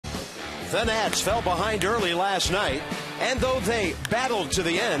The Nats fell behind early last night, and though they battled to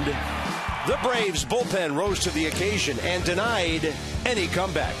the end, the Braves bullpen rose to the occasion and denied any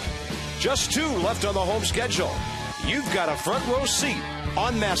comeback. Just 2 left on the home schedule. You've got a front row seat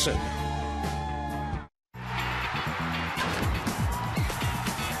on Masson.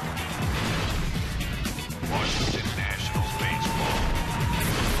 Washington Nationals baseball.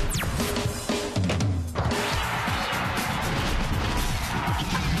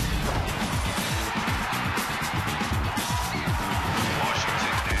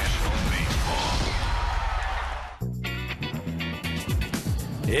 Washington Nationals baseball.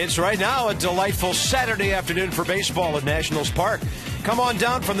 It's right now a delightful Saturday afternoon for baseball at Nationals Park. Come on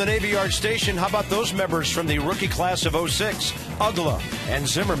down from the Navy Yard Station. How about those members from the rookie class of '06, Ugla and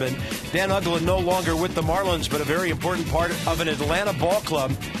Zimmerman? Dan Ugla no longer with the Marlins, but a very important part of an Atlanta ball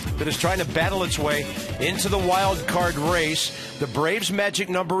club that is trying to battle its way into the wild card race. The Braves' magic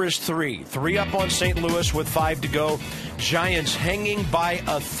number is 3. 3 up on St. Louis with 5 to go. Giants hanging by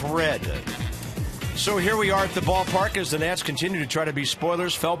a thread. So here we are at the ballpark as the Nats continue to try to be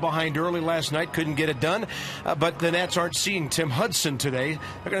spoilers. Fell behind early last night, couldn't get it done. But the Nats aren't seeing Tim Hudson today.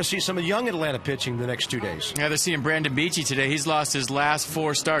 They're going to see some of young Atlanta pitching the next 2 days. Yeah, they're seeing Brandon Beachy today. He's lost his last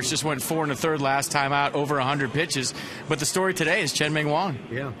 4 starts. Just went 4 1/3 last time out, over 100 pitches. But the story today is Chen-Ming Wang.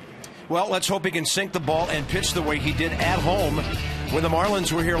 Yeah. Well, let's hope he can sink the ball and pitch the way he did at home when the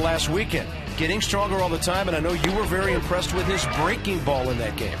Marlins were here last weekend. Getting stronger all the time, and I know you were very impressed with his breaking ball in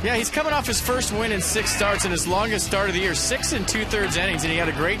that game. Yeah, he's coming off his first win in 6 starts in his longest start of the year, 6 2/3 innings, and he had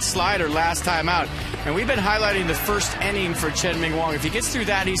a great slider last time out. And we've been highlighting the first inning for Chen-Ming Wang. If he gets through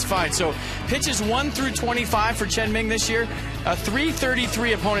that, he's fine. So pitches 1 through 25 for Chen-Ming this year, a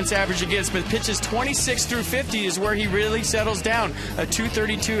 333 opponent's average against, but pitches 26 through 50 is where he really settles down, a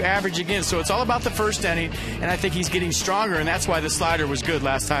 232 average against. So it's all about the first inning, and I think he's getting stronger, and that's why the slider was good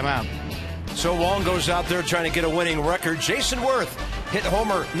last time out. So Wong goes out there trying to get a winning record. Jason Worth hit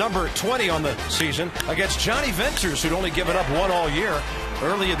homer number 20 on the season against Johnny Venters, who'd only given up 1 all year.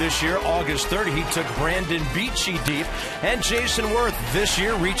 Earlier this year, August 30, he took Brandon Beachy deep. And Jason Worth this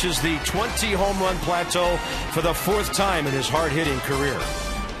year reaches the 20 home run plateau for the 4th time in his hard-hitting career.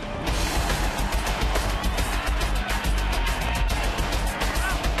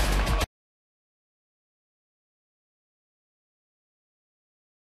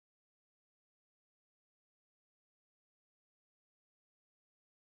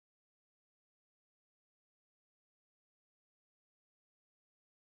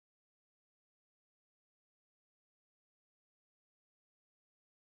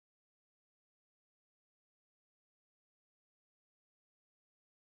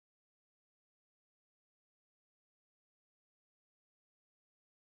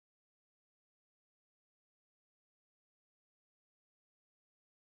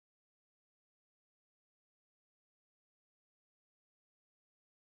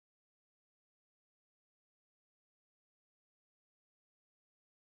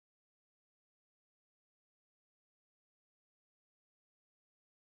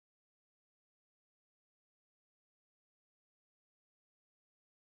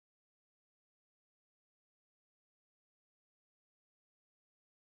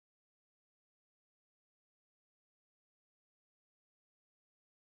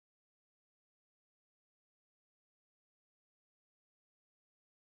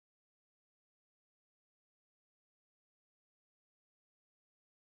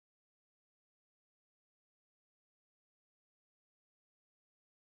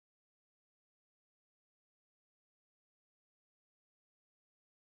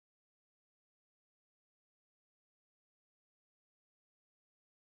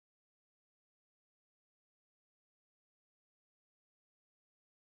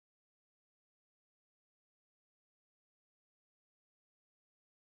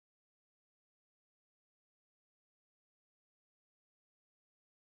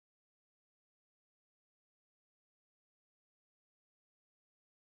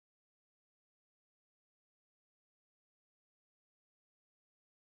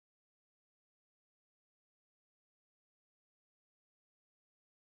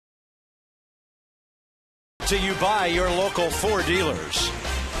 To you by your local Ford dealers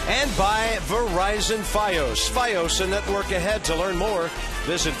and by Verizon Fios. Fios, a network ahead. To learn more,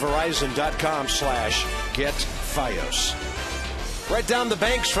 visit verizon.com/getFios. Right down the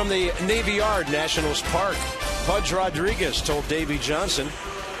banks from the Navy Yard, Nationals Park, Pudge Rodriguez told Davey Johnson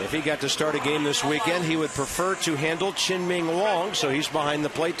if he got to start a game this weekend, he would prefer to handle Chen-Ming Wang, so he's behind the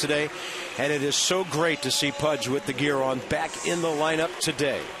plate today. And it is so great to see Pudge with the gear on back in the lineup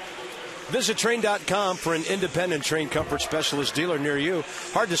today. Visit Train.com for an independent Train comfort specialist dealer near you.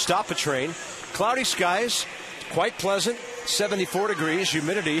 Hard to stop a train. Cloudy skies, quite pleasant, 74 degrees,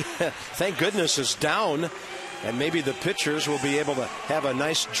 humidity, thank goodness, is down. And maybe the pitchers will be able to have a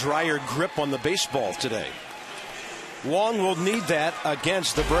nice drier grip on the baseball today. Wong will need that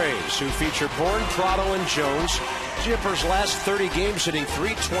against the Braves, who feature Bourne, Prado, and Jones. Chipper's last 30 games hitting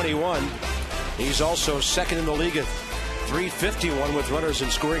 .321. He's also second in the league at .351 with runners in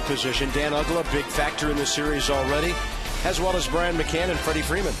scoring position. Dan Uggla, big factor in the series already, as well as Brian McCann and Freddie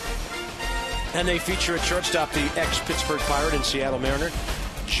Freeman. And they feature at shortstop the ex-Pittsburgh Pirate and Seattle Mariner,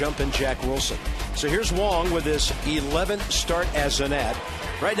 Jumpin' Jack Wilson. So here's Wong with his 11th start as an Nat.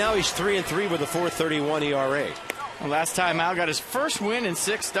 Right now he's 3-3 with a .431 ERA. Well, last time out, got his first win in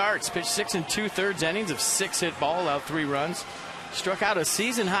 6 starts. Pitched 6 2/3 innings of 6 hit ball, allowed 3 runs. Struck out a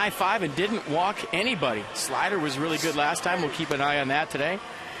season-high 5 and didn't walk anybody. Slider was really good last time. We'll keep an eye on that today.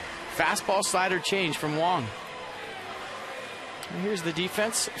 Fastball slider change from Wong. And here's the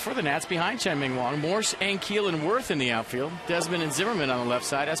defense for the Nats behind Chen-Ming Wong. Morse, Ankiel, and Worth in the outfield. Desmond and Zimmerman on the left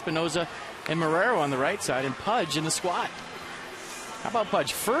side. Espinoza and Marrero on the right side. And Pudge in the squad. How about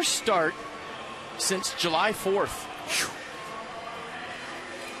Pudge? First start since July 4th.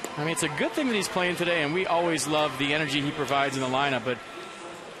 I mean, it's a good thing that he's playing today, and we always love the energy he provides in the lineup. But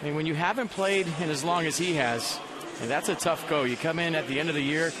I mean, when you haven't played in as long as he has, and that's a tough go. You come in at the end of the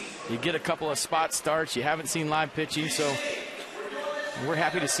year, you get a couple of spot starts, you haven't seen live pitching, so we're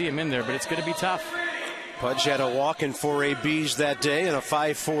happy to see him in there, but it's going to be tough. Pudge had a walk and 4 ABs that day and a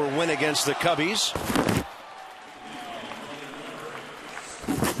 5-4 win against the Cubbies.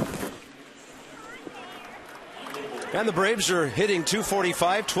 And the Braves are hitting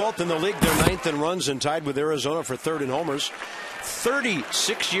 .245, 12th in the league. They're 9th in runs and tied with Arizona for 3rd in homers.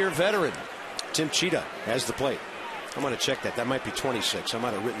 36-year veteran Tim Cheetah has the plate. I'm going to check that. That might be 26. I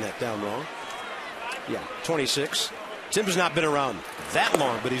might have written that down wrong. Yeah, 26. Tim's not been around that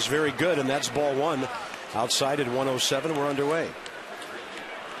long, but he's very good, and that's ball 1. Outside at 107. We're underway.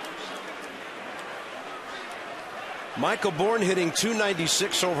 Michael Bourne hitting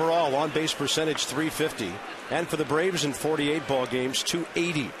 .296 overall, on base percentage .350, and for the Braves in 48 ball games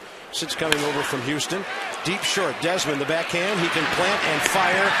 .280 since coming over from Houston. Deep short, Desmond, the backhand, he can plant and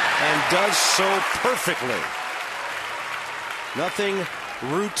fire, and does so perfectly. Nothing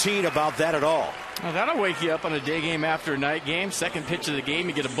routine about that at all. Well, that'll wake you up on a day game after a night game. Second pitch of the game,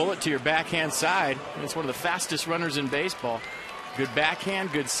 you get a bullet to your backhand side, and it's one of the fastest runners in baseball. Good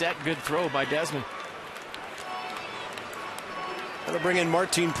backhand, good set, good throw by Desmond. Going to bring in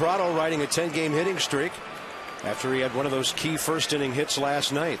Martin Prado, riding a 10-game hitting streak after he had one of those key first-inning hits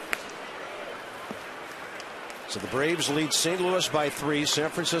last night. So the Braves lead St. Louis by 3, San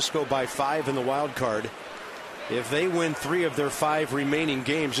Francisco by 5 in the wild card. If they win 3 of their 5 remaining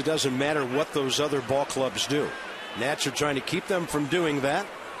games, it doesn't matter what those other ball clubs do. Nats are trying to keep them from doing that.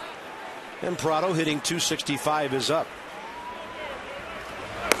 And Prado hitting .265 is up.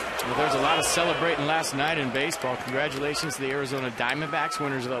 Well, there's a lot of celebrating last night in baseball. Congratulations to the Arizona Diamondbacks,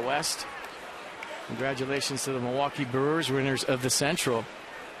 winners of the West. Congratulations to the Milwaukee Brewers, winners of the Central.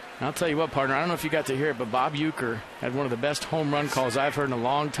 And I'll tell you what, partner, I don't know if you got to hear it, but Bob Uecker had one of the best home run calls I've heard in a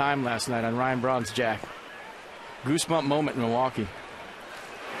long time last night on Ryan Braun's Jack. Goosebump moment in Milwaukee.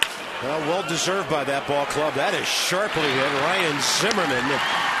 Well deserved by that ball club. That is sharply hit. Ryan Zimmerman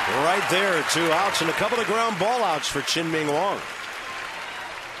right there, 2 outs, and a couple of ground ball outs for Chen-Ming Wong.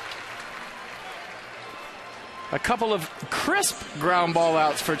 A couple of crisp ground ball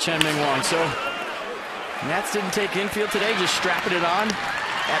outs for Chen-Ming Wong. So Nats didn't take infield today, just strapping it on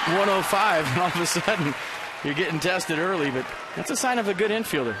at 105, and all of a sudden you're getting tested early, but that's a sign of a good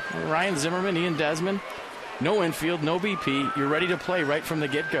infielder. Ryan Zimmerman, Ian Desmond, no infield, no BP. You're ready to play right from the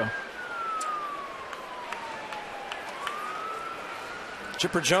get-go.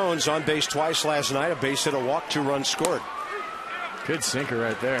 Chipper Jones on base twice last night, a base hit, a walk, 2 runs scored. Good sinker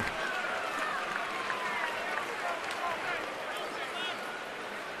right there.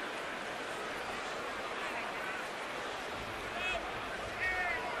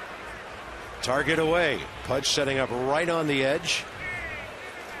 Target away. Pudge setting up right on the edge.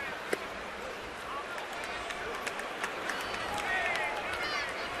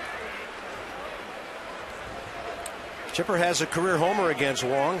 Chipper has a career homer against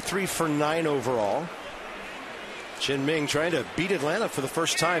Wong, 3 for 9 overall. Chen-Ming trying to beat Atlanta for the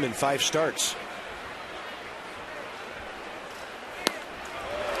first time in 5 starts.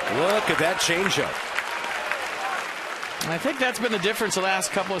 Look at that changeup. I think that's been the difference the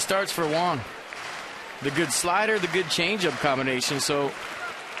last couple of starts for Wong. The good slider, the good changeup combination. So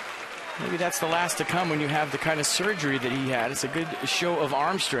Maybe that's the last to come when you have the kind of surgery that he had. It's a good show of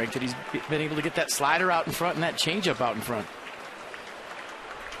arm strength that he's been able to get that slider out in front and that changeup out in front.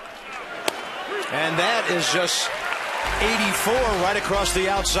 And that is just 84 right across the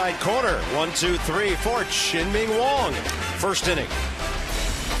outside corner. 1, 2, 3 for Chien-Ming Wang. First inning.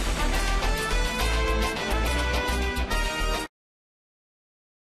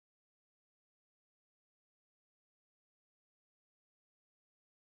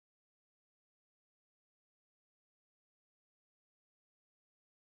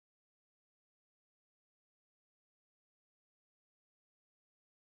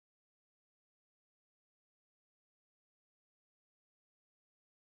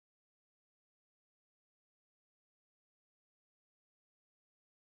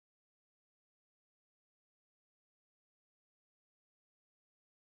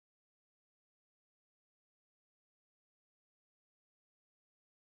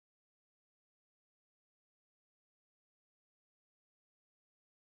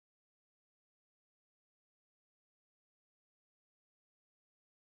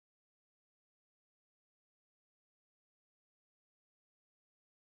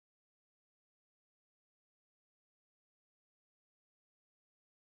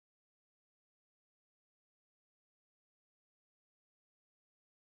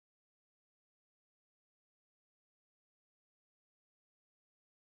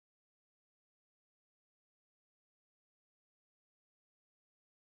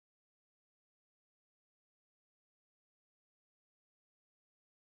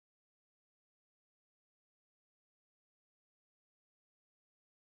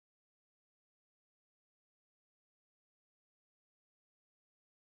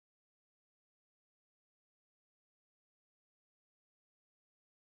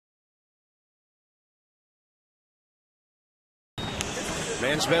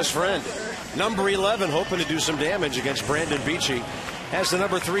 Man's best friend. Number 11 hoping to do some damage against Brandon Beachy. As the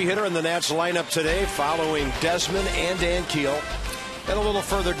number 3 hitter in the Nats lineup today, following Desmond and Dan Keel. And a little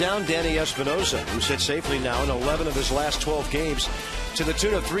further down, Danny Espinosa, who sits safely now in 11 of his last 12 games to the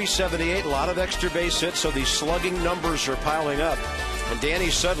tune of 378. A lot of extra base hits, so these slugging numbers are piling up. And Danny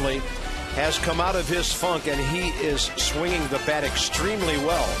suddenly has come out of his funk, and he is swinging the bat extremely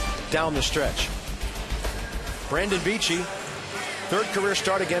well down the stretch. Brandon Beachy, third career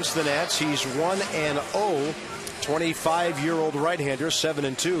start against the Nats. He's 1-0, 25-year-old right-hander,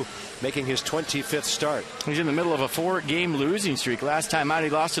 7-2, making his 25th start. He's in the middle of a 4-game losing streak. Last time out, he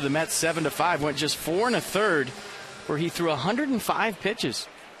lost to the Mets 7-5. Went just 4 1/3, where he threw 105 pitches,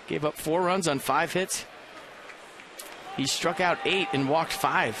 gave up 4 runs on 5 hits. He struck out 8 and walked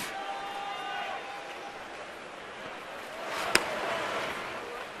 5.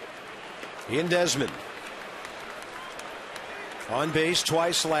 Ian Desmond. On base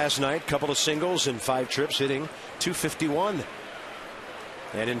twice last night, couple of singles and 5 trips, hitting .251.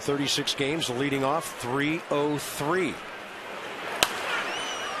 And in 36 games, leading off .303.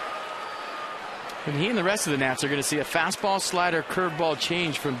 And he and the rest of the Nats are going to see a fastball, slider, curveball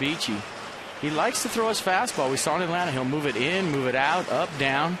change from Beachy. He likes to throw his fastball. We saw in Atlanta. He'll move it in, move it out, up,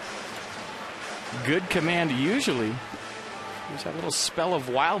 down. Good command usually. There's a little spell of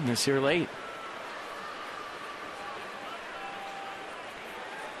wildness here late.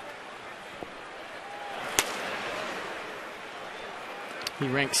 He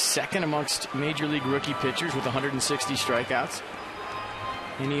ranks second amongst Major League rookie pitchers with 160 strikeouts.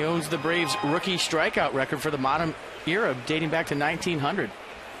 And he owns the Braves' rookie strikeout record for the modern era, dating back to 1900.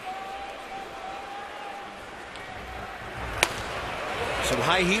 Some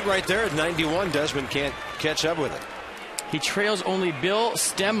high heat right there at 91. Desmond can't catch up with it. He trails only Bill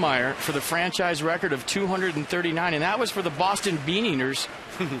Stemmeyer for the franchise record of 239, and that was for the Boston Bean Eaters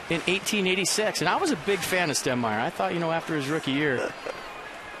in 1886. And I was a big fan of Stemmeyer. I thought, after his rookie year,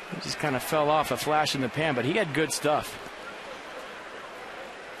 he just kind of fell off, a flash in the pan, but he had good stuff.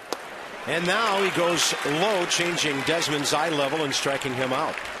 And now he goes low, changing Desmond's eye level and striking him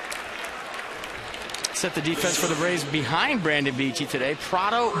out. Set the defense for the Braves behind Brandon Beachy today.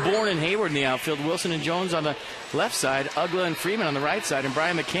 Prado, Bourne, and Hayward in the outfield. Wilson and Jones on the left side. Ugla and Freeman on the right side. And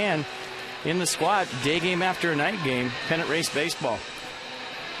Brian McCann in the squad. Day game after a night game. Pennant race baseball.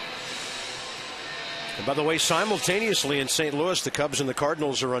 And by the way, simultaneously in St. Louis, the Cubs and the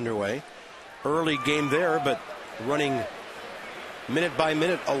Cardinals are underway. Early game there, but running minute by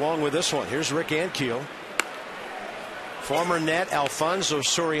minute along with this one. Here's Rick Ankiel. Former Nat Alfonso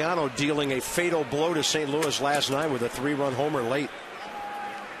Soriano dealing a fatal blow to St. Louis last night with a 3-run homer late.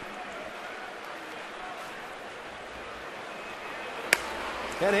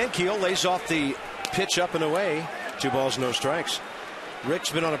 And Ankiel lays off the pitch up and away. 2 balls, no strikes.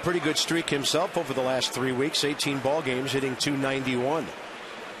 Rick's been on a pretty good streak himself over the last 3 weeks, 18 ball games, hitting .291.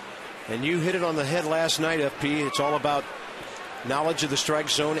 And you hit it on the head last night, FP. It's all about knowledge of the strike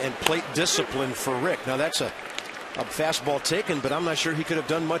zone and plate discipline for Rick. Now that's a fastball taken, but I'm not sure he could have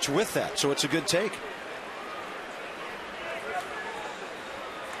done much with that, so it's a good take.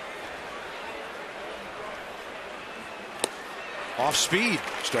 Off speed,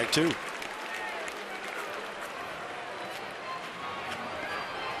 strike two.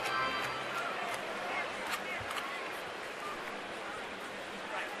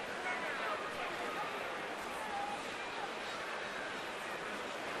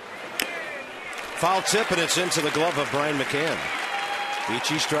 Foul tip, and it's into the glove of Brian McCann.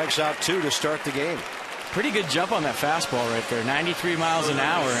 Beachy strikes out 2 to start the game. Pretty good jump on that fastball right there. 93 miles an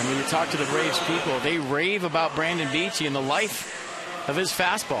hour. And when you talk to the Braves people, they rave about Brandon Beachy and the life of his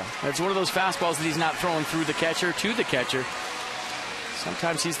fastball. It's one of those fastballs that he's not throwing through the catcher to the catcher.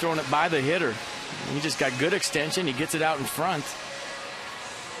 Sometimes he's throwing it by the hitter. He just got good extension. He gets it out in front.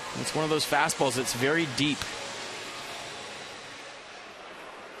 It's one of those fastballs that's very deep.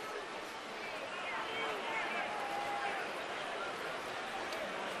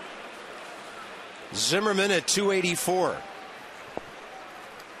 Zimmerman at 284.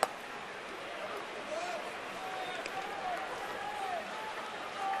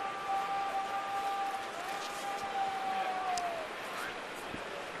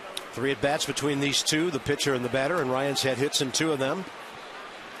 Three at bats between these two, the pitcher and the batter, and Ryan's had hits in 2 of them.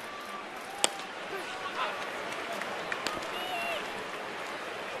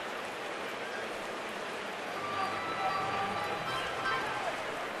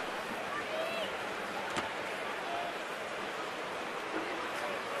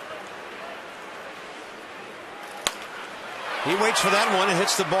 He waits for that one and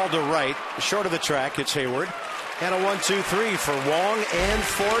hits the ball to right, short of the track. It's Hayward. And a 1-2-3 for Wong and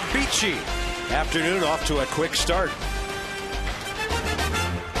for Beachy. Afternoon off to a quick start.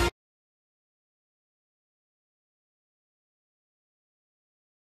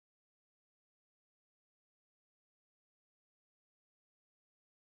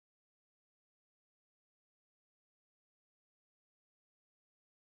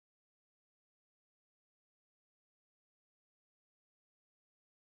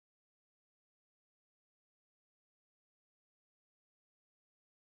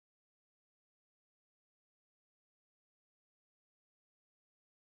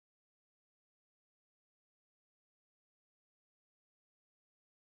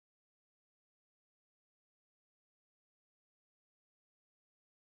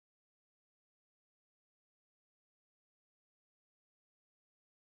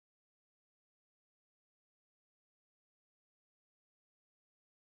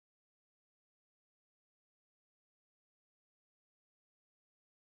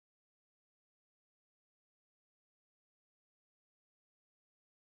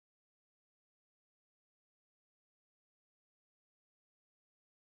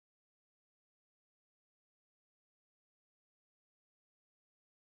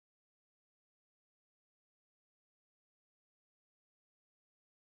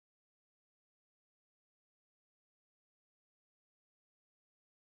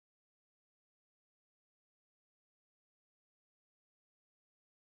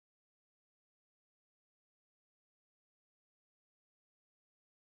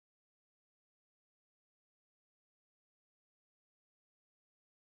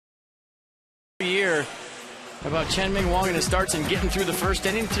 Year about Chien-Ming Wang and his starts and getting through the first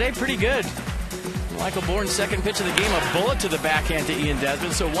inning. Today, pretty good. Michael Bourne's second pitch of the game, a bullet to the backhand to Ian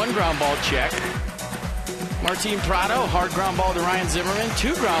Desmond, so 1 ground ball check. Martin Prado, hard ground ball to Ryan Zimmerman,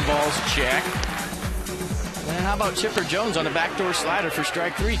 2 ground balls, check. And how about Chipper Jones on a backdoor slider for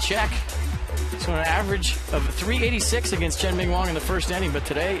strike 3, check. So an average of 386 against Chien-Ming Wang in the first inning, but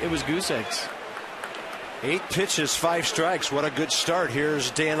today it was goose eggs. 8 pitches, 5 strikes. What a good start. Here's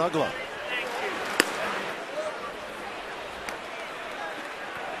Dan Uggla.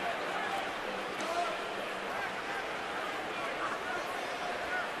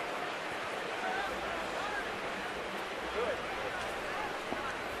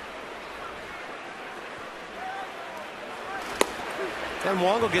 And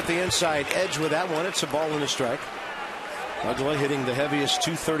Wong will get the inside edge with that one. It's a ball and a strike. Uggla hitting the heaviest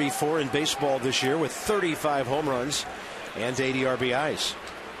 234 in baseball this year with 35 home runs and 80 RBIs.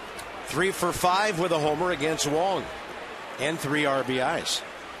 3 for 5 with a homer against Wong and 3 RBIs.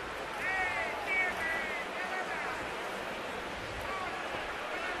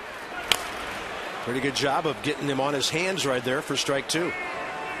 Pretty good job of getting him on his hands right there for strike 2.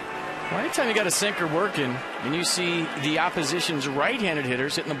 Well, anytime you got a sinker working and you see the opposition's right-handed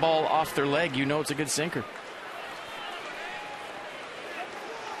hitters hitting the ball off their leg, you know it's a good sinker.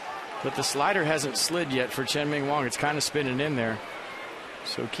 But the slider hasn't slid yet for Chien-Ming Wang. It's kind of spinning in there.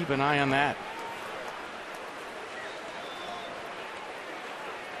 So keep an eye on that.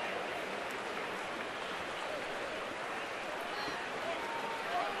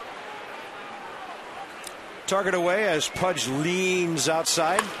 Target away as Pudge leans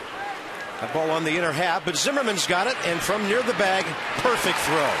outside. That ball on the inner half, but Zimmerman's got it, and from near the bag, perfect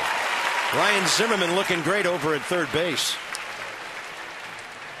throw. Ryan Zimmerman looking great over at third base.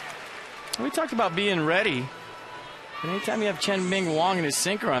 We talked about being ready. And anytime you have Chien-Ming Wang and his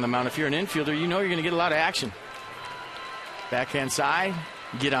sinker on the mound, if you're an infielder, you know you're going to get a lot of action. Backhand side,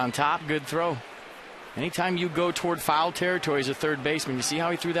 get on top, good throw. Anytime you go toward foul territory as a third baseman, you see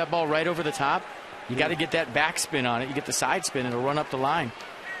how he threw that ball right over the top? You got to get that backspin on it. You get the side spin, it'll run up the line.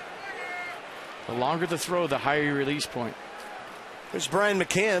 The longer the throw, the higher your release point. There's Brian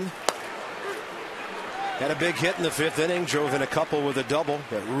McCann. Had a big hit in the fifth inning, drove in a couple with a double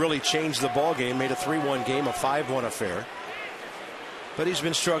that really changed the ball game, made a 3-1 game a 5-1 affair. But he's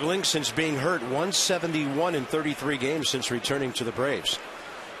been struggling since being hurt. 171 in 33 games since returning to the Braves.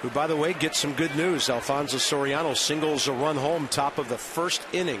 Who, by the way, gets some good news. Alfonso Soriano singles a run home top of the first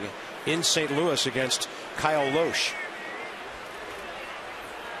inning in St. Louis against Kyle Loesch.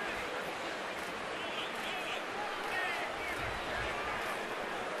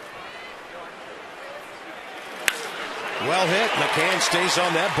 Well hit. McCann stays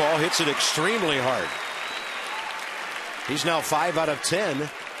on that ball, hits it extremely hard. He's now 5 out of 10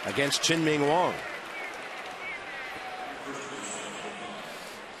 against Chien-Ming Wang.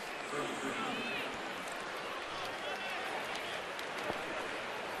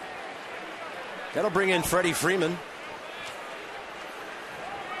 That'll bring in Freddie Freeman.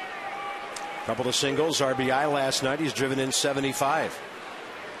 Couple of singles, RBI last night. He's driven in 75.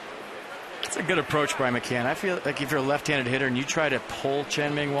 That's a good approach by McCann. I feel like if you're a left-handed hitter and you try to pull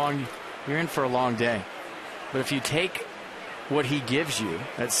Chien-Ming Wang, you're in for a long day. But if you take what he gives you,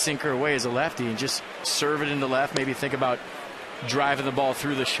 that sinker away as a lefty, and just serve it into left, maybe think about driving the ball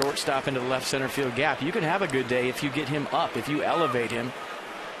through the shortstop into the left center field gap, you can have a good day if you get him up, if you elevate him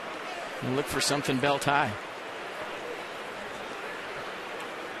and look for something belt high.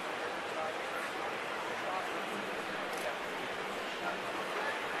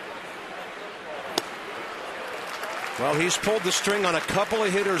 Well, he's pulled the string on a couple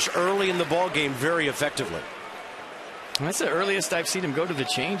of hitters early in the ball game very effectively. That's the earliest I've seen him go to the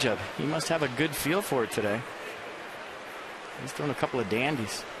changeup. He must have a good feel for it today. He's thrown a couple of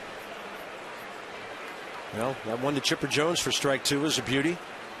dandies. Well, that one to Chipper Jones for strike two is a beauty.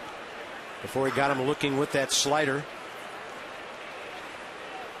 Before he got him looking with that slider.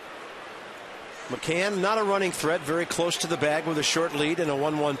 McCann, not a running threat, very close to the bag with a short lead and a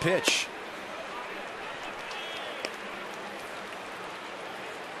 1-1 pitch.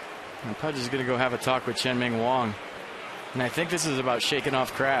 And Pudge is going to go have a talk with Chien-Ming Wang. And I think this is about shaking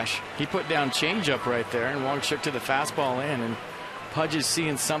off Crash. He put down changeup right there, and Wang shook to the fastball in. And Pudge is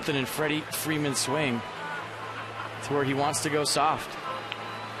seeing something in Freddie Freeman's swing to where he wants to go soft.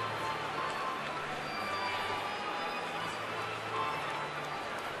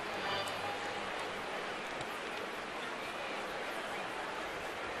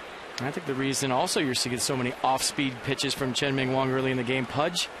 And I think the reason also you're seeing so many off-speed pitches from Chien-Ming Wang early in the game,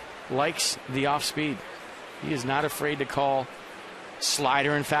 Pudge likes the off-speed. He is not afraid to call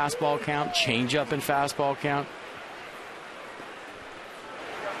slider and fastball count, changeup and fastball count.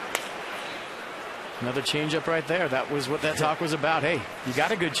 Another changeup right there. That was what that talk was about. Hey, you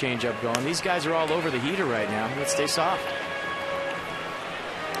got a good changeup going. These guys are all over the heater right now. Let's stay soft.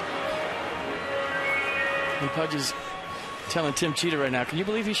 And Pudge is telling Tim Cheetah right now, can you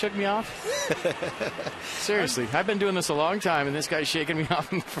believe he shook me off? Seriously, I've been doing this a long time, and this guy's shaking me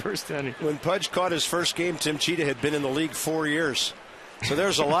off in the first inning. When Pudge caught his first game, Tim Cheetah had been in the league 4 years. So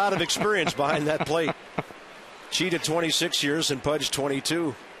there's a lot of experience behind that plate. Cheetah 26 years and Pudge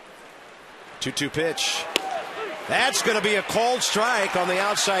 22. 2-2 pitch. That's going to be a called strike on the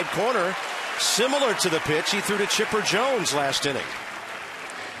outside corner, similar to the pitch he threw to Chipper Jones last inning.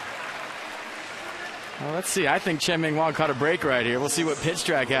 Well, let's see. I think Chien-Ming Wang caught a break right here. We'll see what Pitch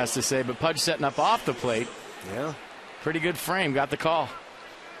Track has to say. But Pudge setting up off the plate. Yeah. Pretty good frame. Got the call.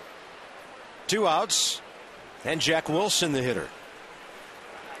 2 outs. And Jack Wilson, the hitter.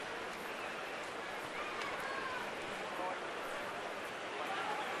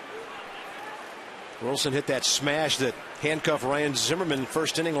 Wilson hit that smash that handcuffed Ryan Zimmerman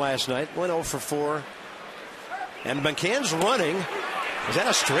first inning last night. Went 0 for 4. And McCann's running. Is that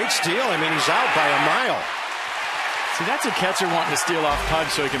a straight steal? I mean, he's out by a mile. See, that's a catcher wanting to steal off Pudge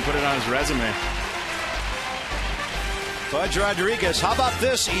so he can put it on his resume. Pudge Rodriguez, how about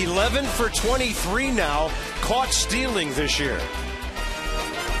this? 11 for 23 now, caught stealing this year.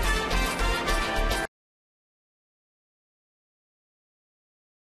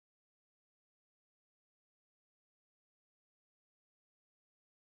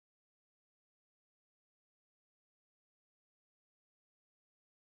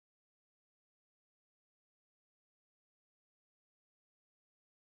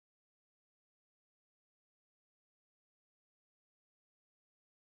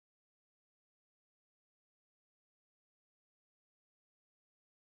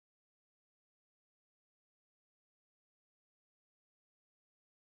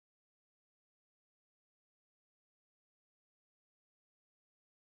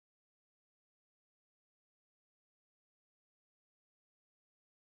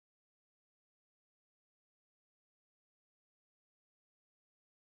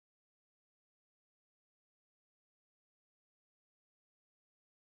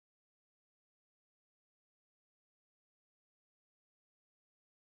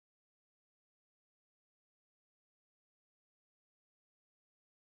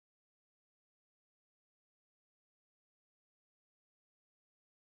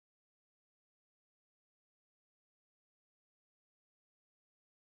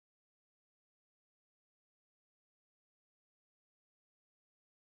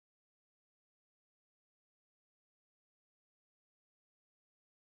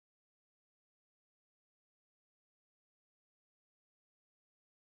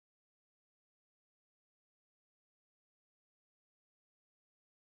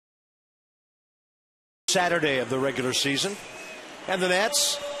 Saturday of the regular season. And the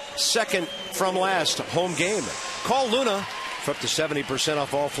Nats, second from last home game. Call Luna for up to 70%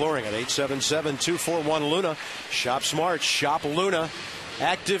 off all flooring at 877-241-LUNA. Shop smart, shop Luna.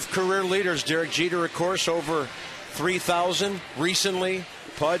 Active career leaders, Derek Jeter, of course, over 3,000 recently.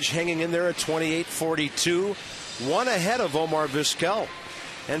 Pudge hanging in there at 28-42. One ahead of Omar Vizquel.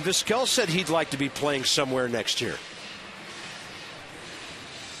 And Vizquel said he'd like to be playing somewhere next year.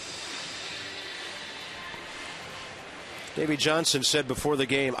 Davey Johnson said before the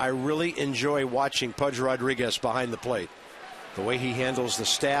game, I really enjoy watching Pudge Rodriguez behind the plate. The way he handles the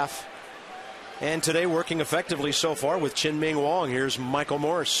staff. And today working effectively so far with Chien-Ming Wang. Here's Michael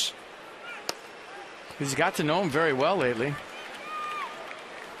Morse. He's got to know him very well lately.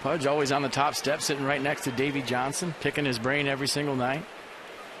 Pudge always on the top step, sitting right next to Davey Johnson, picking his brain every single night.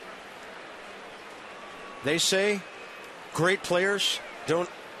 They say great players don't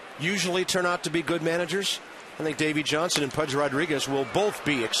usually turn out to be good managers. I think Davey Johnson and Pudge Rodriguez will both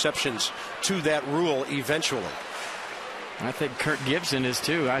be exceptions to that rule eventually. I think Kirk Gibson is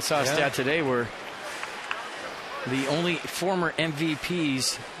too. I saw a stat today where the only former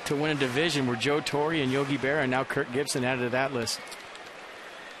MVPs to win a division were Joe Torre and Yogi Berra, and now Kirk Gibson added to that list.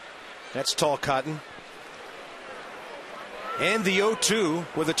 That's tall cotton. And the 0-2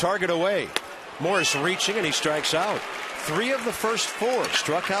 with a target away. Morris reaching, and he strikes out. 3 of the first 4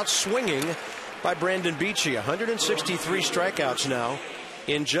 struck out swinging by Brandon Beachy. 163 strikeouts now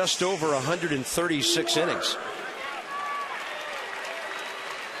in just over 136 innings.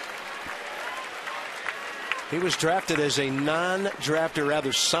 He was drafted as a non-drafted,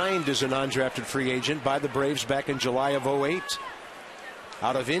 rather signed as a non-drafted free agent by the Braves back in July of 08.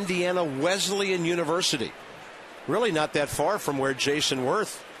 Out of Indiana Wesleyan University. Really not that far from where Jason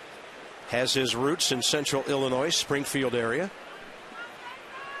Worth has his roots in central Illinois, Springfield area.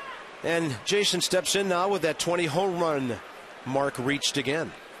 And Jason steps in now with that 20 home run mark reached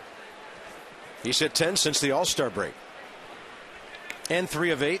again. He's hit 10 since the All-Star break. And 3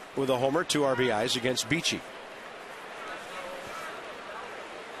 of 8 with a homer, 2 RBIs against Beachy.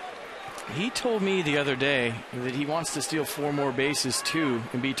 He told me the other day that he wants to steal 4 more bases too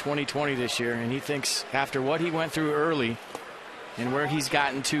and be 20-20 this year. And he thinks after what he went through early and where he's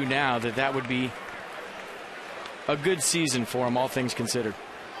gotten to now, that would be a good season for him, all things considered.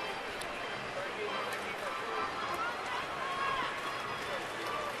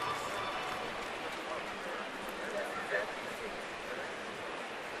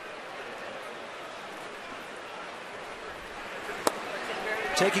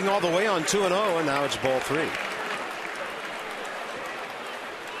 Taking all the way on 2-0, and now it's ball 3.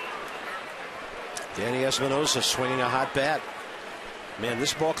 Danny Espinosa swinging a hot bat. Man,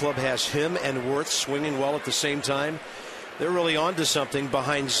 this ball club has him and Worth swinging well at the same time. They're really on to something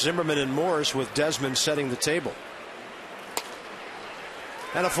behind Zimmerman and Morris, with Desmond setting the table.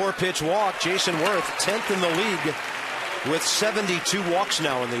 And a 4-pitch walk. Jason Worth, 10th in the league with 72 walks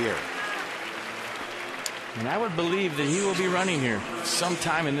now in the year. And I would believe that he will be running here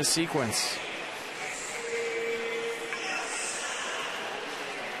sometime in this sequence.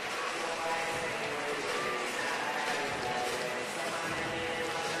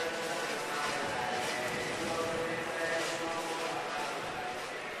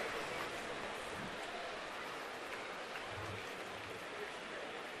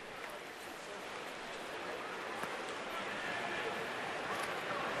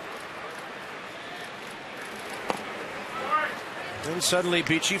 And suddenly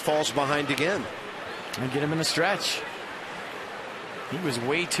Beachy falls behind again. And get him in the stretch. He was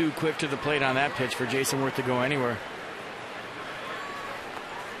way too quick to the plate on that pitch for Jason Worth to go anywhere.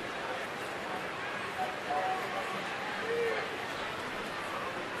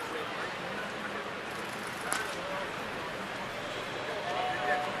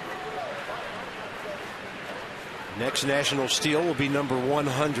 Next national steal will be number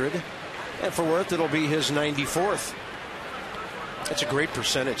 100. And for Worth, it'll be his 94th. That's a great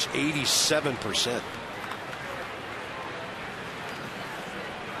percentage, 87%.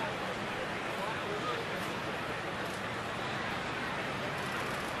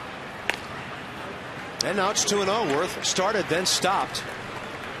 And now it's 2-0. Worth started, then stopped.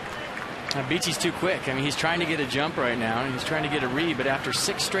 Beachy's too quick. I mean, he's trying to get a jump right now, and he's trying to get a read, but after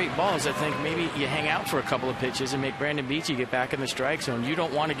 6 straight balls, I think maybe you hang out for a couple of pitches and make Brandon Beachy get back in the strike zone. You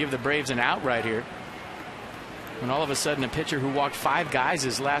don't want to give the Braves an out right here. And all of a sudden, a pitcher who walked 5 guys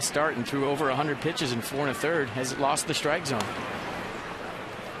his last start and threw over 100 pitches in 4 1/3 has lost the strike zone.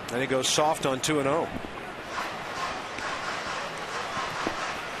 And he goes soft on 2-0.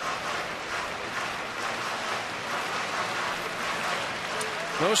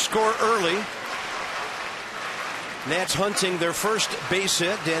 No score early. Nats hunting their first base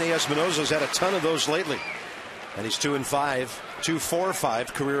hit. Danny Espinosa's had a ton of those lately. And he's 2-5,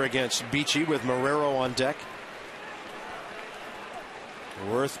 2-4-5 career against Beachy with Marrero on deck.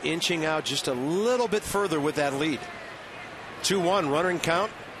 Worth inching out just a little bit further with that lead. 2-1 runner and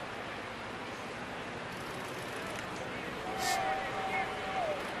count.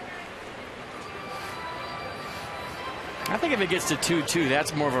 I think if it gets to 2-2,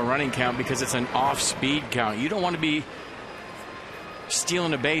 that's more of a running count because it's an off-speed count. You don't want to be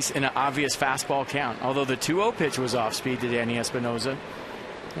stealing a base in an obvious fastball count. Although the 2-0 pitch was off-speed to Danny Espinosa.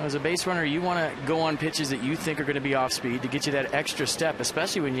 As a base runner, you want to go on pitches that you think are going to be off speed to get you that extra step,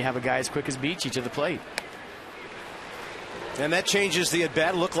 especially when you have a guy as quick as Beachy to the plate. And that changes the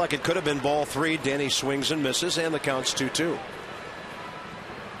at-bat. Looked like it could have been ball 3. Danny swings and misses, and the count's 2-2.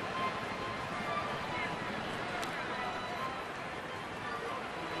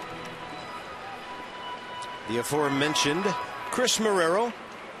 The aforementioned Chris Marrero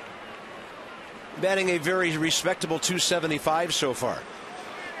batting a very respectable .275 so far.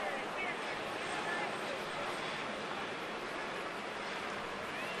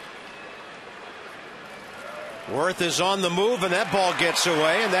 Worth is on the move, and that ball gets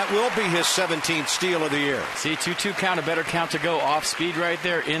away, and that will be his 17th steal of the year. See, 2-2 count, a better count to go. Off speed right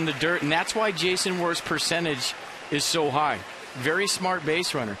there in the dirt, and that's why Jason Worth's percentage is so high. Very smart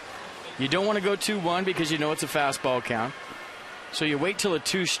base runner. You don't want to go 2-1 because you know it's a fastball count. So you wait till a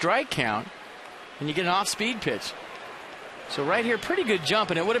 2-strike count, and you get an off-speed pitch. So right here, pretty good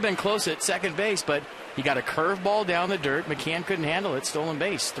jump, and it would have been close at second base, but he got a curveball down the dirt. McCann couldn't handle it. Stolen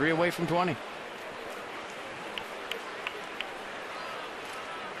base. 3 away from 20.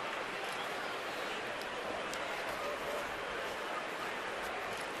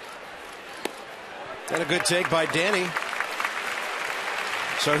 And a good take by Danny.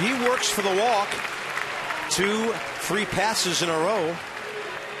 So he works for the walk. 2 free passes in a row.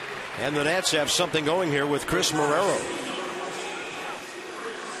 And the Nats have something going here with Chris Marrero.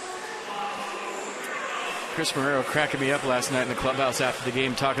 Chris Marrero cracking me up last night in the clubhouse after the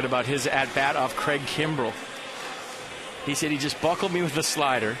game, talking about his at-bat off Craig Kimbrell. He said he just buckled me with the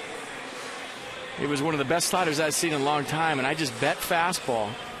slider. It was one of the best sliders I've seen in a long time, and I just bet fastball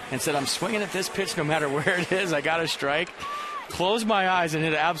and said, I'm swinging at this pitch no matter where it is. I got a strike. Closed my eyes and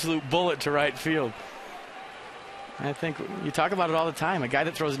hit an absolute bullet to right field. I think you talk about it all the time. A guy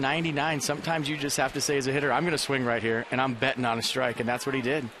that throws 99, sometimes you just have to say as a hitter, I'm going to swing right here, and I'm betting on a strike, and that's what he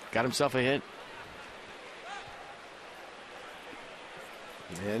did. Got himself a hit.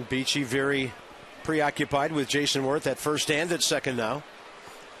 And Beachy very preoccupied with Jason Worth at first and at second now.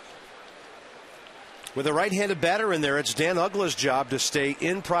 With a right-handed batter in there, it's Dan Uggla's job to stay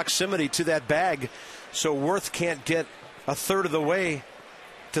in proximity to that bag so Worth can't get a third of the way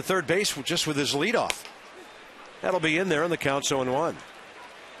to third base just with his leadoff. That'll be in there, and the count's 0-1.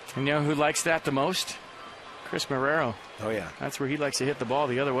 You know who likes that the most? Chris Marrero. Oh, yeah. That's where he likes to hit the ball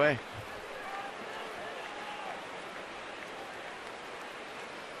the other way.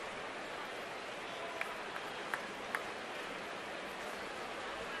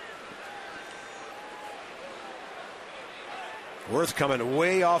 Worth coming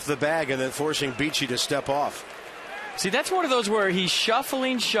way off the bag and then forcing Beachy to step off. See, that's one of those where he's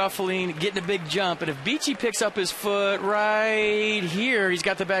shuffling, getting a big jump. And if Beachy picks up his foot right here, he's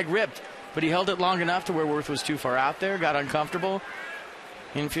got the bag ripped. But he held it long enough to where Worth was too far out there, got uncomfortable.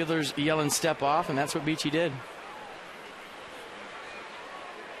 Infielders yelling step off, and that's what Beachy did.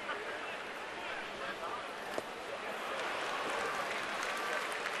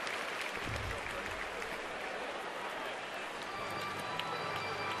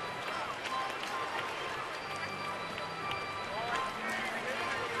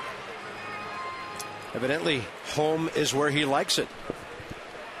 Evidently, home is where he likes it.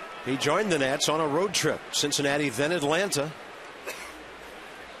 He joined the Nats on a road trip. Cincinnati, then Atlanta.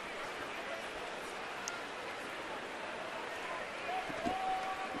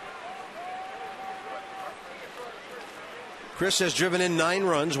 Chris has driven in 9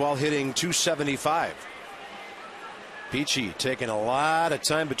 runs while hitting .275. Beachy taking a lot of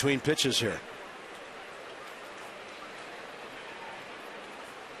time between pitches here.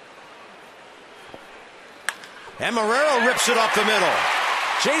 And Marrero rips it up the middle.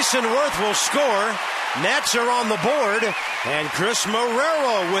 Jason Worth will score. Nats are on the board. And Chris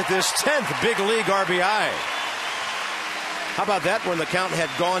Marrero with his 10th big league RBI. How about that when the count had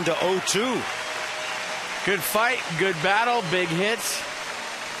gone to 0-2? Good fight, good battle, big hits.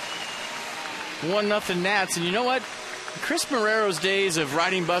 1-0 Nats. And you know what? Chris Marrero's days of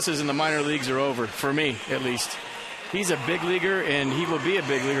riding buses in the minor leagues are over, for me at least. He's a big leaguer, and he will be a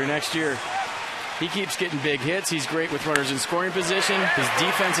big leaguer next year. He keeps getting big hits. He's great with runners in scoring position. His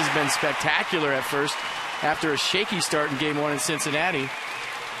defense has been spectacular at first after a shaky start in Game 1 in Cincinnati.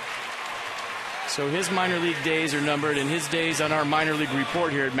 So his minor league days are numbered, and his days on our minor league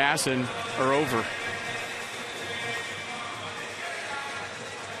report here at Masson are over.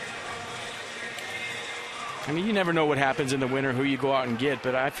 I mean, you never know what happens in the winter, who you go out and get,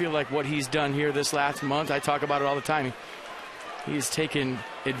 but I feel like what he's done here this last month, I talk about it all the time. He's taken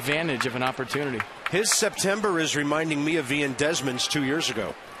advantage of an opportunity. His September is reminding me of Ian Desmond's 2 years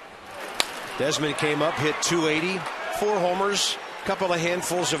ago. Desmond came up, hit .280, 4 homers, couple of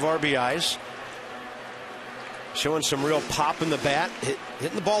handfuls of RBIs. Showing some real pop in the bat,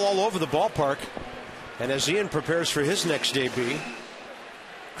 hitting the ball all over the ballpark. And as Ian prepares for his next debut,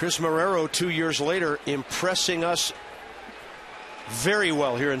 Chris Marrero 2 years later impressing us very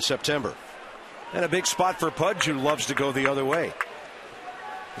well here in September. And a big spot for Pudge, who loves to go the other way.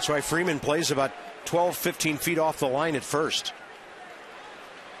 That's why Freeman plays about 12, 15 feet off the line at first.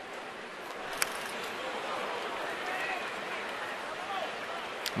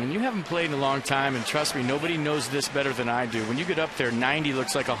 When you haven't played in a long time, and trust me, nobody knows this better than I do. When you get up there, 90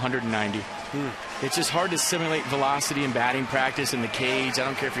 looks like 190. It's just hard to simulate velocity in batting practice in the cage. I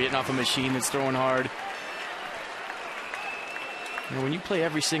don't care if you're hitting off a machine that's throwing hard. You know, when you play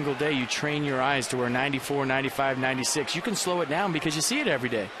every single day, you train your eyes to where 94, 95, 96. You can slow it down because you see it every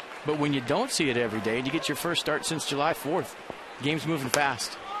day. But when you don't see it every day, and you get your first start since July 4th, the game's moving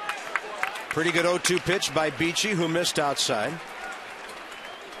fast. Pretty good 0-2 pitch by Beachy, who missed outside.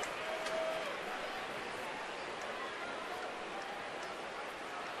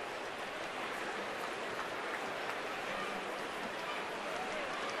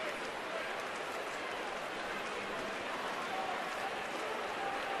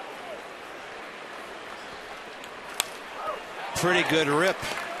 Pretty good rip.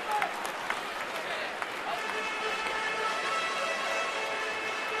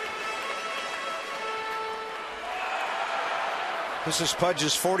 This is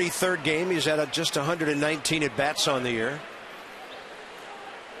Pudge's 43rd game. He's at just 119 at bats on the year.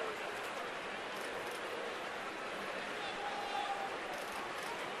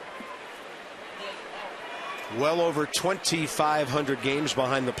 Well over 2,500 games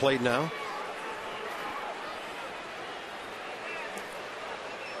behind the plate now.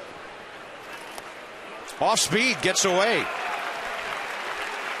 Off speed, gets away.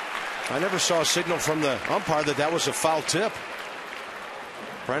 I never saw a signal from the umpire that was a foul tip.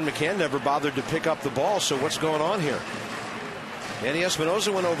 Brian McCann never bothered to pick up the ball, so what's going on here? Danny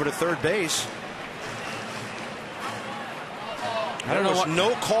Espinosa went over to third base. There was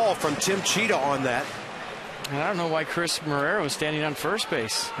no call from Tim Cheetah on that. And I don't know why Chris Marrero is standing on first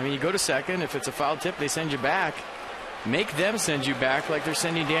base. I mean, you go to second. If it's a foul tip, they send you back. Make them send you back like they're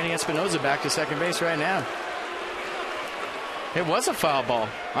sending Danny Espinosa back to second base right now. It was a foul ball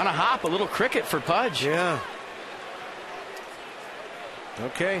on a hop, a little cricket for Pudge. Yeah.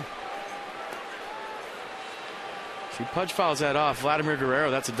 Okay. See, Pudge fouls that off. Vladimir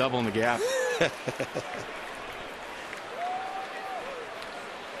Guerrero, that's a double in the gap.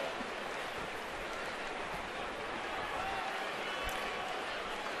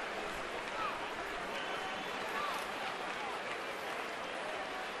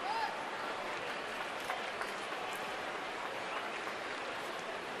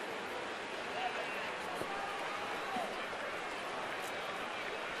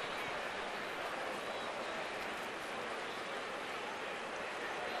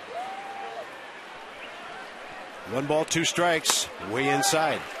 One ball, two strikes, way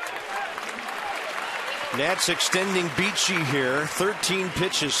inside. Nats extending Beachy here. 13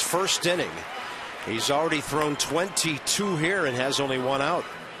 pitches, first inning. He's already thrown 22 here and has only one out.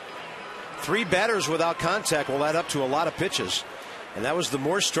 3 batters without contact will add up to a lot of pitches. And that was the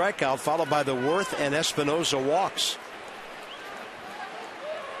Moore strikeout, followed by the Worth and Espinosa walks.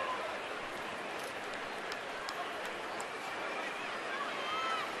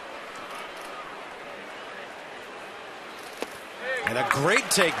 And a great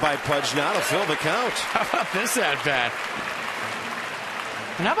take by Pudge now to fill the count. How about this at bat?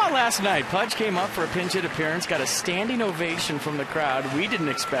 And how about last night? Pudge came up for a pinch hit appearance, got a standing ovation from the crowd. We didn't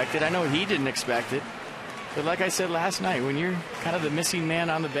expect it. I know he didn't expect it. But like I said last night, when you're kind of the missing man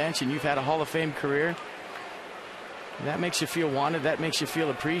on the bench and you've had a Hall of Fame career, that makes you feel wanted. That makes you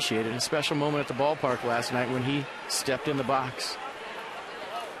feel appreciated. A special moment at the ballpark last night when he stepped in the box.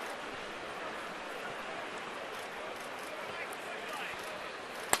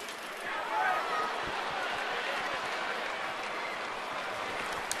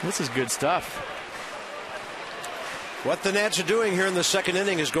 This is good stuff. What the Nats are doing here in the second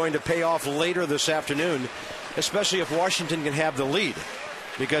inning is going to pay off later this afternoon, especially if Washington can have the lead.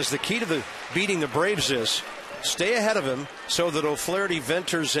 Because the key to beating the Braves is stay ahead of him so that O'Flaherty,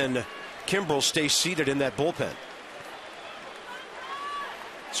 Venters, and Kimbrel stay seated in that bullpen.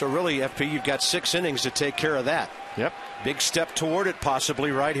 So really, FP, you've got 6 innings to take care of that. Yep. Big step toward it,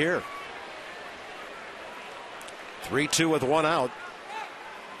 possibly right here. 3-2 with 1 out.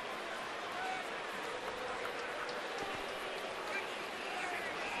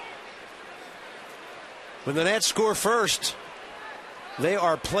 When the Nats score first, they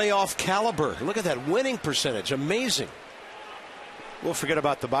are playoff caliber. Look at that winning percentage. Amazing. We'll forget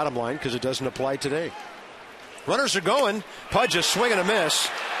about the bottom line because it doesn't apply today. Runners are going. Pudge a swing and a miss.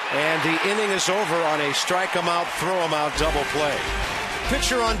 And the inning is over on a strike 'em out, throw 'em out double play.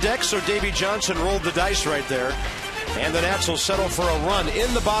 Pitcher on deck, so Davey Johnson rolled the dice right there. And the Nats will settle for a run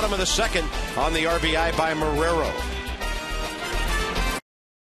in the bottom of the second on the RBI by Marrero.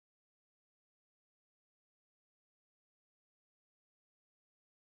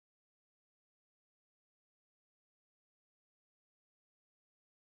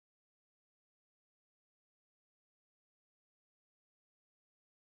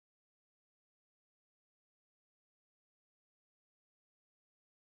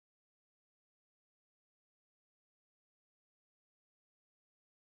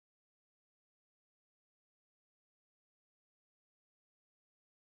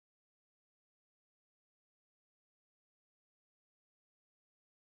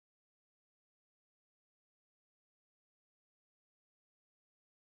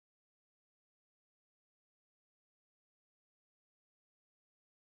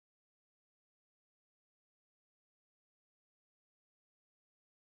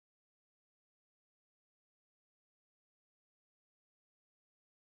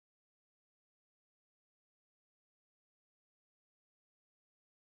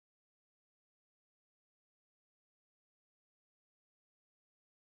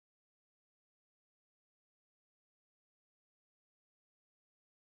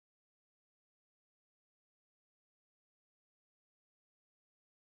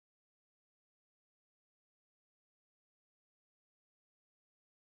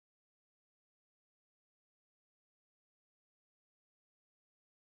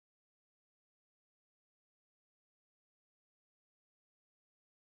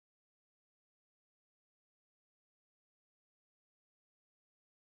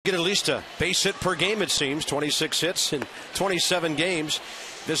 Get at least a base hit per game, it seems. 26 hits in 27 games.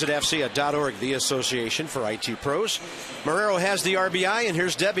 Visit FCA.org, the association for IT pros. Marrero has the RBI, and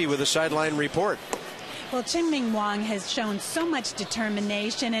here's Debbie with a sideline report. Well, Chien-Ming Wang has shown so much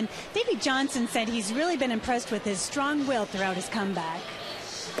determination, and Davey Johnson said he's really been impressed with his strong will throughout his comeback.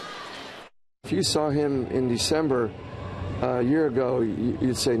 If you saw him in December a year ago,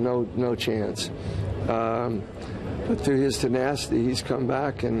 you'd say no chance. But through his tenacity, he's come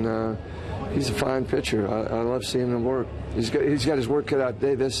back and he's a fine pitcher. I love seeing him work. He's got his work cut out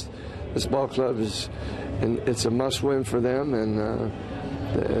today. This ball club is, and it's a must-win for them, and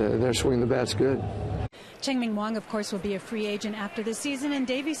they're swinging the bats good. Cheng-Ming Wang, of course, will be a free agent after the season, and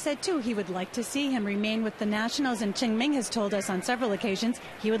Davey said, too, he would like to see him remain with the Nationals, and Cheng-Ming has told us on several occasions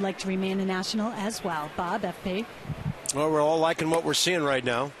he would like to remain a National as well. Bob, FP. Well, we're all liking what we're seeing right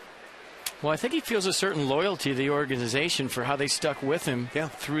now. Well, I think he feels a certain loyalty to the organization for how they stuck with him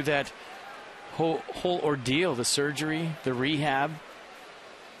through that whole ordeal, the surgery, the rehab.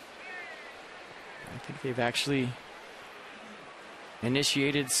 I think they've actually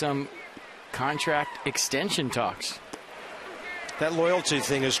initiated some contract extension talks. That loyalty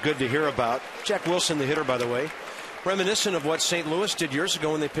thing is good to hear about. Jack Wilson, the hitter, by the way, reminiscent of what St. Louis did years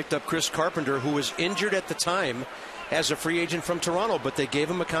ago when they picked up Chris Carpenter, who was injured at the time as a free agent from Toronto, but they gave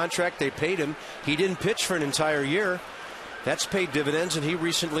him a contract, they paid him. He didn't pitch for an entire year. That's paid dividends, and he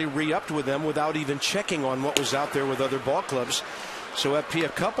recently re-upped with them without even checking on what was out there with other ball clubs. So, FP, a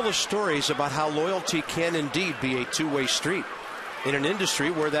couple of stories about how loyalty can indeed be a two-way street in an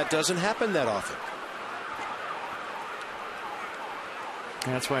industry where that doesn't happen that often.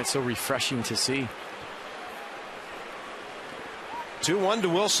 And that's why it's so refreshing to see. 2-1 to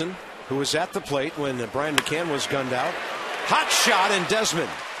Wilson, who was at the plate when Brian McCann was gunned out. Hot shot, and Desmond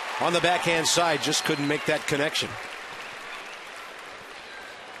on the backhand side just couldn't make that connection.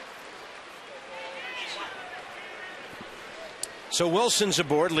 So Wilson's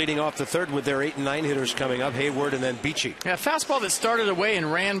aboard, leading off the third with their 8 and 9 hitters coming up. Hayward and then Beachy. Yeah, fastball that started away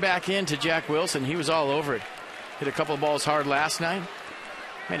and ran back into Jack Wilson. He was all over it. Hit a couple of balls hard last night.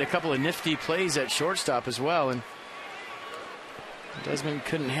 Made a couple of nifty plays at shortstop as well. And Desmond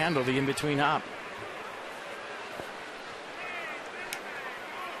couldn't handle the in-between hop.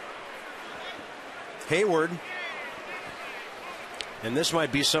 Hayward. And this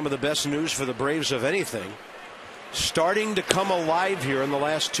might be some of the best news for the Braves of anything. Starting to come alive here in the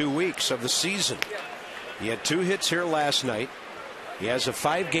last 2 weeks of the season. He had 2 hits here last night. He has a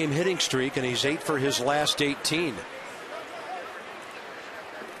 5-game hitting streak, and he's 8 for his last 18.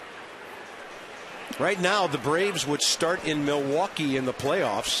 Right now, the Braves would start in Milwaukee in the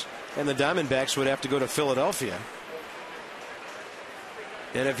playoffs, and the Diamondbacks would have to go to Philadelphia.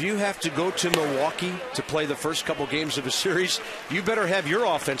 And if you have to go to Milwaukee to play the first couple games of a series, you better have your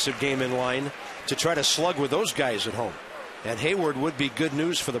offensive game in line to try to slug with those guys at home. And Hayward would be good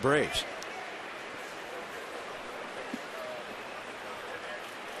news for the Braves.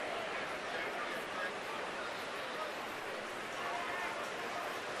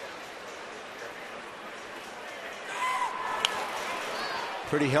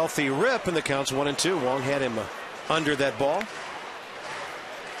 Pretty healthy rip, and the count's 1-2. Wong had him under that ball.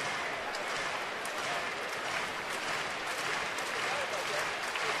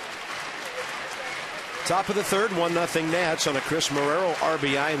 Top of the third, 1-0 Nats on a Chris Marrero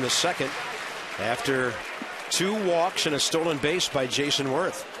RBI in the second after 2 walks and a stolen base by Jason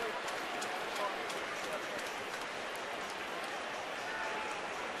Worth.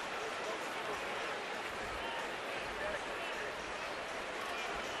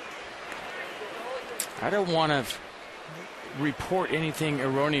 I don't want to report anything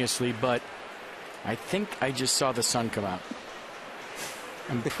erroneously, but I think I just saw the sun come out.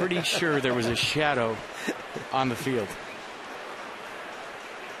 I'm pretty sure there was a shadow on the field.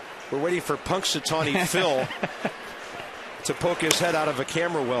 We're waiting for Punxsutawney Phil to poke his head out of a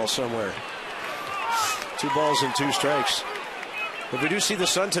camera well somewhere. 2 balls and 2 strikes. If we do see the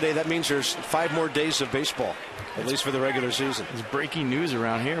sun today, that means there's 5 more days of baseball, at least for the regular season. There's breaking news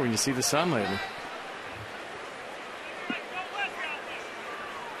around here when you see the sun lately.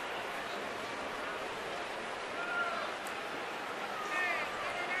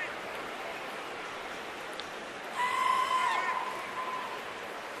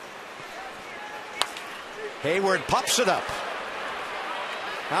 Hayward pops it up.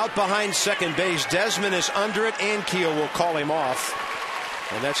 Out behind second base. Desmond is under it, and Keel will call him off.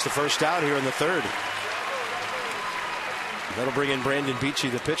 And that's the first out here in the third. That'll bring in Brandon Beachy,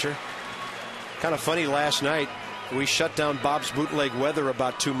 the pitcher. Kind of funny, last night we shut down Bob's Bootleg Weather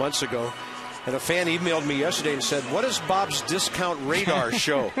about 2 months ago. And a fan emailed me yesterday and said, what does Bob's Discount Radar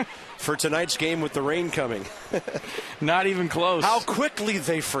show for tonight's game with the rain coming? Not even close. How quickly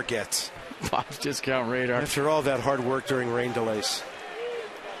they forget. Bob's Discount Radar. After all that hard work during rain delays.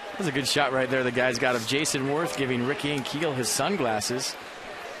 That was a good shot right there the guys got of Jason Worth giving Ricky and Keel his sunglasses,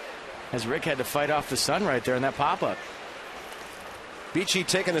 as Rick had to fight off the sun right there in that pop-up. Beachy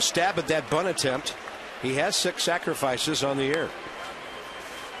taking a stab at that bunt attempt. He has 6 sacrifices on the year.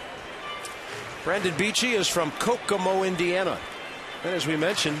 Brandon Beachy is from Kokomo, Indiana. And as we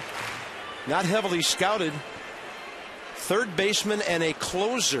mentioned, not heavily scouted, third baseman and a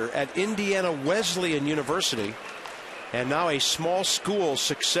closer at Indiana Wesleyan University, and now a small school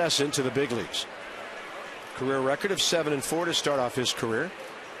success into the big leagues. Career record of 7-4 to start off his career.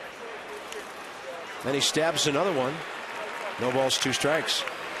 Then he stabs another one. No balls, 2 strikes.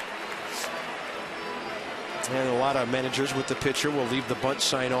 And a lot of managers with the pitcher will leave the bunt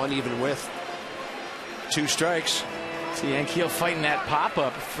sign on even with 2 strikes. See Ankiel fighting that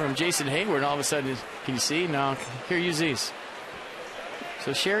pop-up from Jason Hayward, and all of a sudden, can you see? No, here, use these.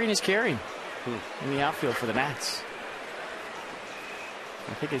 So sharing is caring in the outfield for the Nats.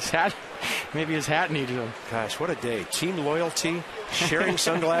 I think his hat, maybe his hat needed him. Gosh, what a day. Team loyalty, sharing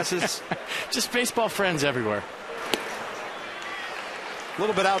sunglasses. Just baseball friends everywhere. A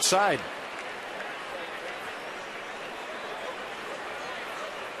little bit outside.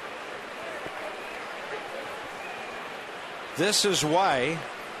 This is why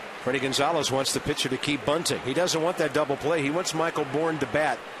Freddie Gonzalez wants the pitcher to keep bunting. He doesn't want that double play. He wants Michael Bourn to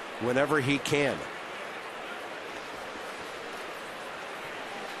bat whenever he can.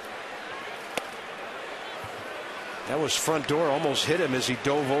 That was front door, almost hit him as he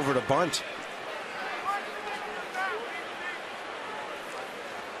dove over to bunt.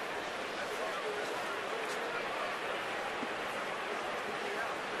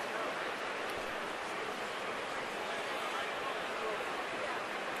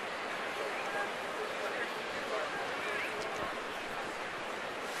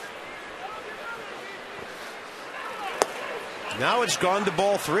 Now it's gone to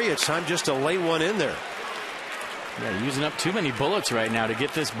ball 3. It's time just to lay one in there. Yeah, using up too many bullets right now to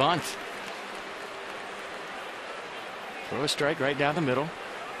get this bunt. Throw a strike right down the middle.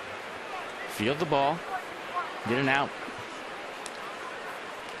 Field the ball. Get an out.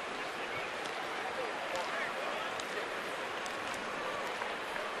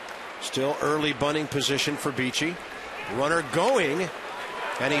 Still early bunting position for Beachy. Runner going,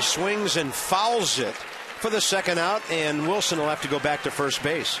 and he swings and fouls it for the second out, and Wilson will have to go back to first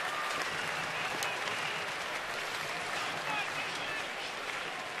base.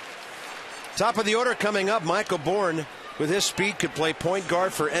 Top of the order coming up. Michael Bourn, with his speed, could play point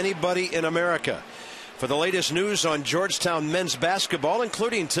guard for anybody in America. For the latest news on Georgetown men's basketball,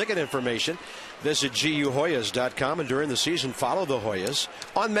 including ticket information, visit guhoyas.com, and during the season, follow the Hoyas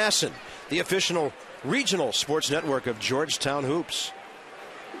on Masson, the official regional sports network of Georgetown Hoops.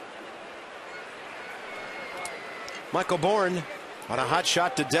 Michael Bourn on a hot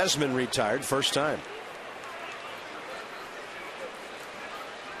shot to Desmond, retired, first time.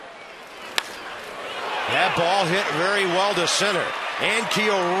 That ball hit very well to center.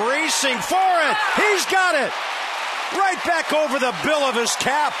 Ankiel racing for it. He's got it. Right back over the bill of his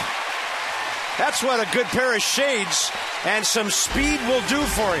cap. That's what a good pair of shades and some speed will do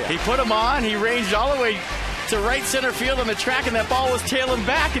for you. He put them on. He ranged all the way to right center field on the track, and that ball was tailing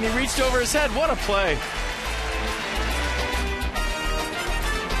back, and he reached over his head. What a play.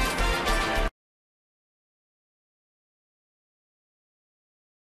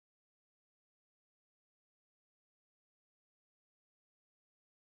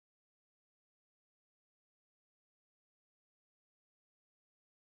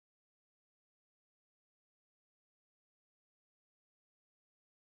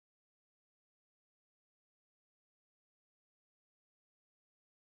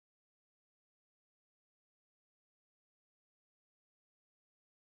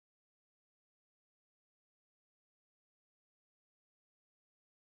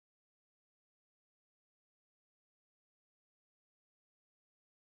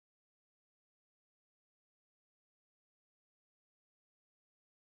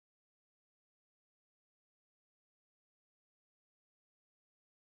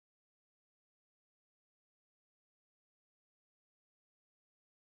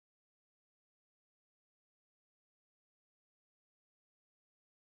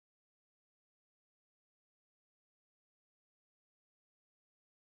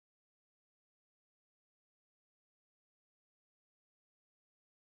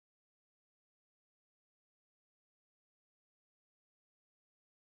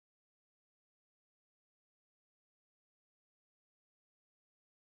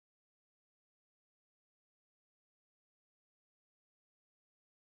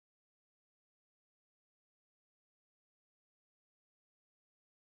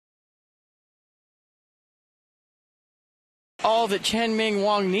 All that Chien-Ming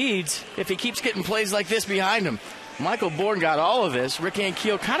Wang needs if he keeps getting plays like this behind him. Michael Bourn got all of this. Rick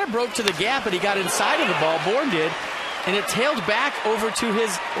Ankiel kind of broke to the gap, but he got inside of the ball. Bourn did, and it tailed back over to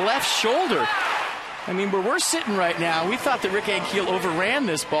his left shoulder. I mean, where we're sitting right now, we thought that Rick Ankiel overran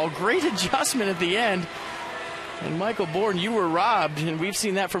this ball. Great adjustment at the end. And Michael Bourne, you were robbed, and we've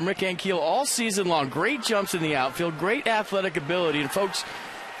seen that from Rick Ankiel all season long. Great jumps in the outfield, great athletic ability. And, folks,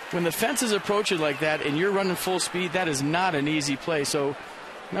 when the fence is approaching like that and you're running full speed, that is not an easy play. So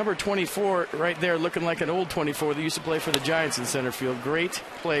number 24 right there looking like an old 24 that used to play for the Giants in center field. Great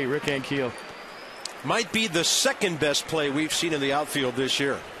play, Rick Ankiel. Might be the second best play we've seen in the outfield this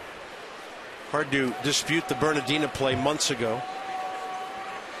year. Hard to dispute the Bernardino play months ago.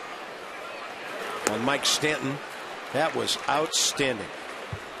 On Mike Stanton. That was outstanding.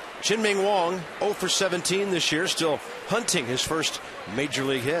 Chien-Ming Wang 0 for 17 this year, still hunting his first major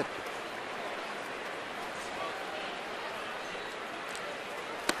league hit.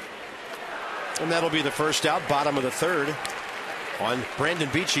 And that'll be the first out, bottom of the third, on Brandon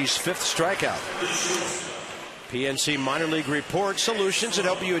Beachy's 5th strikeout. PNC Minor League Report, solutions that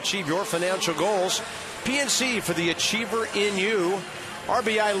help you achieve your financial goals. PNC for the achiever in you.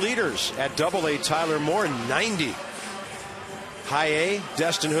 RBI leaders at AA, Tyler Moore, 90. High A,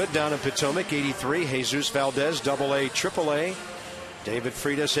 Destin Hood down in Potomac, 83. Jesus Valdez, AA, AAA. David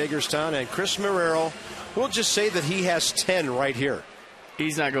Freitas, Hagerstown, and Chris Marrero. We'll just say that he has 10 right here.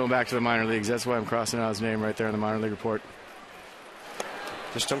 He's not going back to the minor leagues. That's why I'm crossing out his name right there in the minor league report.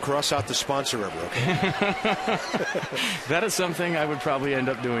 Just don't cross out the sponsor ever, okay? That is something I would probably end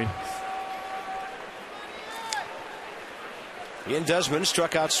up doing. Ian Desmond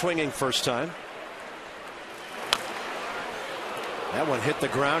struck out swinging first time. That one hit the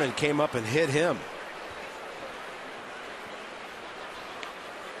ground and came up and hit him.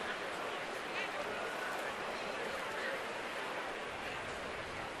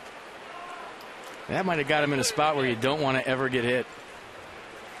 That might have got him in a spot where you don't want to ever get hit.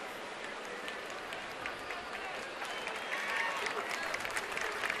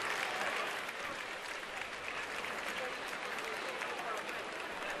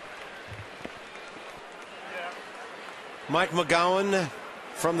 Mike McGowan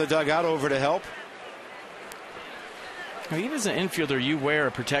from the dugout over to help. Now, even as an infielder, you wear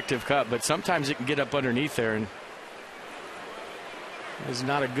a protective cup, but sometimes it can get up underneath there, and it's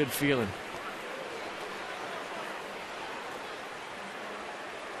not a good feeling.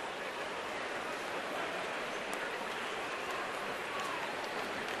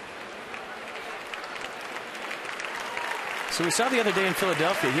 So we saw the other day in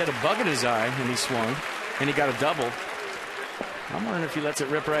Philadelphia, he had a bug in his eye and he swung, and he got a double. I'm wondering if he lets it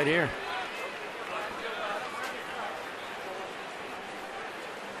rip right here.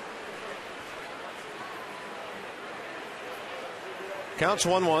 Counts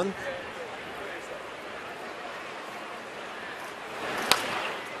 1-1.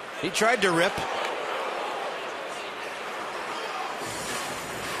 He tried to rip.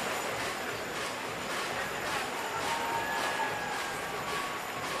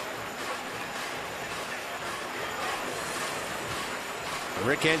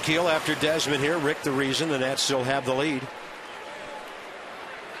 Rick Ankiel after Desmond here. Rick the reason the Nats still have the lead.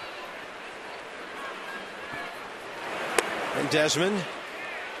 And Desmond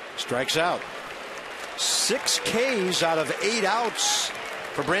strikes out. 6 Ks out of 8 outs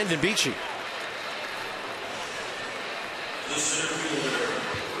for Brandon Beachy.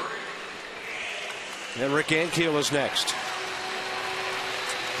 And Rick Ankiel is next.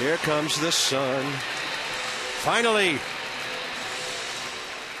 Here comes the sun. Finally.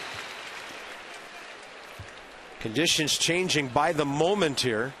 Conditions changing by the moment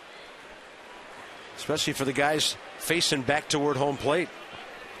here, especially for the guys facing back toward home plate.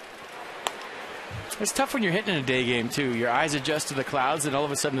 It's tough when you're hitting in a day game, too. Your eyes adjust to the clouds, and all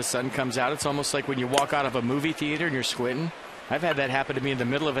of a sudden the sun comes out. It's almost like when you walk out of a movie theater and you're squinting. I've had that happen to me in the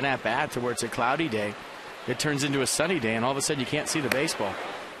middle of an at-bat to where it's a cloudy day. It turns into a sunny day, and all of a sudden you can't see the baseball.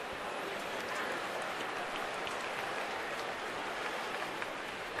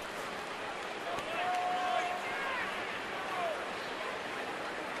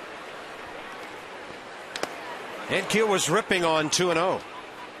 Ankiel was ripping on 2-0.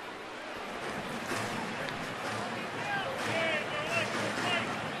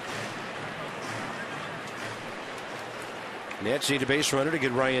 Nats need a base runner to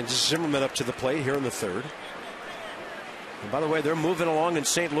get Ryan Zimmerman up to the plate here in the third. And by the way, they're moving along in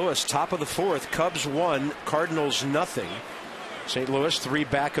St. Louis. Top of the fourth. Cubs 1, Cardinals nothing. St. Louis 3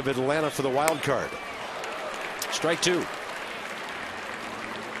 back of Atlanta for the wild card. Strike 2.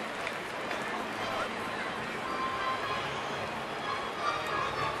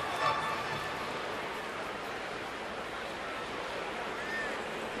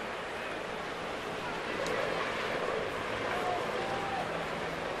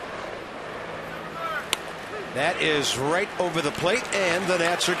 That is right over the plate, and the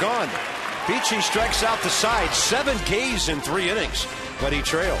Nats are gone. Beachy strikes out the side, 7 Ks in 3 innings, but he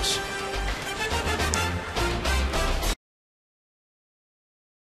trails.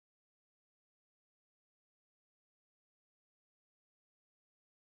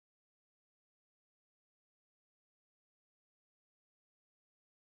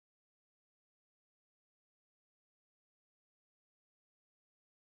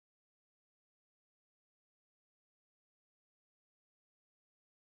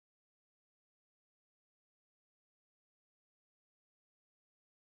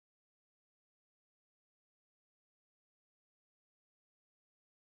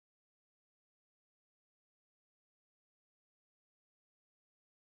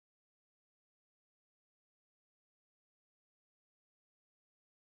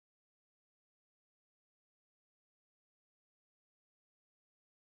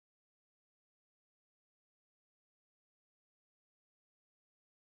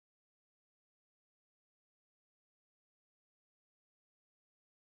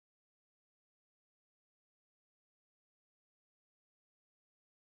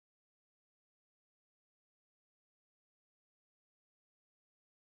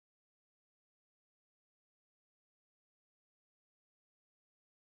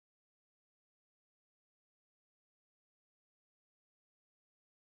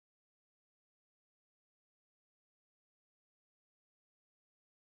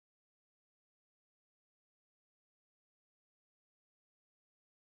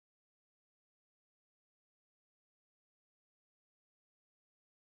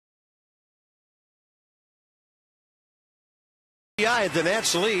 The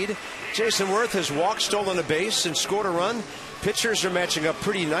Nats lead. Jason Worth has walked, stolen a base, and scored a run. Pitchers are matching up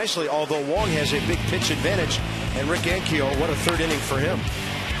pretty nicely, although Wong has a big pitch advantage. And Rick Ankiel, what a third inning for him.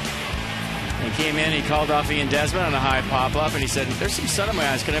 He came in, he called off Ian Desmond on a high pop-up, and he said, "There's some sun in my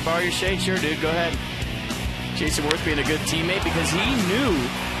eyes. Can I borrow your shade?" "Sure, dude, go ahead." Jason Worth being a good teammate because he knew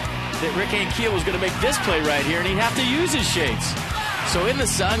that Rick Ankiel was going to make this play right here, and he'd have to use his shades. So in the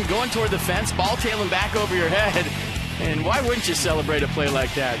sun, going toward the fence, ball tailing back over your head. And why wouldn't you celebrate a play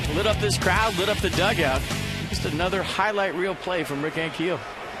like that? Lit up this crowd, lit up the dugout. Just another highlight reel play from Rick Ankiel.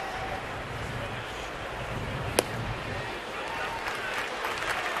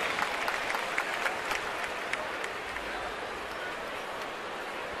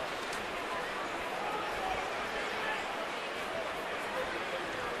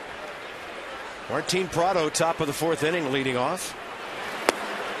 Martin Prado, top of the 4th inning, leading off.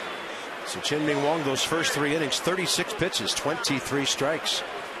 So Chien-Ming Wang, those first 3 innings, 36 pitches, 23 strikes.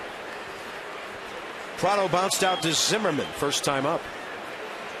 Prado bounced out to Zimmerman, first time up.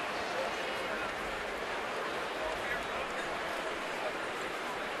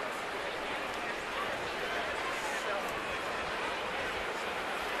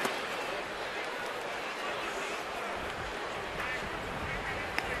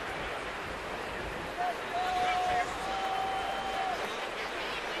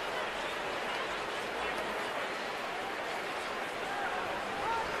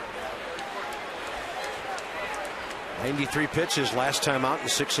 Three pitches last time out in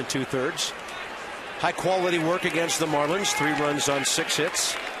 6 2/3. High quality work against the Marlins. 3 runs on 6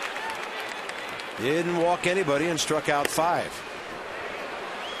 hits. Didn't walk anybody and struck out 5.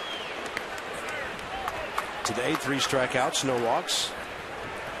 Today 3 strikeouts, no walks.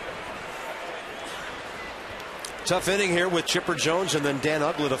 Tough inning here with Chipper Jones and then Dan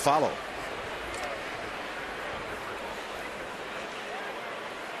Uggla to follow.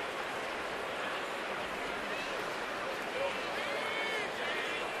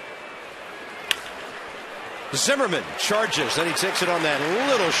 Zimmerman charges, then he takes it on that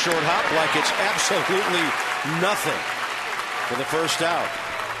little short hop like it's absolutely nothing for the first out.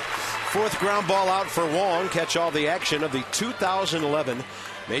 4th ground ball out for Wong. Catch all the action of the 2011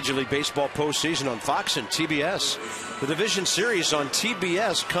 Major League Baseball postseason on Fox and TBS. The Division Series on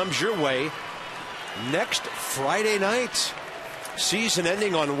TBS comes your way next Friday night. Season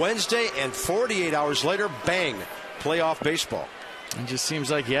ending on Wednesday, and 48 hours later, bang, playoff baseball. It just seems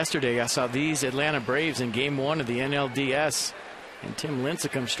like yesterday I saw these Atlanta Braves in Game 1 of the NLDS, and Tim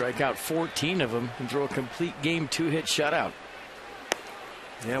Lincecum strike out 14 of them and throw a complete Game 2 hit shutout.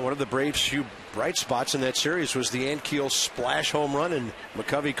 Yeah, one of the Braves' few bright spots in that series was the Ankiel splash home run in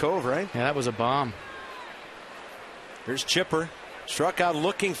McCovey Cove, right? Yeah, that was a bomb. Here's Chipper. Struck out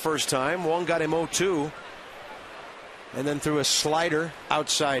looking first time. Wong got him 0-2. And then threw a slider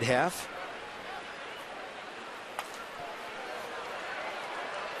outside half.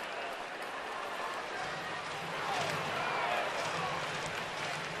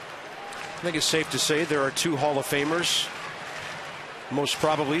 I think it's safe to say there are two Hall of Famers, most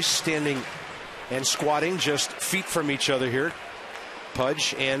probably standing and squatting just feet from each other here,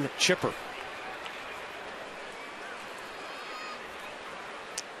 Pudge and Chipper.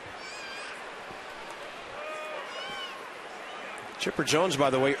 Chipper Jones, by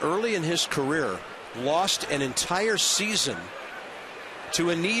the way, early in his career, lost an entire season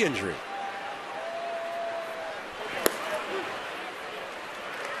to a knee injury.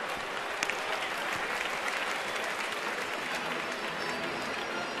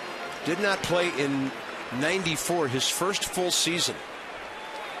 Did not play in '94, his first full season.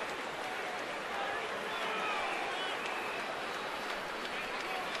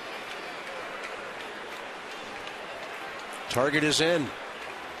 Target is in.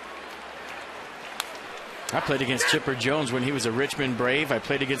 I played against Chipper Jones when he was a Richmond Brave. I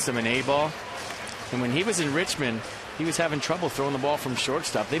played against him in A-ball. And when he was in Richmond, he was having trouble throwing the ball from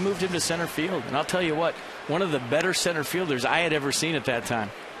shortstop. They moved him to center field. And I'll tell you what, one of the better center fielders I had ever seen at that time.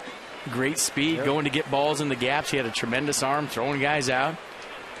 Great speed, going to get balls in the gaps. He had a tremendous arm, throwing guys out.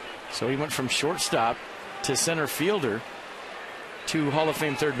 So he went from shortstop to center fielder to Hall of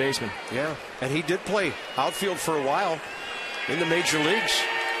Fame third baseman. Yeah, and he did play outfield for a while in the major leagues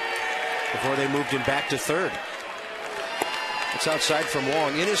before they moved him back to third. It's outside from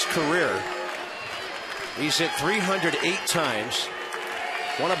Wong. In his career, he's hit 308 times,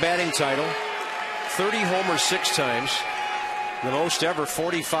 won a batting title, 30 homers 6 times, the most ever,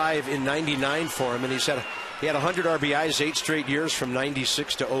 45 in '99 for him, and he had 100 RBIs 8 straight years from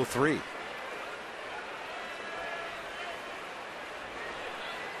 '96 to '03.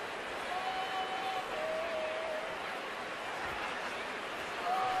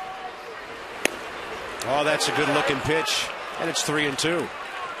 Oh, that's a good looking pitch, and it's 3-2.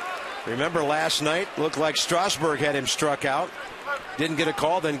 Remember last night, looked like Strasburg had him struck out, didn't get a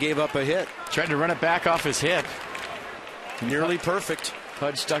call, then gave up a hit. Tried to run it back off his hip. Nearly perfect.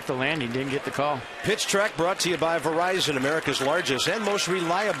 Pudge stuck the landing, didn't get the call. Pitch Track brought to you by Verizon, America's largest and most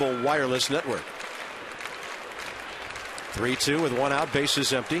reliable wireless network. 3-2 with 1 out,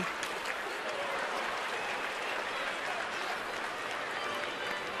 bases empty.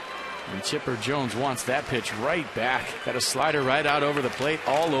 And Chipper Jones wants that pitch right back. Got a slider right out over the plate,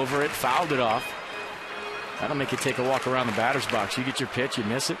 all over it, fouled it off. That'll make you take a walk around the batter's box. You get your pitch, you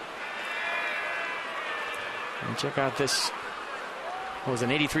miss it. And check out this. It was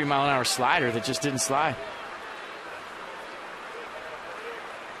an 83-mile-an-hour slider that just didn't slide.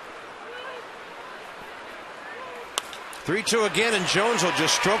 "3-2 again, and Jones will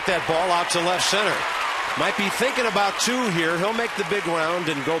just stroke that ball out to left center. Might be thinking about 2 here. He'll make the big round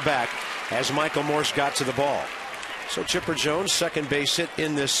and go back as Michael Morse got to the ball. So Chipper Jones, second base hit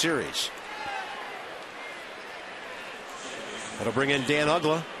in this series. That'll bring in Dan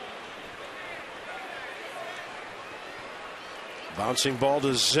Uggla. Bouncing ball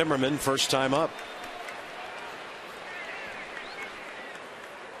to Zimmerman, first time up.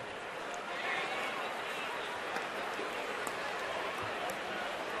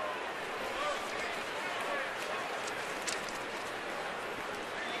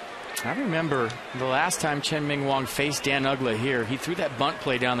 I remember the last time Chien-Ming Wang faced Dan Uggla here, he threw that bunt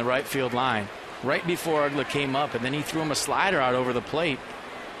play down the right field line right before Uggla came up, and then he threw him a slider out over the plate,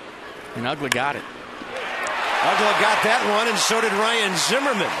 and Uggla got it. Uggla got that one, and so did Ryan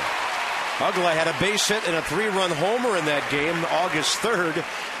Zimmerman. Uggla had a base hit and a 3-run homer in that game, August 3rd,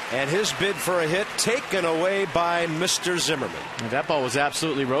 and his bid for a hit taken away by Mr. Zimmerman. And that ball was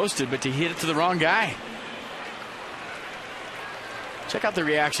absolutely roasted, but he hit it to the wrong guy. Check out the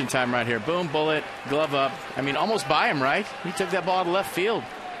reaction time right here. Boom, bullet, glove up. I mean, almost by him, right? He took that ball to left field.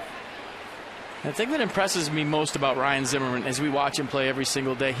 The thing that impresses me most about Ryan Zimmerman as we watch him play every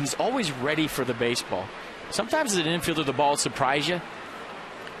single day, he's always ready for the baseball. Sometimes as an infielder, the ball will surprise you.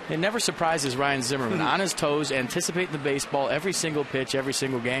 It never surprises Ryan Zimmerman. On his toes, anticipating the baseball every single pitch, every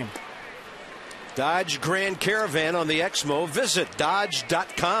single game. Dodge Grand Caravan on the Exmo. Visit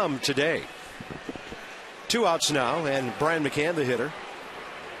Dodge.com today. 2 outs now, and Brian McCann, the hitter.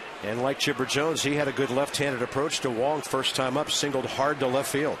 And like Chipper Jones, he had a good left-handed approach to Wong first time up, singled hard to left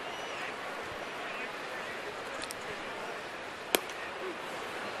field.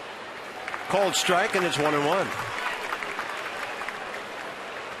 Called strike, and it's 1-1.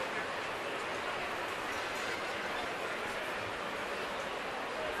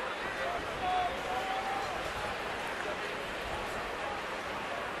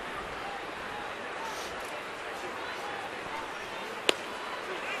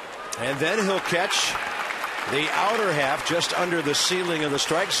 And then he'll catch the outer half just under the ceiling of the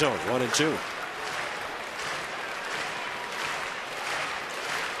strike zone. 1-2.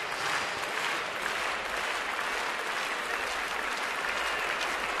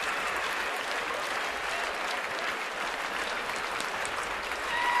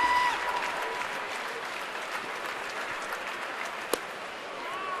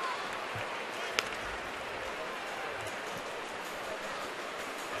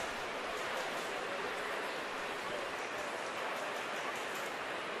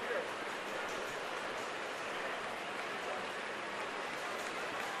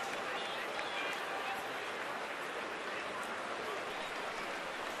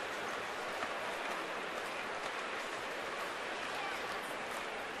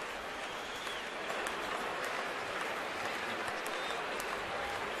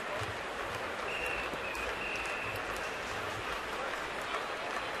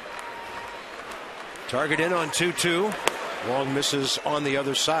 Target in on 2-2. Long misses on the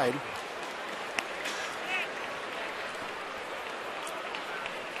other side.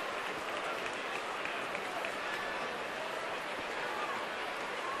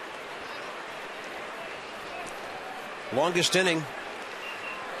 Longest inning.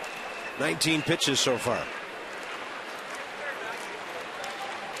 19 pitches so far.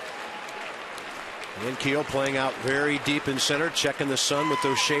 And Keel playing out very deep in center, checking the sun with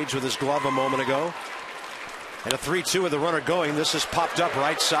those shades with his glove a moment ago. And a 3-2 with the runner going. This is popped up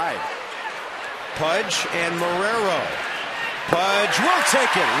right side. Pudge and Marrero. Pudge will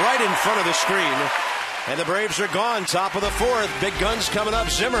take it right in front of the screen. And the Braves are gone. Top of the fourth. Big guns coming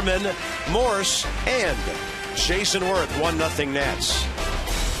up. Zimmerman, Morse, and Jason Worth. 1-0 Nats.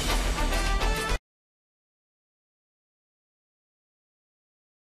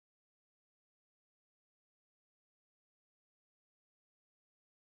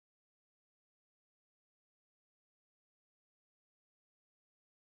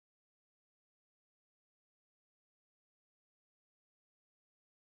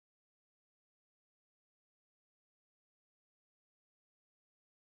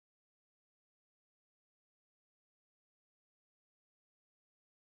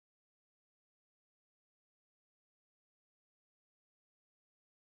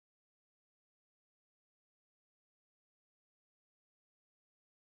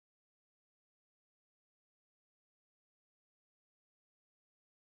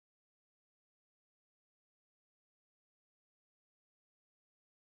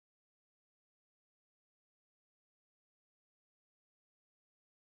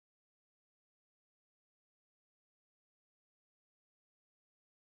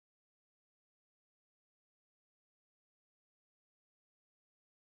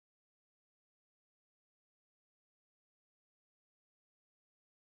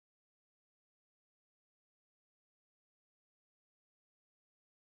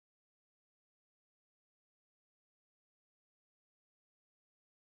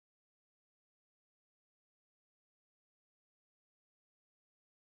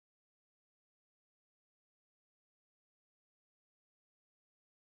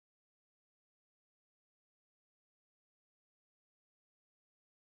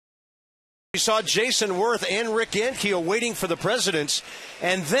 We saw Jason Worth and Rick Ankiel waiting for the presidents,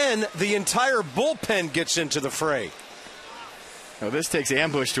 and then the entire bullpen gets into the fray. Oh, this takes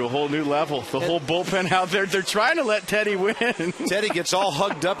ambush to a whole new level. The whole bullpen out there, they're trying to let Teddy win. Teddy gets all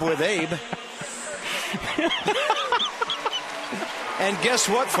hugged up with Abe. And guess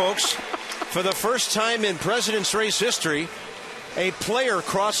what, folks? For the first time in President's Race history, a player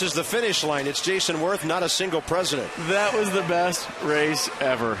crosses the finish line. It's Jason Worth, not a single president. That was the best race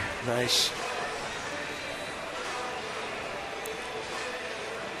ever. Nice.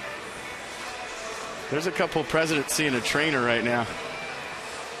 There's a couple presidents seeing a trainer right now.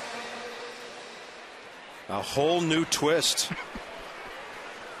 A whole new twist.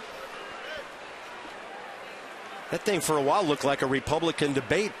 That thing for a while looked like a Republican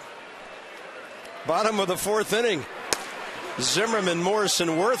debate. Bottom of the fourth inning. Zimmerman,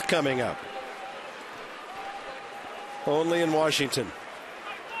 Morrison, Worth coming up. Only in Washington.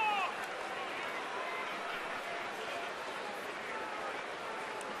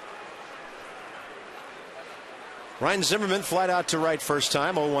 Ryan Zimmerman flat out to right first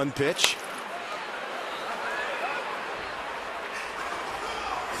time. 0-1 pitch.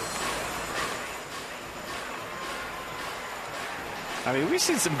 I mean, we've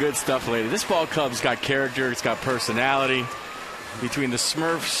seen some good stuff lately. This ball club's got character. It's got personality. Between the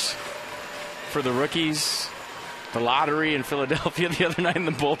Smurfs for the rookies, the lottery in Philadelphia the other night in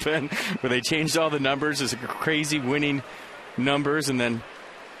the bullpen where they changed all the numbers. It's crazy winning numbers. And then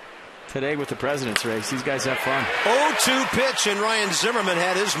today with the President's Race, these guys have fun. 0-2 pitch, and Ryan Zimmerman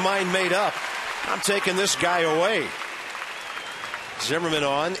had his mind made up. I'm taking this guy away. Zimmerman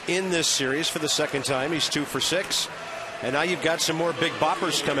on in this series for the second time. He's 2 for 6. And now you've got some more big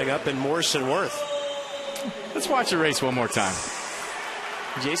boppers coming up in Morrison, Worth. Let's watch the race one more time.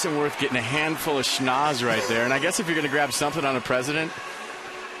 Jason Worth getting a handful of schnoz right there. And I guess if you're going to grab something on a president,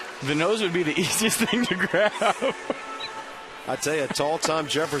 the nose would be the easiest thing to grab. I tell you, tall Tom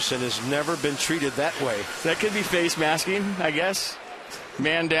Jefferson has never been treated that way. That could be face masking, I guess.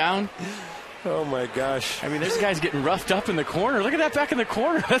 Man down. Oh my gosh! I mean, there's guys getting roughed up in the corner. Look at that back in the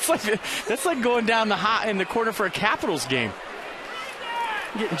corner. That's like going down in the corner for a Capitals game.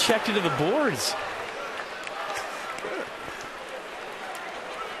 Getting checked into the boards.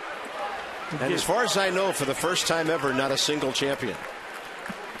 And as far as I know, for the first time ever, not a single champion.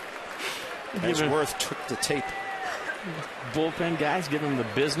 As Worth took the tape. Bullpen guys giving him the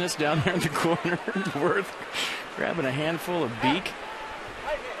business down there in the corner. Worth grabbing a handful of beak.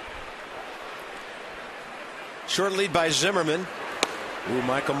 Short lead by Zimmerman. Ooh,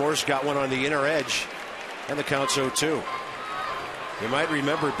 Michael Morse got one on the inner edge, and the count's 0-2. You might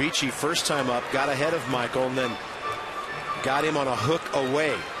remember Beachy first time up, got ahead of Michael, and then got him on a hook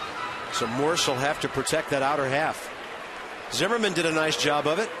away. So Morse will have to protect that outer half. Zimmerman did a nice job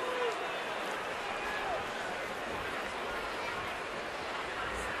of it.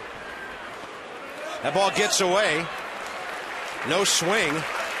 That ball gets away. No swing.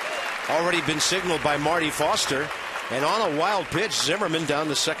 Already been signaled by Marty Foster. And on a wild pitch, Zimmerman down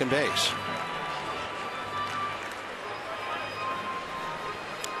to second base.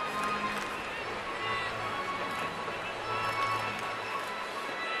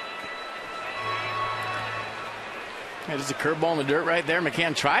 There's a curveball in the dirt right there.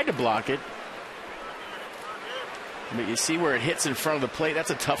 McCann tried to block it. But you see where it hits in front of the plate. That's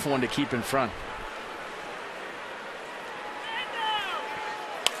a tough one to keep in front.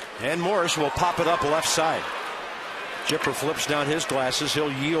 And Morris will pop it up left side. Chipper flips down his glasses.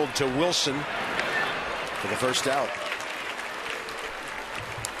 He'll yield to Wilson for the first out.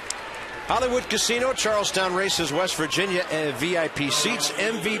 Hollywood Casino, Charlestown Races, West Virginia, and VIP seats,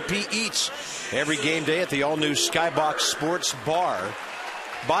 MVP eats every game day at the all-new Skybox Sports Bar.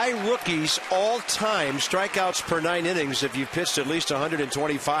 By rookies all-time strikeouts per 9 innings if you've pitched at least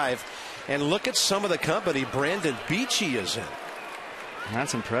 125. And look at some of the company Brandon Beachy is in.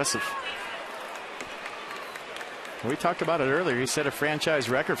 That's impressive. We talked about it earlier. He set a franchise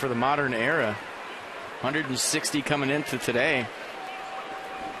record for the modern era. 160 coming into today.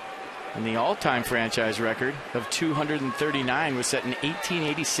 And the all-time franchise record of 239 was set in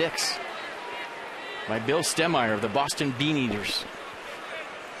 1886 by Bill Stemmeyer of the Boston Bean Eaters.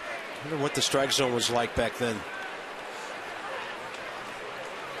 I wonder what the strike zone was like back then.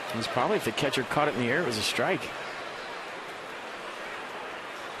 It was probably, if the catcher caught it in the air, it was a strike.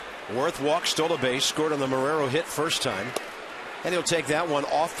 Worth walked, stole a base, scored on the Marrero hit first time. And he'll take that one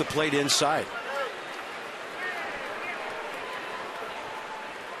off the plate inside.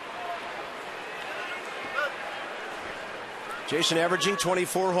 Jason averaging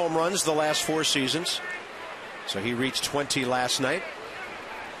 24 home runs the last 4 seasons. So he reached 20 last night.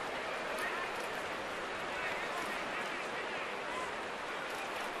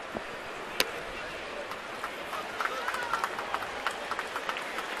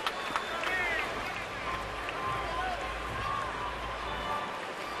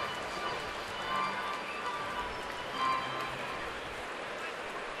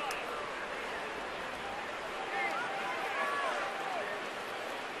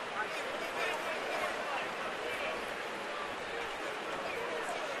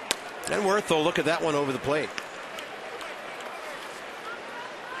 And Worth will look at that one over the plate.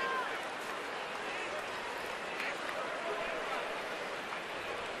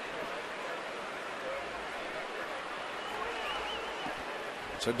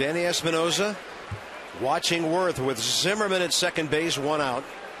 So Danny Espinosa watching Worth with Zimmerman at second base, 1 out.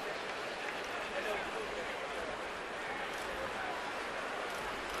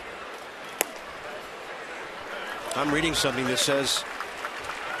 I'm reading something that says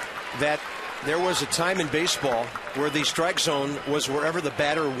that there was a time in baseball where the strike zone was wherever the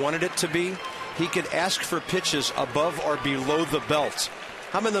batter wanted it to be. He could ask for pitches above or below the belt.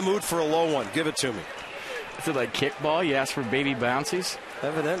 I'm in the mood for a low one. Give it to me. Is it like kickball? You ask for baby bouncies?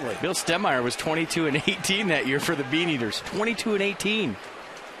 Evidently. Bill Stemmeyer was 22-18 that year for the Bean Eaters. 22-18.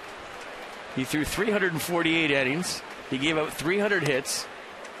 He threw 348 innings. He gave up 300 hits.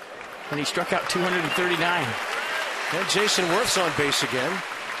 And he struck out 239. And Jason Worth's on base again.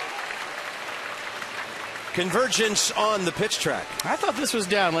 Convergence on the pitch track. I thought this was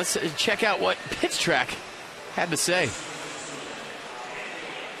down. Let's check out what pitch track had to say.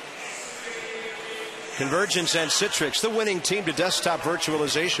 Convergence and Citrix, the winning team to desktop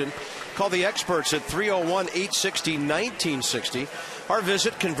virtualization. Call the experts at 301-860-1960 or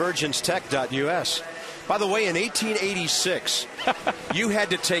visit convergencetech.us. By the way, in 1886, you had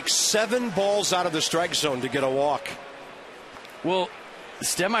to take 7 balls out of the strike zone to get a walk. Well,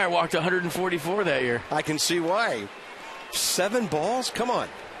 Stemmeyer walked 144 that year. I can see why. 7 balls? Come on.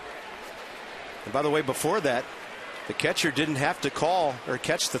 And by the way, before that, the catcher didn't have to call or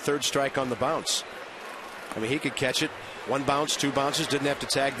catch the third strike on the bounce. I mean, he could catch it. 1 bounce, 2 bounces, didn't have to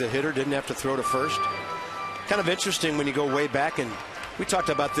tag the hitter, didn't have to throw to first. Kind of interesting when you go way back, and we talked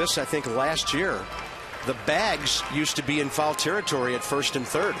about this, I think, last year. The bags used to be in foul territory at first and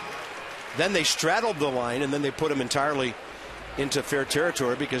third. Then they straddled the line, and then they put them entirely into fair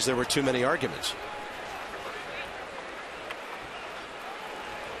territory because there were too many arguments.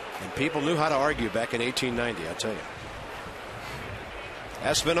 And people knew how to argue back in 1890, I'll tell you.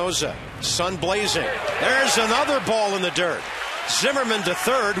 Espinoza, sun blazing. There's another ball in the dirt. Zimmerman to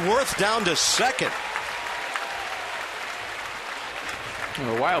third, Worth down to second.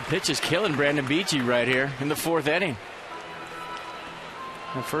 A wild pitch is killing Brandon Beachy right here in the 4th inning.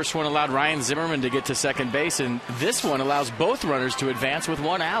 The first one allowed Ryan Zimmerman to get to second base, and this one allows both runners to advance with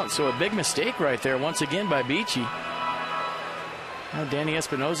 1 out. So a big mistake right there once again by Beachy. Now Danny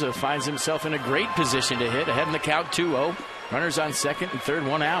Espinoza finds himself in a great position to hit, ahead in the count 2-0. Runners on second and third,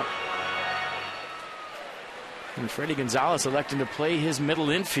 1 out. And Freddie Gonzalez electing to play his middle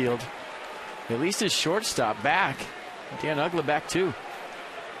infield. At least his shortstop back. Dan Uggla back too.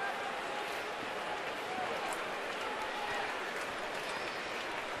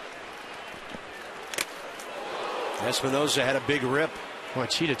 Espinoza had a big rip. Boy,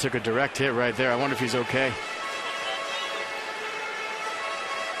 Cheetah took a direct hit right there. I wonder if he's okay.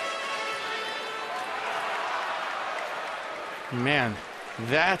 Man,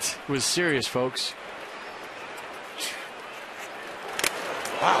 that was serious, folks.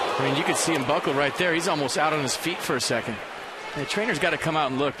 Wow. I mean, you could see him buckle right there. He's almost out on his feet for a second. The trainer's got to come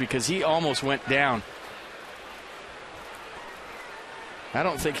out and look because he almost went down. I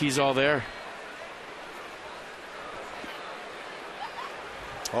don't think he's all there.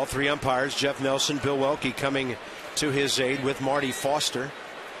 All 3 umpires, Jeff Nelson, Bill Welke, coming to his aid with Marty Foster.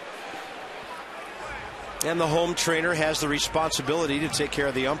 And the home trainer has the responsibility to take care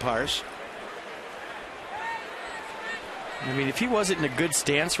of the umpires. I mean, if he wasn't in a good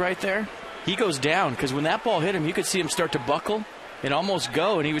stance right there, he goes down, because when that ball hit him, you could see him start to buckle and almost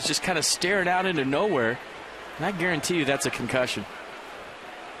go, and he was just kind of staring out into nowhere. And I guarantee you that's a concussion.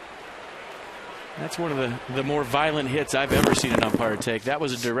 That's one of the more violent hits I've ever seen an umpire take. That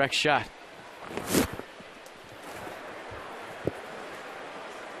was a direct shot.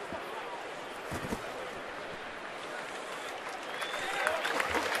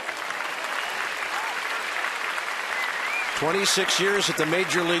 "26 years at the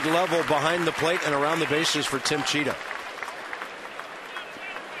major league level behind the plate and around the bases for Tim Cheetah."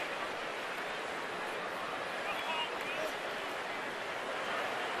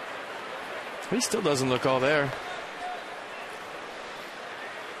 He still doesn't look all there.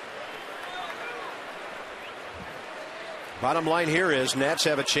 Bottom line here is Nats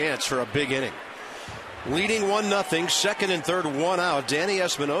have a chance for a big inning. Leading 1-0, second and third, 1 out. Danny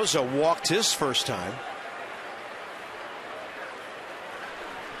Espinoza walked his first time.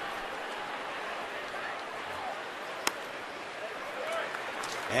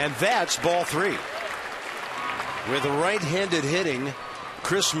 And that's ball 3. With right-handed hitting,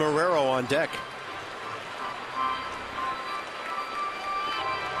 Chris Marrero on deck.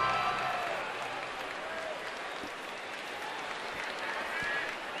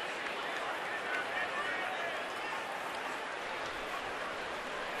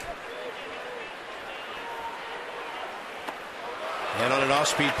 And on an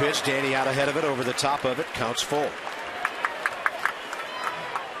off-speed pitch, Danny out ahead of it, over the top of it, counts full.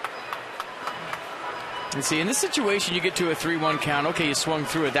 And see, in this situation, you get to a 3-1 count. Okay, you swung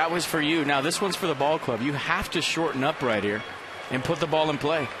through it. That was for you. Now this one's for the ball club. You have to shorten up right here and put the ball in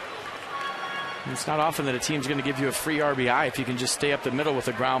play. And it's not often that a team's going to give you a free RBI if you can just stay up the middle with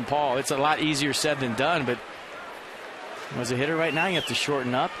a ground ball. It's a lot easier said than done, but as a hitter right now, you have to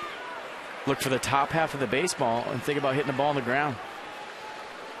shorten up, look for the top half of the baseball, and think about hitting the ball on the ground.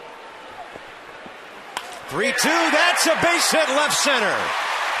 3-2, that's a base hit left center.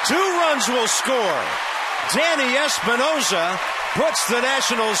 2 runs will score. Danny Espinoza puts the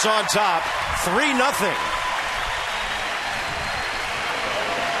Nationals on top, 3-0.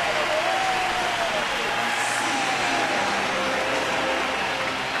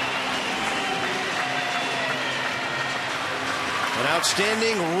 An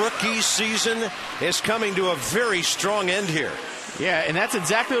outstanding rookie season is coming to a very strong end here. Yeah, and that's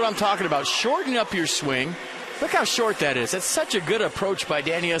exactly what I'm talking about. Shorten up your swing. Look how short that is. That's such a good approach by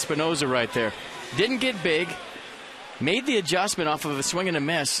Danny Espinoza right there. Didn't get big. Made the adjustment off of a swing and a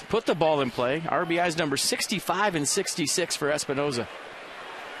miss. Put the ball in play. RBIs number 65 and 66 for Espinoza.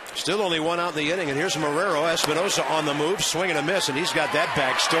 Still only 1 out in the inning, and here's Marrero. Espinoza on the move, swing and a miss, and he's got that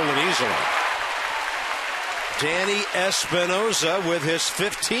bag stolen easily. Danny Espinoza with his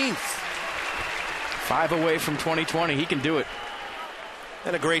 15th. 5 away from 2020. He can do it.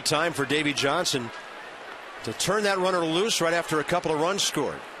 And a great time for Davey Johnson to turn that runner loose right after a couple of runs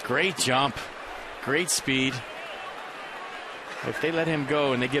scored. Great jump. Great speed. If they let him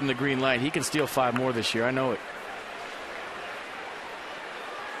go and they give him the green light, he can steal 5 more this year. I know it.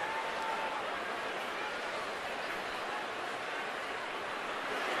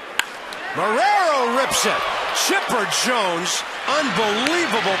 Guerrero rips it. Chipper Jones,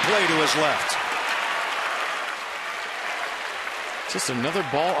 unbelievable play to his left. Just another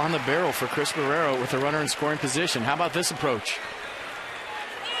ball on the barrel for Chris Guerrero with a runner in scoring position. How about this approach?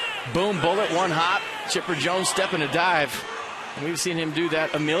 Boom, bullet, one hop. Chipper Jones stepping a dive. And we've seen him do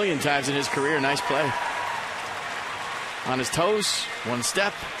that a million times in his career. Nice play. On his toes, one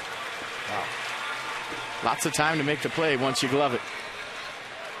step. Wow. Lots of time to make the play once you glove it.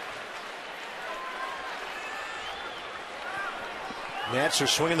 Nats are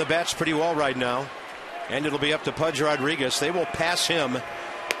swinging the bats pretty well right now. And it'll be up to Pudge Rodriguez. They will pass him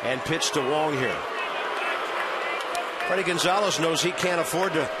and pitch to Wong here. Freddie Gonzalez knows he can't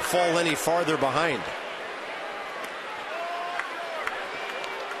afford to fall any farther behind.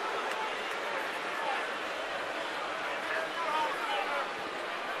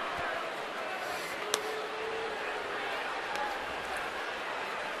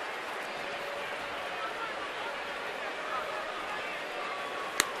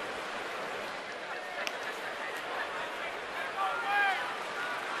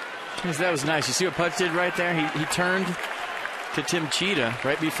 That was nice. You see what Pudge did right there? He turned to Tim Cheetah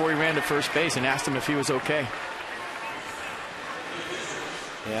right before he ran to first base and asked him if he was okay.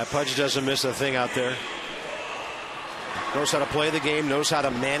 Yeah, Pudge doesn't miss a thing out there. Knows how to play the game, knows how to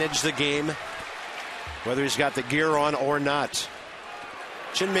manage the game, whether he's got the gear on or not.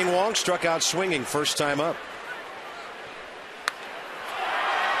 Chien-Ming Wang struck out swinging first time up.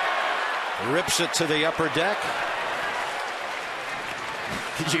 Rips it to the upper deck.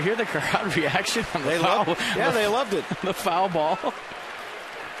 Did you hear the crowd reaction on the foul? They loved it. The foul ball.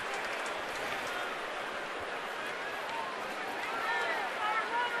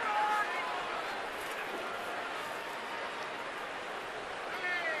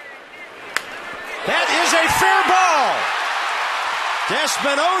 That is a fair ball.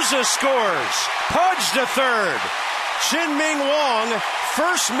 Espinosa scores. Pudge to third. Chien-Ming Wang,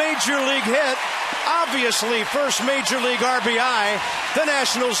 first major league hit. Obviously, first major league RBI. The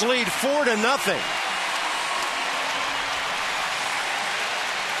Nationals lead 4-0.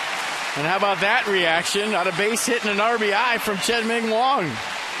 And how about that reaction on a base hit and an RBI from Chien-Ming Wang?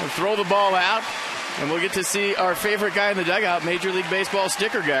 We'll throw the ball out, and we'll get to see our favorite guy in the dugout, Major League Baseball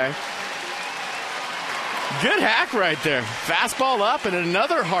sticker guy. Good hack right there. Fastball up and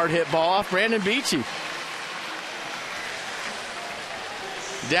another hard hit ball off Brandon Beachy.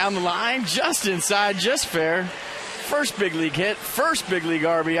 Down the line, just inside, just fair. First big league hit, first big league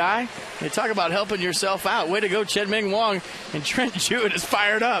RBI. They talk about helping yourself out. Way to go, Chien-Ming Wang. And Trent Jewett is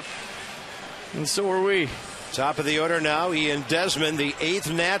fired up. And so are we. Top of the order now, Ian Desmond, the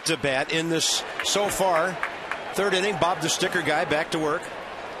 8th Nat to bat in this so far. Third inning, Bob the sticker guy back to work.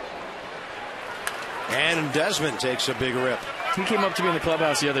 And Desmond takes a big rip. He came up to me in the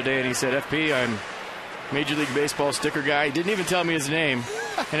clubhouse the other day and he said, FP, I'm Major League Baseball sticker guy. He didn't even tell me his name.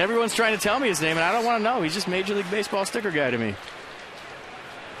 And everyone's trying to tell me his name, and I don't want to know. He's just Major League Baseball sticker guy to me.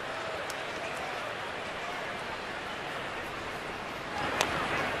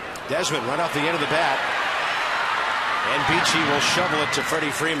 Desmond run off the end of the bat. And Beachy will shovel it to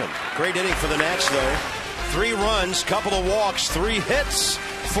Freddie Freeman. Great inning for the Nats, though. 3 runs, couple of walks, 3 hits,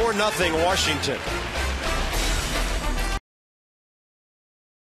 4-0 Washington.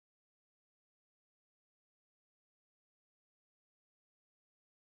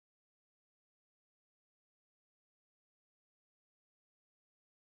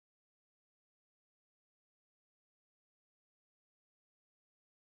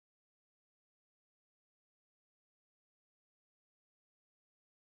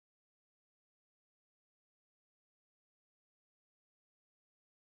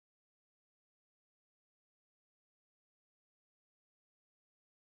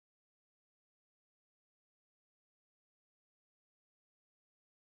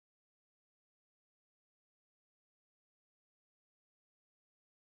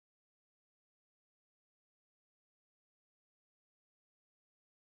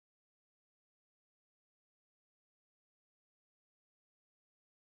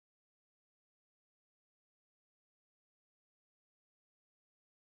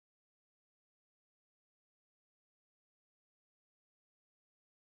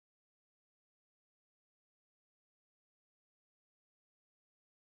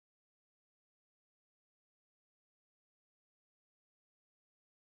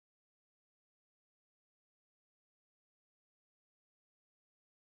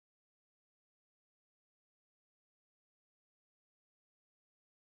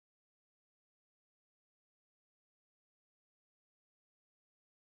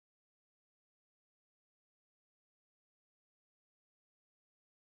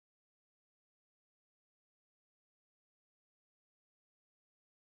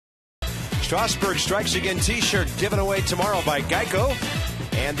 Strasburg Strikes Again t-shirt given away tomorrow by Geico.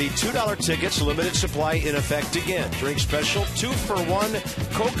 And the $2 tickets, limited supply in effect again. Drink special,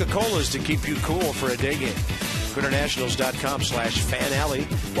 2-for-1 Coca-Colas to keep you cool for a day game. GooderNationals.com/FanAlley.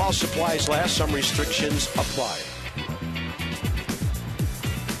 While supplies last, some restrictions apply.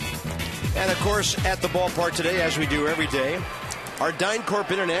 And of course, at the ballpark today, as we do every day, our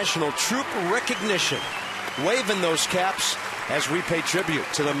DynCorp International Troop Recognition. Waving those caps as we pay tribute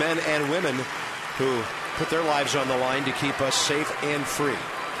to the men and women who put their lives on the line to keep us safe and free.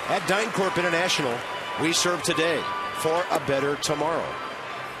 At DynCorp International, we serve today for a better tomorrow.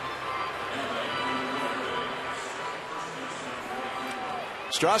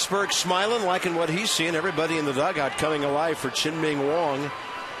 Strasburg smiling, liking what he's seeing. Everybody in the dugout coming alive for Chien-Ming Wang,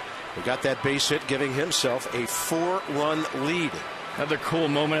 who got that base hit, giving himself a 4-run lead. Another cool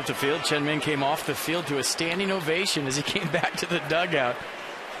moment at the field. Chien-Ming came off the field to a standing ovation as he came back to the dugout.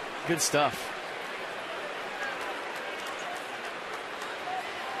 Good stuff.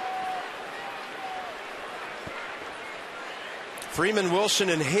 Freeman, Wilson,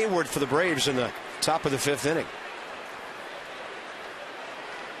 and Hayward for the Braves in the top of the 5th inning.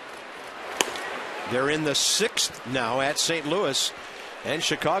 They're in the 6th now at St. Louis, and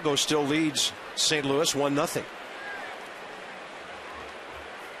Chicago still leads St. Louis 1-0.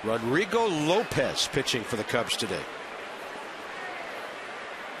 Rodrigo Lopez pitching for the Cubs today.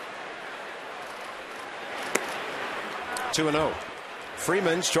 Two 2-0.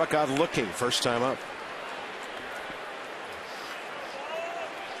 Freeman struck out looking first time up.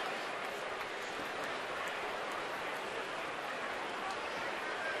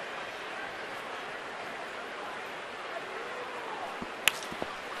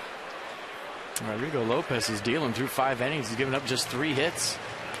 Rodrigo Lopez is dealing through 5 innings. He's given up just 3 hits.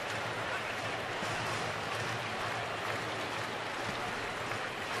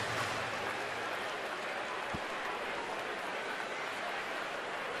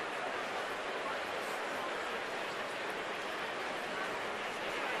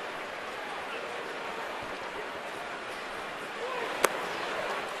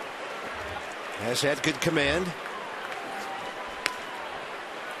 Has had good command.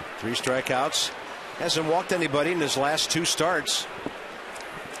 3 strikeouts. Hasn't walked anybody in his last 2 starts.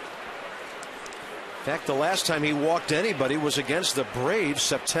 In fact, the last time he walked anybody was against the Braves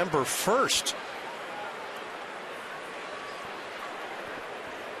September 1st.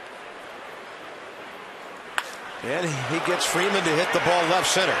 And he gets Freeman to hit the ball left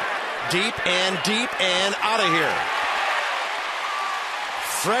center. Deep and out of here.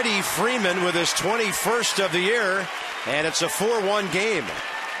 Freddie Freeman with his 21st of the year, and it's a 4-1 game.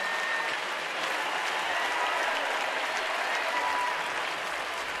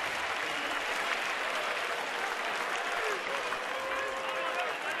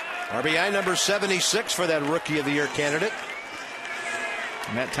 RBI number 76 for that Rookie of the Year candidate.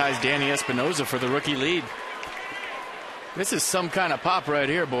 And that ties Danny Espinosa for the rookie lead. This is some kind of pop right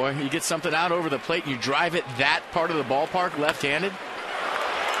here, boy. You get something out over the plate and you drive it that part of the ballpark left-handed.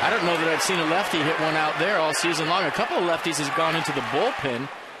 I don't know that I've seen a lefty hit one out there all season long. A couple of lefties has gone into the bullpen,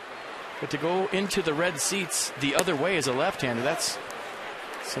 but to go into the red seats the other way as a left-hander, that's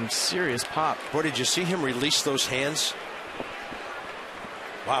some serious pop. Boy, did you see him release those hands?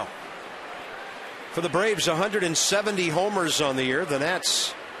 Wow. For the Braves, 170 homers on the year. The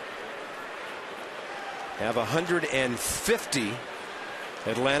Nats have 150.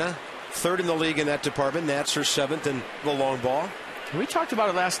 Atlanta, 3rd in the league in that department. Nats are 7th in the long ball. We talked about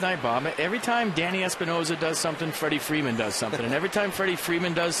it last night, Bob. Every time Danny Espinosa does something, Freddie Freeman does something. And every time Freddie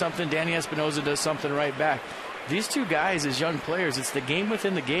Freeman does something, Danny Espinosa does something right back. These two guys as young players, it's the game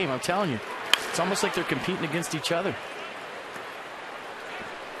within the game, I'm telling you. It's almost like they're competing against each other.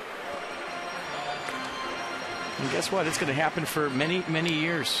 And guess what? It's going to happen for many, many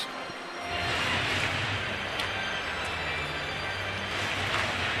years.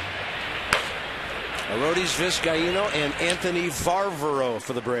 Arodys Vizcaíno and Anthony Varvaro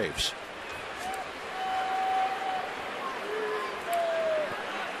for the Braves.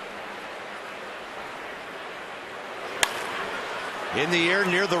 In the air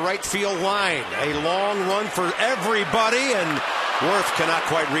near the right field line. A long run for everybody, and Worth cannot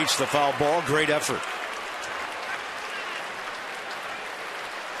quite reach the foul ball. Great effort.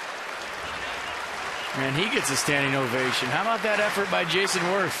 And he gets a standing ovation. How about that effort by Jason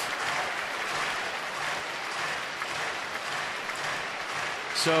Worth?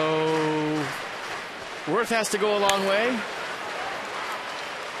 So Worth has to go a long way.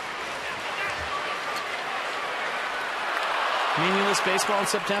 Meaningless baseball in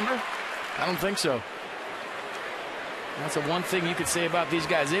September? I don't think so. That's the one thing you could say about these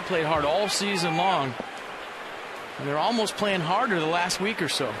guys. They played hard all season long, and they're almost playing harder the last week or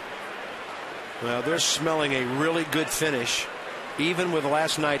so. Well, they're smelling a really good finish, even with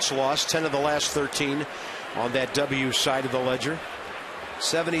last night's loss. 10 of the last 13 on that W side of the ledger.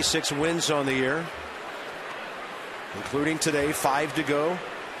 76 wins on the year, including today. 5 to go.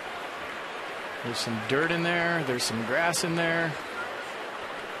 There's some dirt in there. There's some grass in there.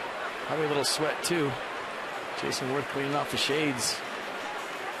 Probably a little sweat, too. Jason Worth cleaning off the shades.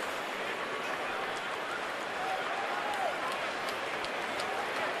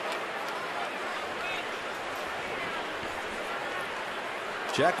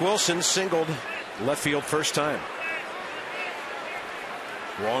 Jack Wilson singled left field first time.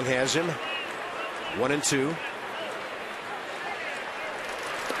 Wong has him. 1-2.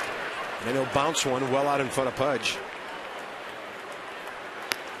 And he'll bounce one well out in front of Pudge.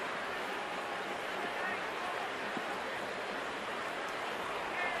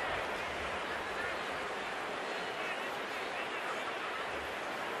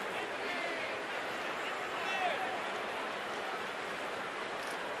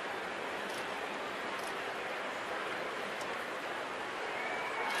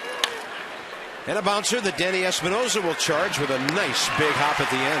 And a bouncer that Danny Espinosa will charge with a nice big hop at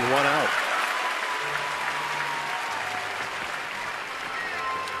the end. 1 out.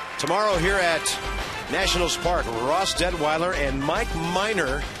 Tomorrow here at Nationals Park, Ross Detweiler and Mike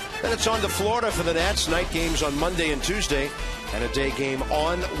Minor. Then it's on to Florida for the Nats. Night games on Monday and Tuesday, and a day game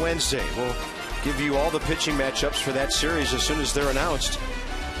on Wednesday. We'll give you all the pitching matchups for that series as soon as they're announced.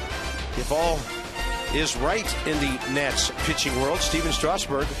 If all is right in the Nats pitching world, Steven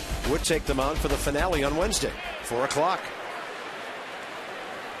Strasburg would take them out for the finale on Wednesday, 4 o'clock.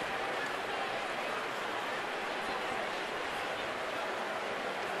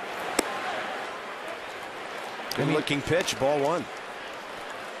 Good looking pitch, ball 1.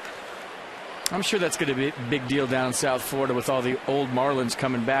 I'm sure that's going to be a big deal down in South Florida with all the old Marlins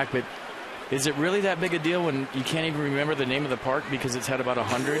coming back, but is it really that big a deal when you can't even remember the name of the park because it's had about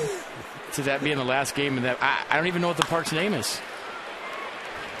 100? To that being the last game, and that I don't even know what the park's name is.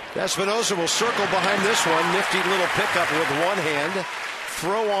 Espinosa will circle behind this one. Nifty little pickup with one hand.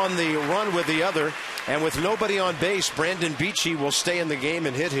 Throw on the run with the other. And with nobody on base, Brandon Beachy will stay in the game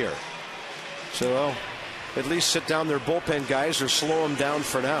and hit here. So at least sit down their bullpen guys or slow them down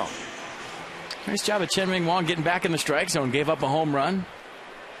for now. Nice job of Chien-Ming Wang getting back in the strike zone. Gave up a home run.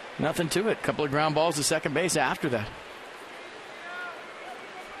 Nothing to it. Couple of ground balls to second base after that.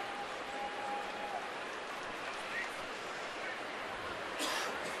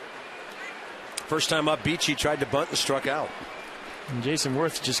 First time up, Beachy tried to bunt and struck out. And Jason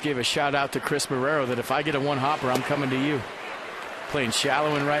Worth just gave a shout out to Chris Barrero that if I get a one-hopper, I'm coming to you. Playing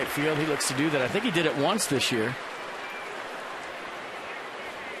shallow in right field. He looks to do that. I think he did it once this year.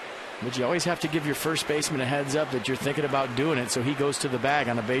 But you always have to give your first baseman a heads up that you're thinking about doing it, so he goes to the bag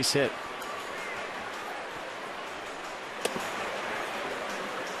on a base hit.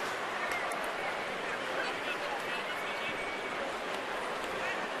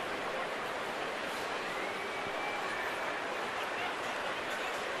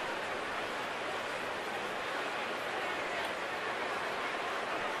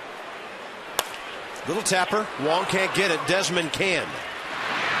 Little tapper. Wong can't get it. Desmond can.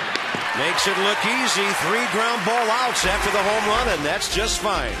 Makes it look easy. 3 ground ball outs after the home run, and that's just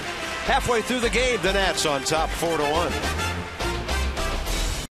fine. Halfway through the game, the Nats on top 4-1.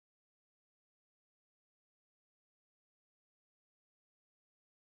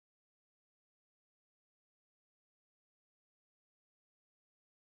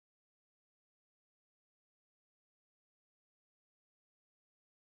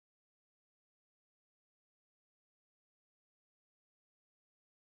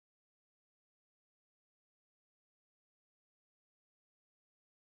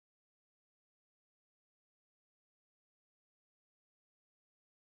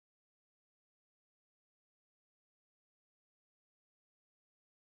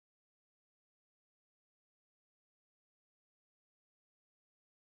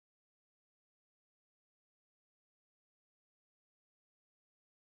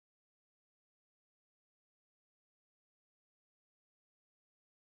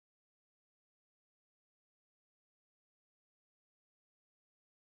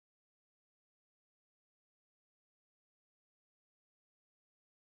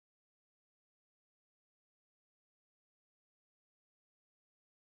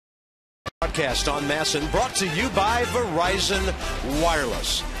 Broadcast on Masson, brought to you by Verizon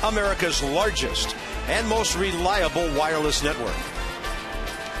Wireless, America's largest and most reliable wireless network.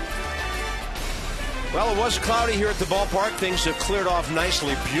 Well, it was cloudy here at the ballpark. Things have cleared off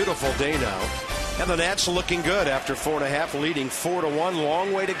nicely. Beautiful day now. And the Nats looking good after 4.5, leading 4-1.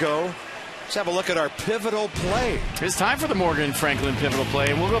 Long way to go. Let's have a look at our pivotal play. It's time for the Morgan Franklin pivotal play,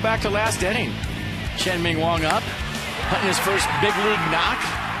 and we'll go back to last inning. Chen-Ming Wang up, hunting his first big league knock.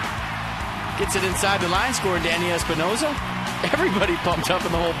 Gets it inside the line, scoring Danny Espinosa. Everybody pumped up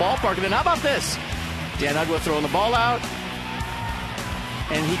in the whole ballpark. And then how about this? Dan Uggla throwing the ball out.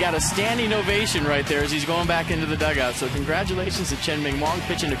 And he got a standing ovation right there as he's going back into the dugout. So congratulations to Chen-Ming Wang,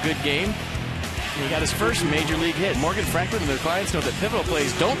 pitching a good game. And he got his first major league hit. Morgan Franklin and their clients know that pivotal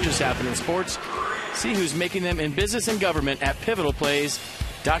plays don't just happen in sports. See who's making them in business and government at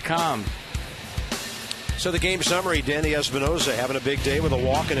pivotalplays.com. So the game summary, Danny Espinosa having a big day with a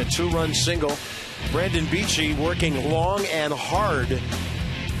walk and a 2-run single. Brandon Beachy working long and hard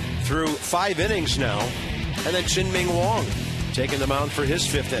through 5 innings now. And then Chen-Ming Wang taking the mound for his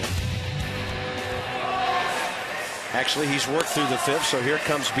 5th inning. Actually, he's worked through the 5th, so here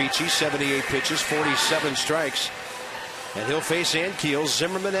comes Beachy. 78 pitches, 47 strikes. And he'll face Ankiel,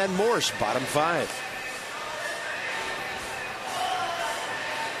 Zimmerman, and Morse, bottom 5.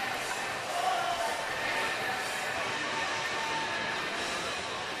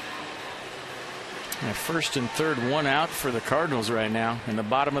 And first and third, 1 out for the Cardinals right now in the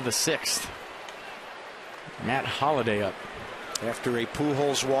bottom of the 6th. Matt Holliday up. After a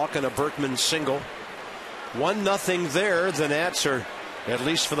Pujols walk and a Berkman single. 1-0 there. The Nats are, at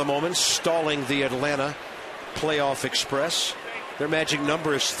least for the moment, stalling the Atlanta playoff express. Their magic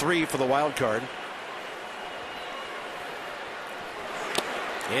number is 3 for the wild card.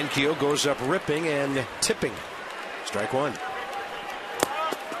 Ankiel goes up ripping and tipping. Strike 1.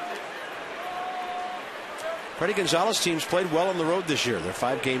 Freddie Gonzalez teams played well on the road this year. They're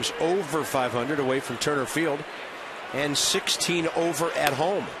 5 games over 500 away from Turner Field and 16 over at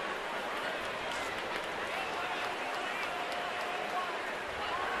home.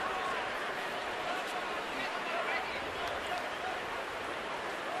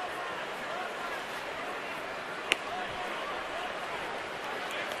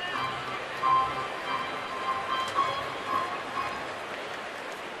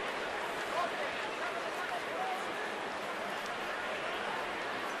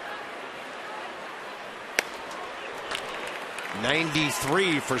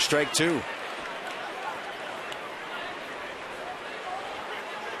 .93 for strike 2.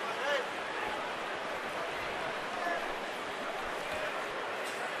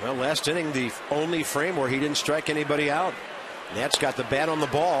 Well, last inning, the only frame where he didn't strike anybody out. Nats got the bat on the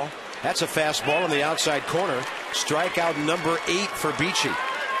ball. That's a fastball in the outside corner. Strikeout number 8 for Beachy.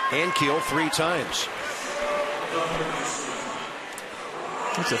 Ankiel 3 times.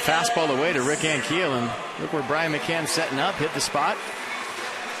 It's a fastball away to Rick Ankiel, and look where Brian McCann's setting up. Hit the spot.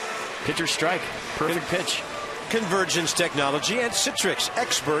 Pitcher strike. Perfect pitch. Convergence Technology and Citrix,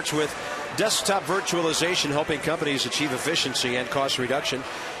 experts with desktop virtualization, helping companies achieve efficiency and cost reduction.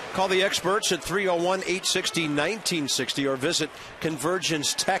 Call the experts at 301-860-1960 or visit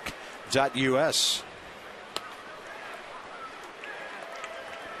convergencetech.us.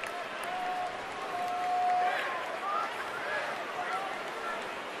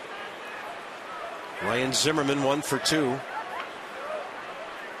 Ryan Zimmerman 1 for 2.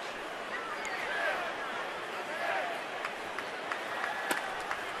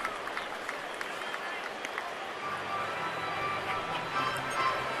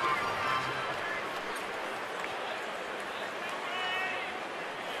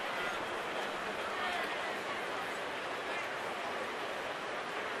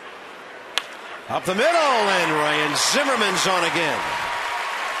 Up the middle, and Ryan Zimmerman's on again.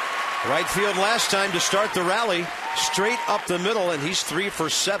 Right field last time to start the rally. Straight up the middle, and he's 3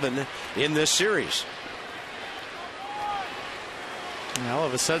 for 7 in this series. And all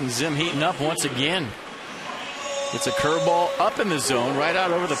of a sudden, Zim heating up once again. It's a curveball up in the zone, right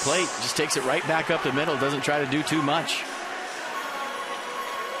out over the plate. Just takes it right back up the middle. Doesn't try to do too much.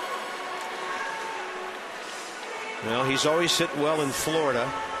 Well, he's always hit well in Florida.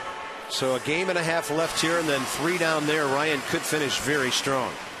 So a game and a half left here, and then 3 down there. Ryan could finish very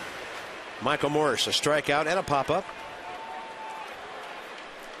strong. Michael Morse, a strikeout and a pop-up.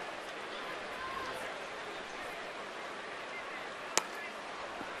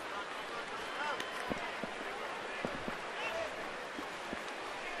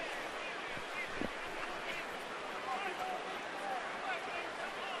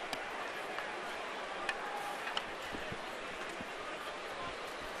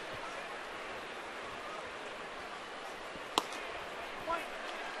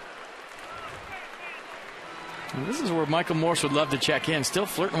 And this is where Michael Morse would love to check in. Still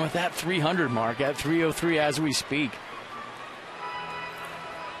flirting with that 300 mark at 303 as we speak.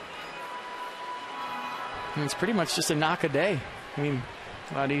 And it's pretty much just a knock a day. I mean,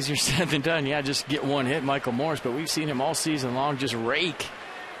 a lot easier said than done. Yeah, just get one hit, Michael Morse. But we've seen him all season long just rake.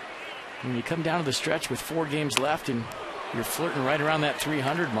 When you come down to the stretch with 4 games left and you're flirting right around that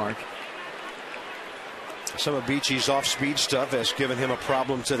 300 mark. Some of Beachy's off-speed stuff has given him a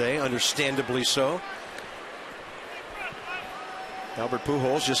problem today, understandably so. Albert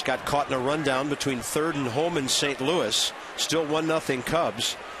Pujols just got caught in a rundown between third and home in St. Louis. Still 1-0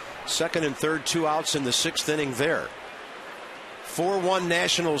 Cubs. Second and third, 2 outs in the 6th inning there. 4-1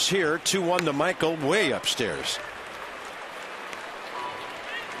 Nationals here, 2-1 to Michael way upstairs.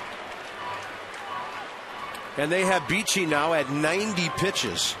 And they have Beachy now at 90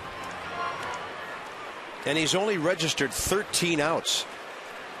 pitches. And he's only registered 13 outs.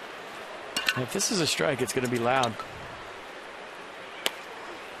 If this is a strike, it's going to be loud.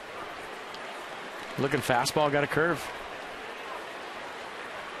 Looking fastball, got a curve.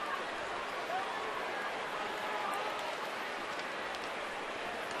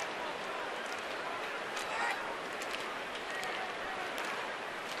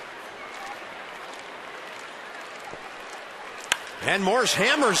 And Morse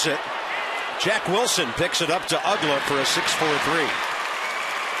hammers it. Jack Wilson picks it up to Ugla for a 6-4-3.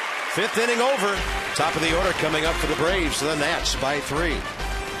 5th inning over. Top of the order coming up for the Braves. The Nats by 3.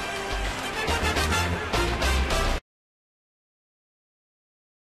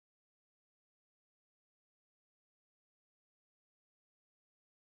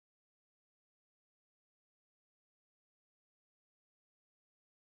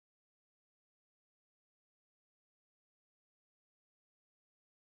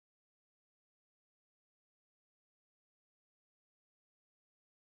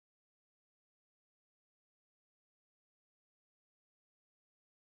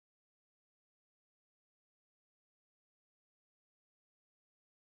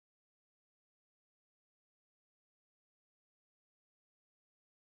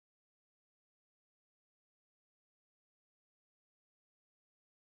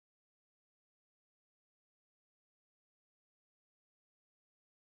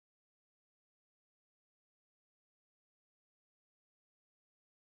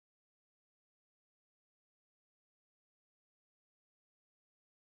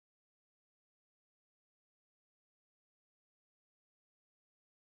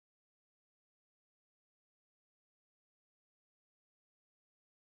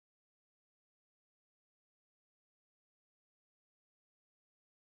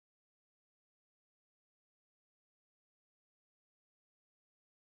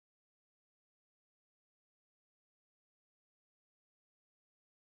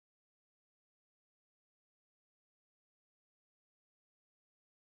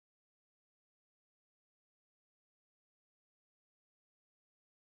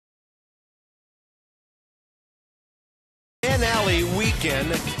 Fan Alley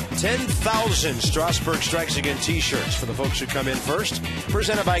weekend, 10,000 Strasburg Strikes Again t-shirts for the folks who come in first.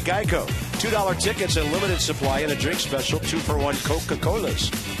 Presented by Geico. $2 tickets and limited supply and a drink special, 2-for-1 Coca-Colas.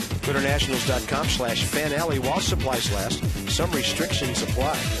 TwitterNationals.com/Fan Alley while supplies last. Some restrictions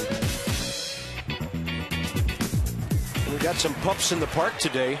apply. And we got some pups in the park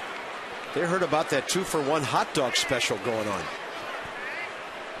today. They heard about that 2-for-1 hot dog special going on.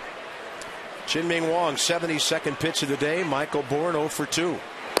 Chien-Ming Wang, 72nd pitch of the day. Michael Bourne 0 for 2.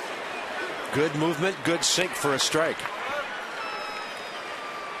 Good movement, good sink for a strike.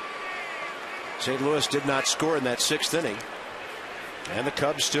 St. Louis did not score in that 6th inning. And the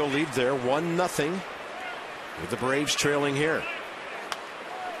Cubs still lead there 1-0 with the Braves trailing here.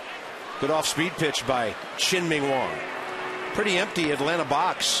 Good off-speed pitch by Chien-Ming Wang. Pretty empty Atlanta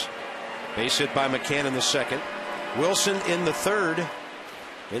box. Base hit by McCann in the 2nd. Wilson in the 3rd.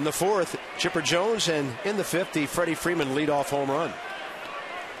 In the 4th, Chipper Jones, and in the 5th, the Freddie Freeman leadoff home run.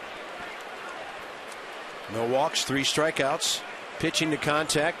 No walks, 3 strikeouts, pitching to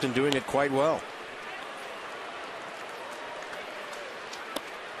contact and doing it quite well.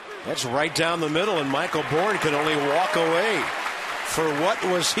 That's right down the middle, and Michael Bourne can only walk away. For what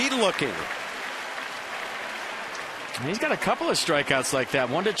was he looking? He's got a couple of strikeouts like that.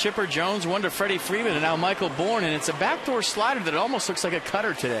 One to Chipper Jones, one to Freddie Freeman, and now Michael Bourne. And it's a backdoor slider that almost looks like a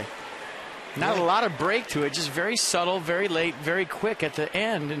cutter today. Not a lot of break to it, just very subtle, very late, very quick at the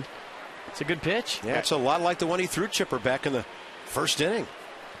end. And it's a good pitch. Yeah, it's a lot like the one he threw Chipper back in the 1st inning.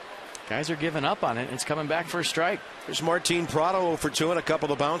 Guys are giving up on it. It's coming back for a strike. There's Martin Prado 0 for 2 and a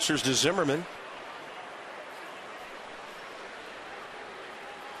couple of bouncers to Zimmerman.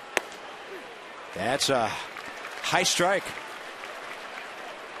 That's a high strike.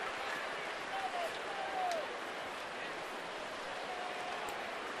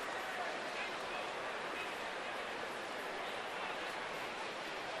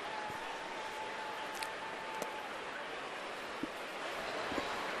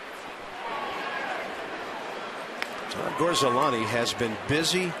 John Gorzolani has been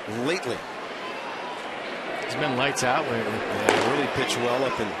busy lately. He's been lights out lately. Yeah, really pitched well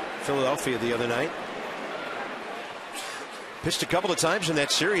up in Philadelphia the other night. Pitched a couple of times in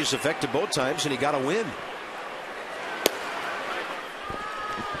that series, affected both times, and he got a win.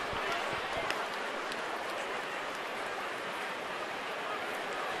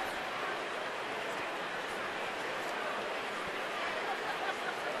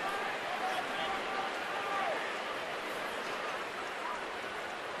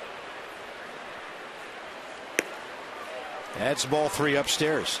 That's ball 3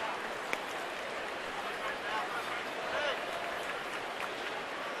 upstairs.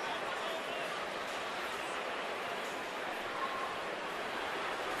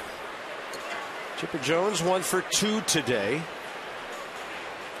 Chipper Jones 1 for 2 today.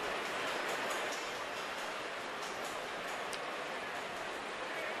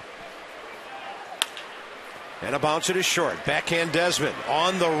 And a bouncer to short. Backhand Desmond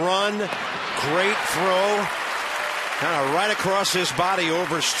on the run. Great throw. Kind of right across his body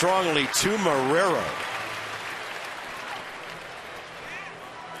over strongly to Marrero.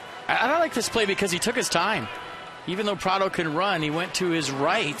 I like this play because he took his time. Even though Prado can run, he went to his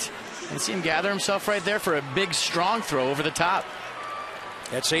right and see him gather himself right there for a big, strong throw over the top.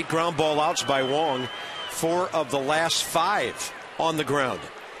 That's 8 ground ball outs by Wong. 4 of the last 5 on the ground.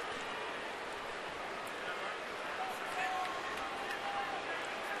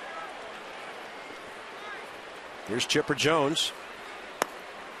 Here's Chipper Jones.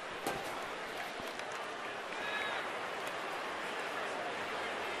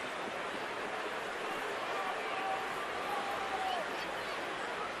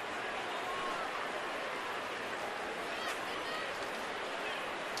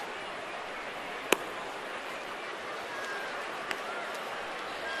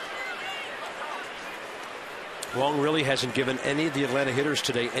 Wong really hasn't given any of the Atlanta hitters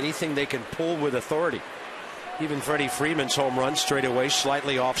today anything they can pull with authority. Even Freddie Freeman's home run straight away,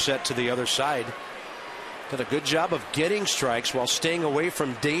 slightly offset to the other side. Did a good job of getting strikes while staying away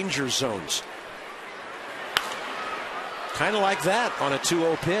from danger zones. Kind of like that on a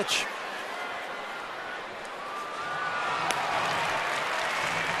 2-0 pitch.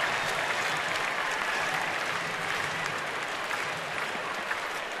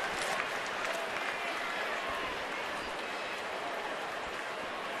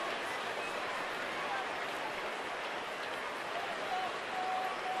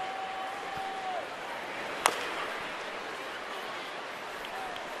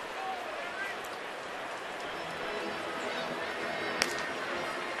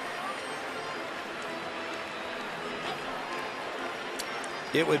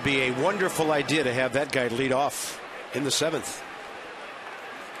 It would be a wonderful idea to have that guy lead off in the 7th.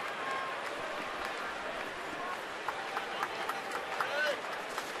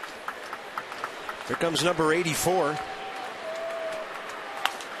 Here comes number 84.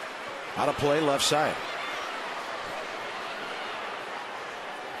 Out of play, left side.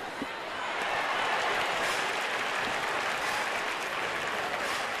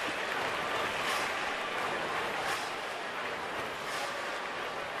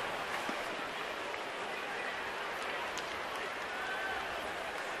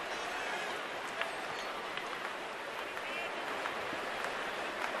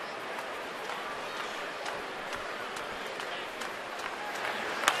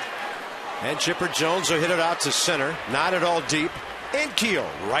 And Chipper Jones will hit it out to center. Not at all deep. And Keel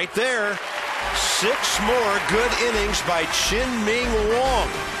right there. 6 more good innings by Chien-Ming Wong.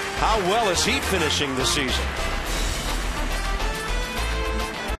 How well is he finishing the season?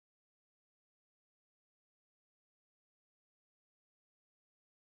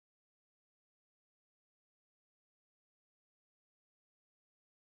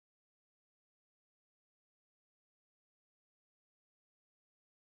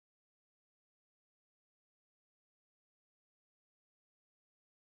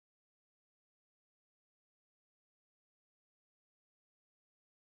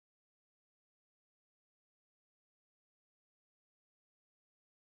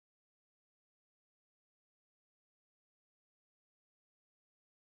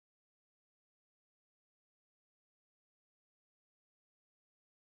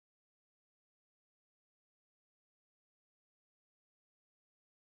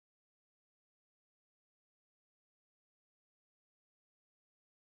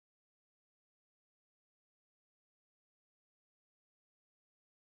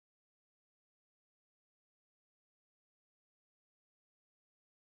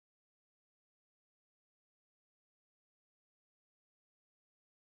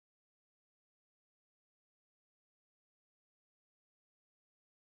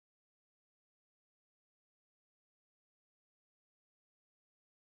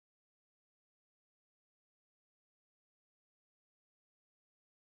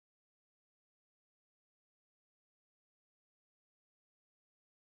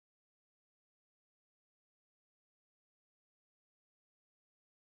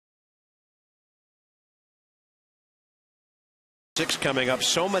 06 coming up.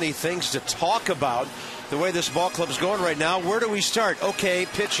 So many things to talk about. The way this ball club's going right now. Where do we start? Okay,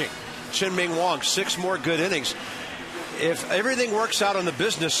 pitching. Chien-Ming Wang, 6 more good innings. If everything works out on the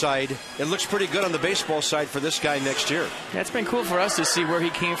business side, it looks pretty good on the baseball side for this guy next year. Yeah, it's been cool for us to see where he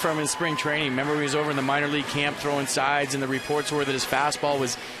came from in spring training. Remember, he was over in the minor league camp throwing sides, and the reports were that his fastball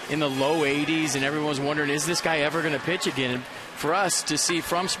was in the low 80s, and everyone was wondering, is this guy ever going to pitch again? And for us to see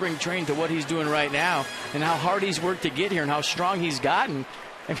from spring training to what he's doing right now and how hard he's worked to get here and how strong he's gotten,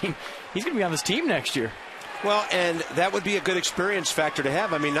 I mean, he's going to be on this team next year. Well, and that would be a good experience factor to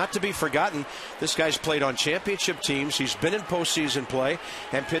have. I mean, not to be forgotten, this guy's played on championship teams. He's been in postseason play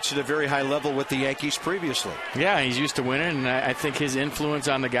and pitched at a very high level with the Yankees previously. Yeah, he's used to winning, and I think his influence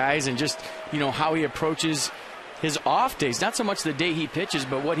on the guys and just, you know, how he approaches his off days, not so much the day he pitches,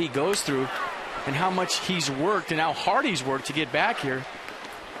 but what he goes through and how much he's worked and how hard he's worked to get back here.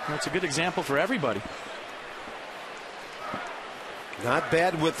 Well, it's a good example for everybody. Not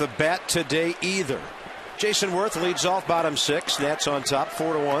bad with the bat today either. Jason Worth leads off bottom 6. Nats on top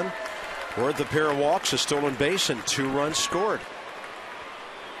 4-1. Worth a pair of walks, a stolen base, and 2 runs scored.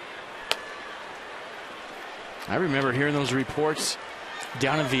 I remember hearing those reports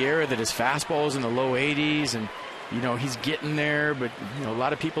down in Vieira that his fastball is in the low 80s, and you know he's getting there, but you know a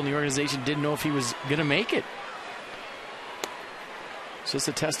lot of people in the organization didn't know if he was going to make it. It's just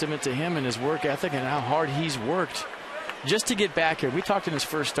a testament to him and his work ethic and how hard he's worked just to get back here. We talked in his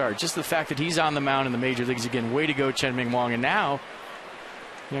first start, just the fact that he's on the mound in the major leagues again. Way to go, Chien-Ming Wang. And now,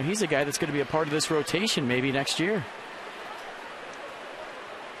 you know, he's a guy that's going to be a part of this rotation maybe next year.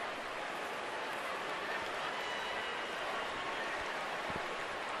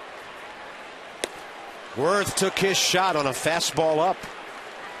 Worth took his shot on a fastball up.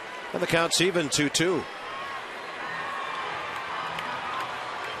 And the count's even 2-2.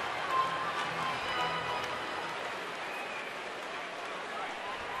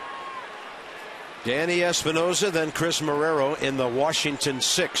 Danny Espinosa, then Chris Marrero in the Washington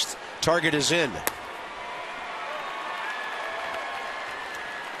 6th. Target is in.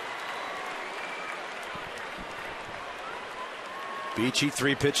 Beachy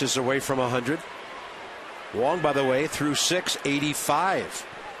 3 pitches away from 100. Wong, by the way, through 6, 85.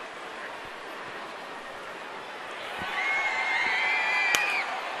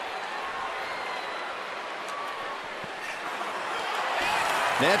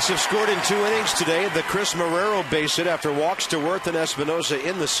 Nats have scored in 2 innings today. The Chris Marrero base hit after walks to Worth and Espinosa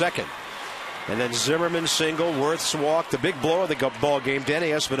in the 2nd. And then Zimmerman single, Worth's walk. The big blow of the ball game,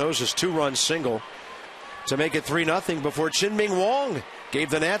 Danny Espinosa's 2-run single to make it 3-0 before Chien-Ming Wang gave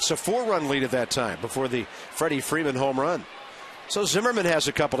the Nats a 4-run lead at that time before the Freddie Freeman home run. So Zimmerman has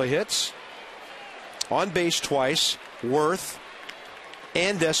a couple of hits. On base twice, Worth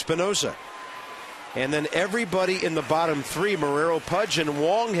and Espinosa. And then everybody in the bottom 3, Marrero, Pudge, and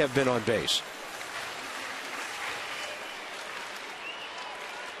Wong have been on base.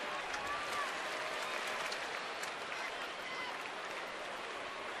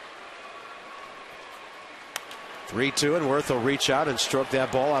 (3-2) and Worth will reach out and stroke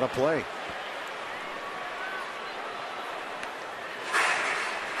that ball out of play.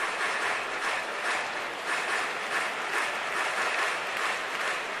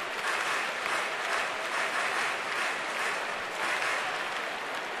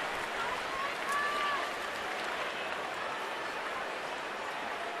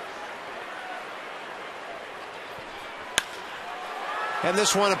 And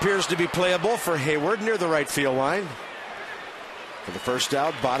this one appears to be playable for Hayward near the right field line. For the first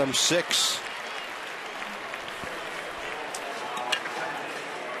out, bottom 6.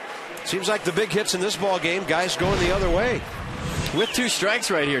 Seems like the big hits in this ball game, guys going the other way. With 2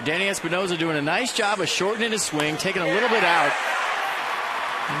 strikes right here, Danny Espinosa doing a nice job of shortening his swing, taking a little bit out,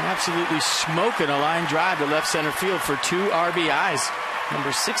 and absolutely smoking a line drive to left center field for 2 RBIs.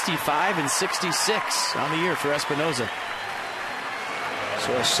 Number 65 and 66 on the year for Espinosa.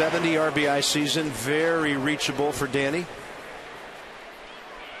 So a 70 RBI season, very reachable for Danny.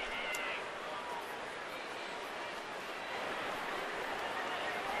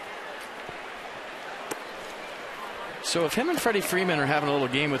 So if him and Freddie Freeman are having a little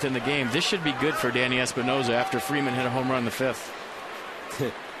game within the game, this should be good for Danny Espinosa after Freeman hit a home run in the 5th.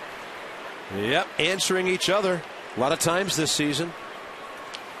 Yep, answering each other a lot of times this season.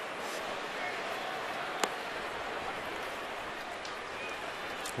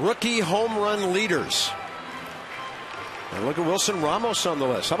 Rookie home run leaders. And look at Wilson Ramos on the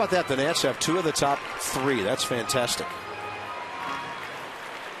list. How about that? The Nats have 2 of the top 3. That's fantastic.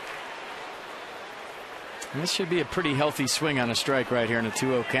 And this should be a pretty healthy swing on a strike right here in a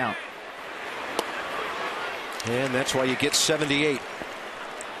 2-0 count. And that's why you get 78.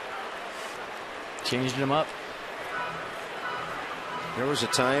 Changed him up. There was a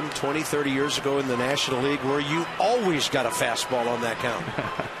time 20, 30 years ago in the National League where you always got a fastball on that count.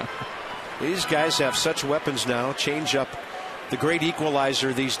 These guys have such weapons now. Change up, the great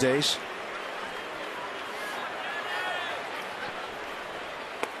equalizer these days.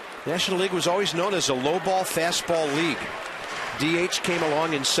 National League was always known as a low ball, fastball league. DH came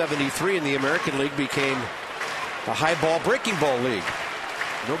along in '73, and the American League became a high ball, breaking ball league.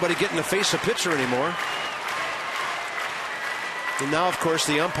 Nobody getting to face a pitcher anymore. And now, of course,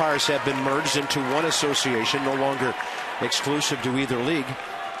 the umpires have been merged into one association, no longer exclusive to either league.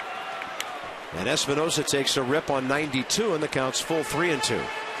 And Espinosa takes a rip on 92, and the count's full 3-2.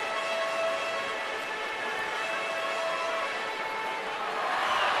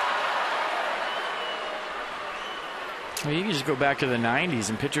 Well, you can just go back to the 90s,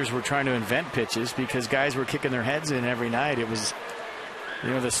 and pitchers were trying to invent pitches because guys were kicking their heads in every night. It was, the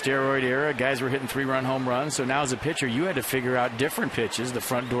steroid era. Guys were hitting 3-run home runs. So now as a pitcher, you had to figure out different pitches, the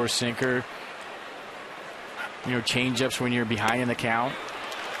front door sinker, change-ups when you're behind in the count.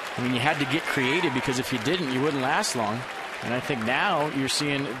 I mean, you had to get creative because if you didn't, you wouldn't last long. And I think now you're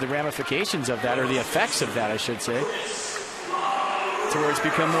seeing the ramifications of that, or the effects of that, I should say, to where it's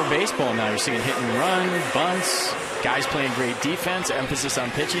become more baseball now. You're seeing hit and run, bunts, guys playing great defense, emphasis on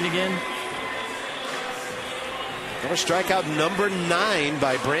pitching again. Got a strikeout number 9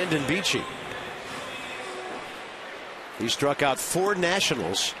 by Brandon Beachy. He struck out 4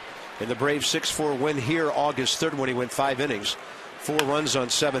 Nationals in the Braves 6-4 win here August 3rd when he went 5 innings, 4 runs on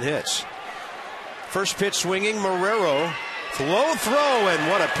 7 hits. First pitch swinging, Marrero, low throw, and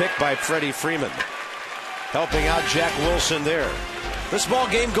what a pick by Freddie Freeman, helping out Jack Wilson there. This ball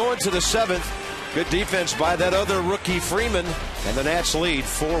game going to the 7th. Good defense by that other rookie Freeman, and the Nats lead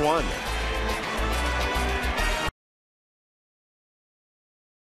 4-1.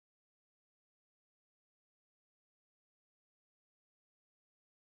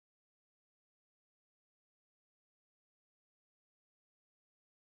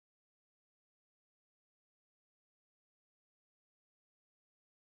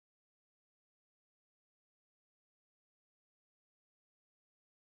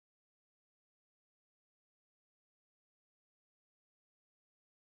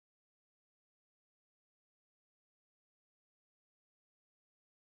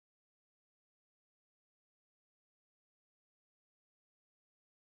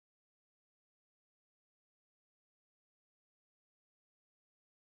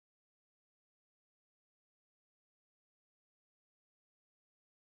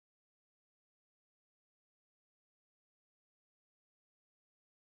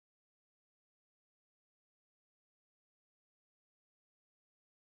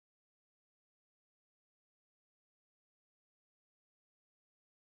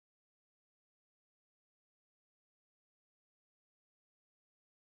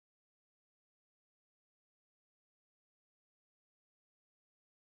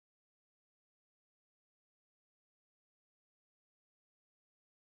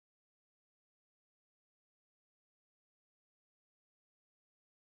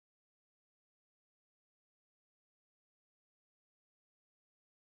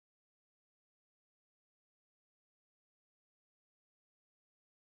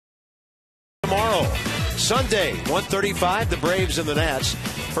 Tomorrow, Sunday, 1:35, the Braves and the Nats.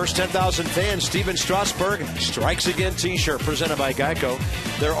 First 10,000 fans, Steven Strasburg Strikes Again t-shirt presented by Geico.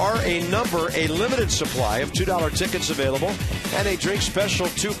 There are a limited supply of $2 tickets available and a drink special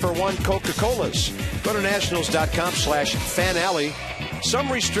 2-for-1 Coca-Colas. Go to nationals.com/fanalley. Some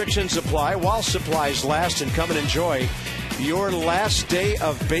restrictions apply while supplies last, and come and enjoy your last day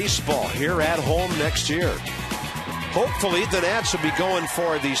of baseball here at home next year. Hopefully, the Nats will be going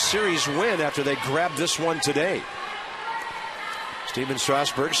for the series win after they grab this one today. Steven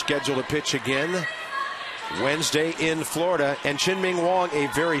Strasburg scheduled to pitch again Wednesday in Florida, and Chien-Ming Wang a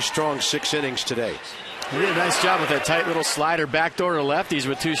very strong 6 innings today. He did a nice job with that tight little slider backdoor to lefties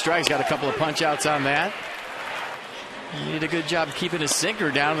with 2 strikes. Got a couple of punch outs on that. He did a good job keeping his sinker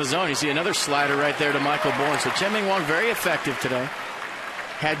down in the zone. You see another slider right there to Michael Bourne. So Chien-Ming Wang very effective today.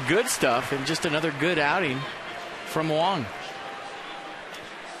 Had good stuff, and just another good outing from Wang.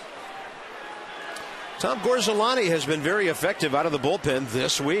 Tom Gorzolani has been very effective out of the bullpen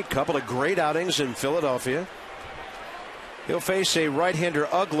this week. Couple of great outings in Philadelphia. He'll face a right-hander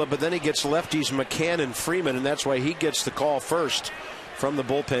Uggla, but then he gets lefties McCann and Freeman, and that's why he gets the call first from the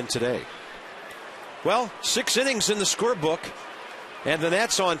bullpen today. Well, 6 innings in the scorebook, and the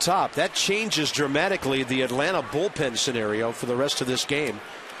Nats on top. That changes dramatically the Atlanta bullpen scenario for the rest of this game,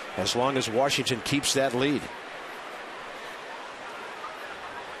 as long as Washington keeps that lead.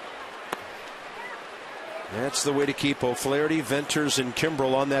 That's the way to keep O'Flaherty, Venters, and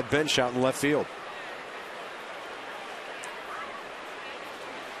Kimbrell on that bench out in left field.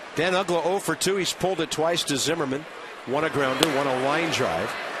 Dan Uggla 0 for 2. He's pulled it twice to Zimmerman. One a grounder, one a line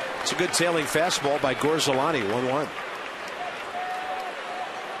drive. It's a good tailing fastball by Gorzolani, 1-1.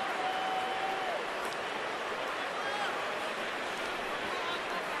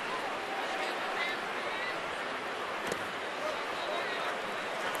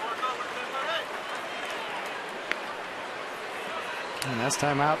 And last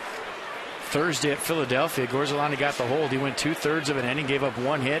time out Thursday at Philadelphia, Gorzolani got the hold. He went 2/3 of an inning, gave up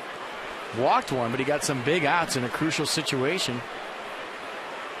one hit, walked one, but he got some big outs in a crucial situation.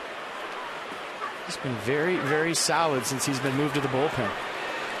 He's been very, very solid since he's been moved to the bullpen.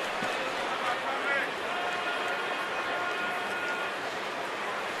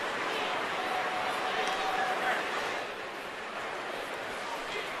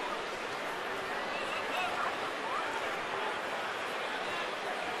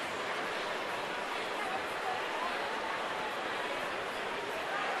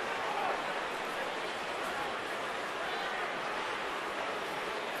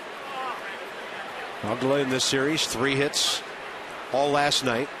 Uggla in this series, 3 hits all last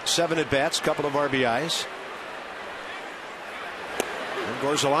night, 7 at bats, couple of RBIs. And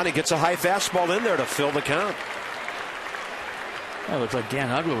Gorzolani gets a high fastball in there to fill the count. Well, it looked like Dan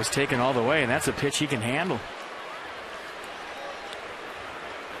Uggla was taken all the way, and that's a pitch he can handle.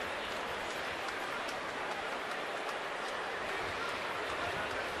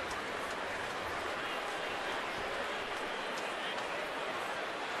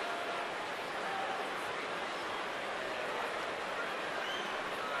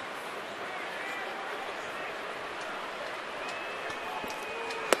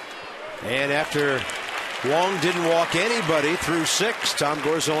 And after Wong didn't walk anybody through 6, Tom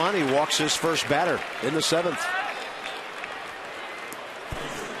Gorzolani walks his first batter in the 7th.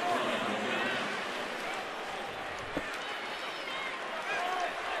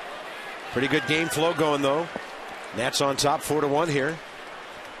 Pretty good game flow going, though. Nats on top 4-1 here.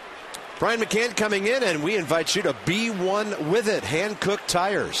 Brian McCann coming in, and we invite you to be one with it. Hand-cooked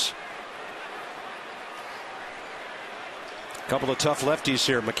tires. Couple of tough lefties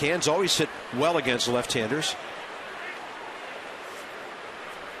here. McCann's always hit well against left-handers.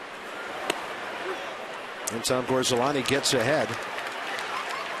 And Tom Gorzolani gets ahead.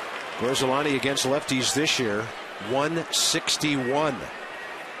 Gorzolani against lefties this year, 161.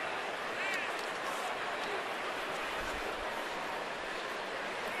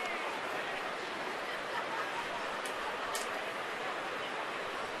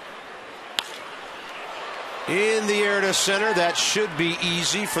 In the air to center. That should be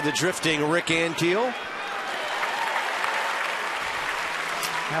easy for the drifting Rick Ankiel.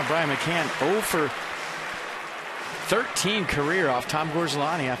 Now Brian McCann 0 for 13 career off Tom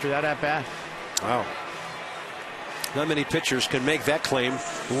Gorzolani after that at bat. Wow. Not many pitchers can make that claim,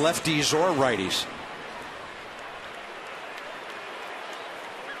 lefties or righties.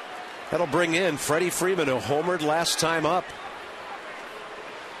 That'll bring in Freddie Freeman, who homered last time up.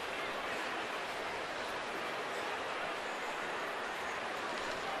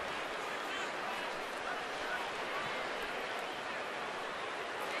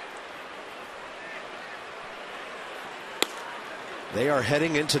 They are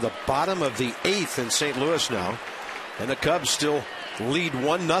heading into the bottom of the 8th in St. Louis now, and the Cubs still lead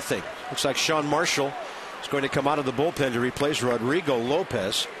 1-0. Looks like Sean Marshall is going to come out of the bullpen to replace Rodrigo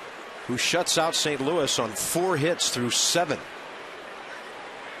Lopez, who shuts out St. Louis on 4 hits through 7.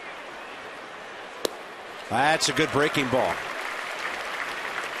 That's a good breaking ball.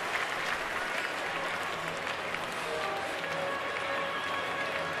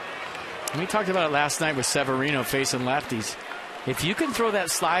 We talked about it last night with Severino facing lefties. If you can throw that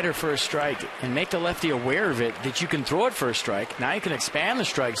slider for a strike and make the lefty aware of it, that you can throw it for a strike, now you can expand the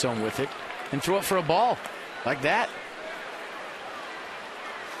strike zone with it and throw it for a ball like that.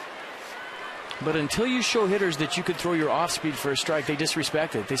 But until you show hitters that you could throw your off speed for a strike, they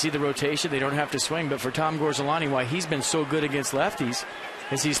disrespect it. They see the rotation, they don't have to swing. But for Tom Gorzolani, why he's been so good against lefties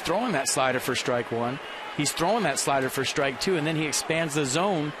is he's throwing that slider for strike 1. He's throwing that slider for strike 2, and then he expands the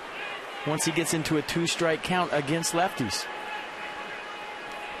zone once he gets into a 2-strike count against lefties.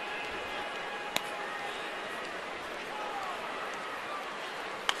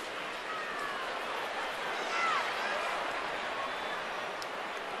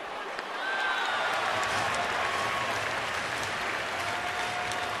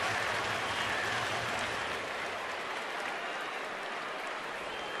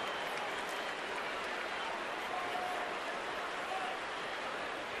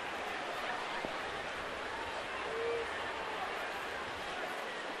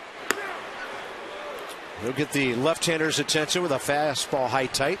 He'll get the left-hander's attention with a fastball high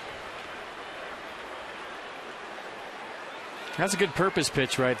tight. That's a good purpose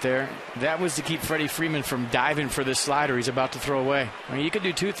pitch right there. That was to keep Freddie Freeman from diving for this slider he's about to throw away. I mean, you can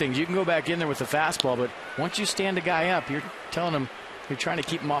do two things. You can go back in there with the fastball, but once you stand a guy up, you're telling him you're trying to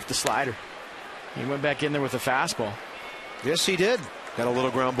keep him off the slider. He went back in there with the fastball. Yes, he did. Got a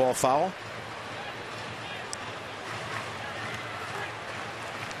little ground ball foul.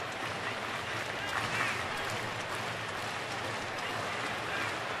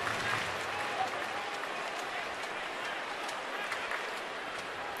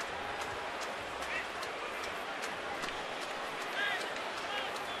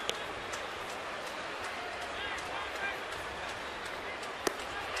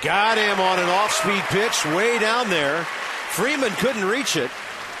 Got him on an off-speed pitch way down there. Freeman couldn't reach it.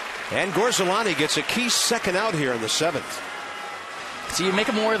 And Gorzolani gets a key second out here in the 7th. So you make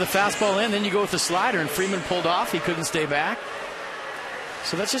him more of the fastball in, then you go with the slider, and Freeman pulled off. He couldn't stay back.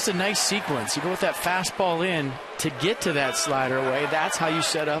 So that's just a nice sequence. You go with that fastball in to get to that slider away. That's how you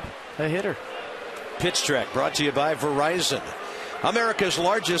set up a hitter. Pitch Track brought to you by Verizon, America's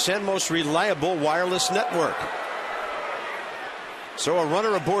largest and most reliable wireless network. So a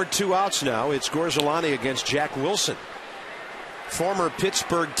runner aboard, 2 outs now. It's Gorzolani against Jack Wilson, former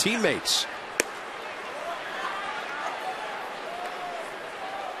Pittsburgh teammates.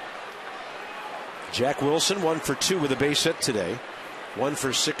 Jack Wilson 1 for 2 with a base hit today, 1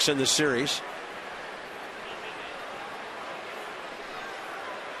 for 6 in the series.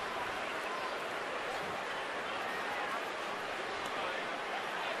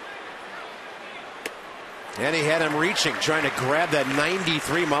 And he had him reaching, trying to grab that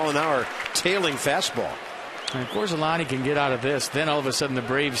 93-mile-an-hour tailing fastball. And Gorzolani can get out of this. Then all of a sudden the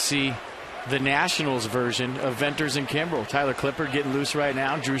Braves see the Nationals version of Venters and Kimbrel. Tyler Clippard getting loose right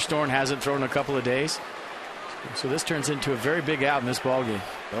now. Drew Storn hasn't thrown in a couple of days. So this turns into a very big out in this ballgame.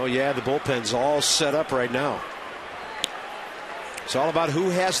 Oh, yeah, the bullpen's all set up right now. It's all about who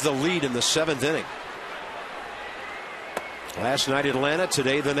has the lead in the 7th inning. Last night Atlanta,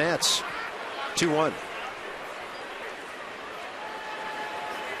 today the Nats. 2-1.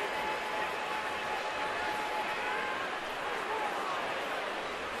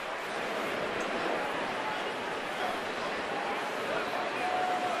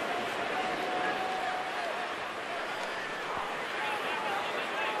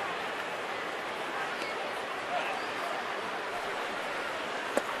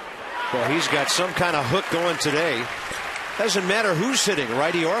 Well, he's got some kind of hook going today. Doesn't matter who's hitting,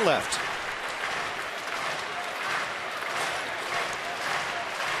 righty or left.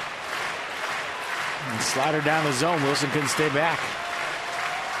 And slider down the zone. Wilson couldn't stay back.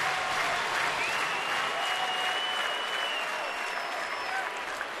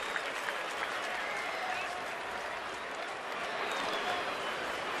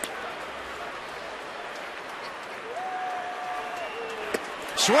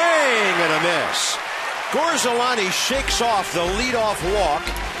 Swing and a miss. Gorzolani shakes off the leadoff walk.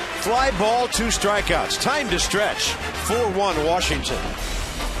 Fly ball, 2 strikeouts. Time to stretch. 4-1 Washington.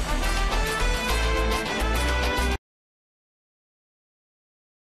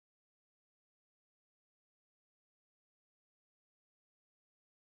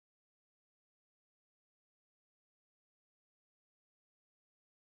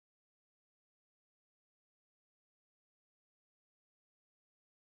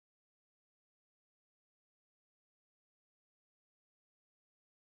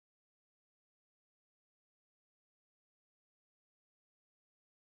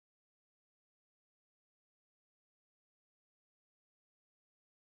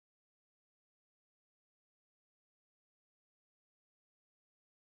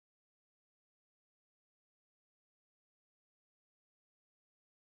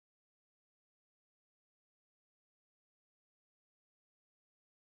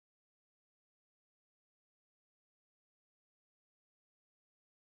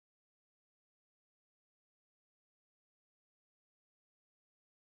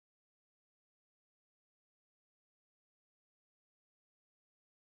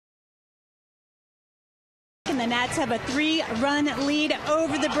 And the Nats have a 3-run lead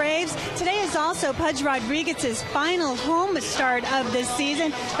over the Braves. Today is also Pudge Rodriguez's final home start of this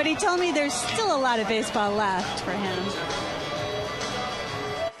season, but he told me there's still a lot of baseball left for him.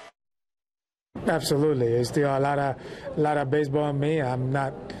 Absolutely, it's still a lot of baseball in me. I'm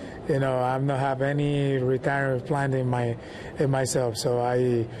not have any retirement plan in myself, so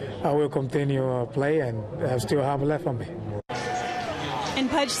I will continue to play, and I still have left on me. And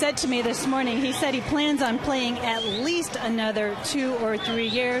Pudge said to me this morning, he said he plans on playing at least another 2 or 3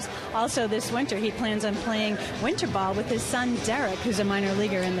 years. Also this winter, he plans on playing winter ball with his son Derek, who's a minor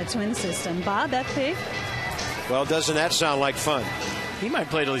leaguer in the Twin system. Bob, FP? Well, doesn't that sound like fun? He might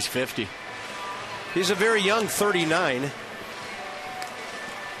play till he's 50. He's a very young 39.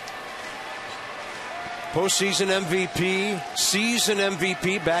 Postseason MVP, season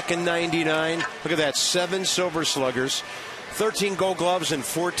MVP back in '99. Look at that, 7 Silver Sluggers, 13 Gold Gloves, and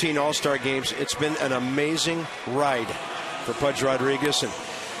 14 All-Star games. It's been an amazing ride for Pudge Rodriguez, and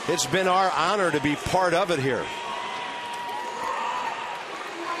it's been our honor to be part of it here.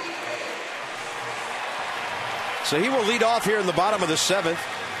 So he will lead off here in the bottom of the 7th.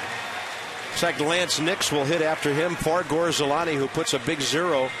 Looks like Lance Nix will hit after him for Gorzolani, who puts a big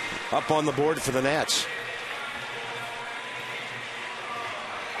 0 up on the board for the Nats.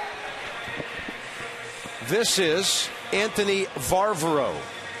 This is Anthony Varvaro,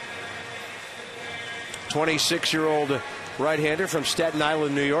 26-year-old right-hander from Staten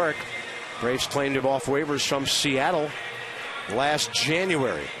Island, New York. Braves claimed him off waivers from Seattle last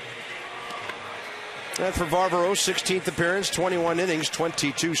January. And for Varvaro, 16th appearance, 21 innings,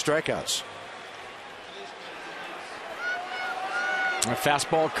 22 strikeouts. A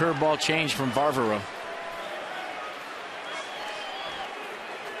fastball, curveball change from Varvaro.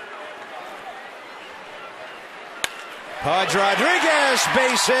 Pudge Rodriguez,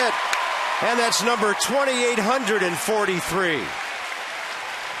 base hit. And that's number 2,843.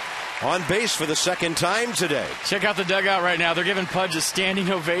 On base for the second time today. Check out the dugout right now. They're giving Pudge a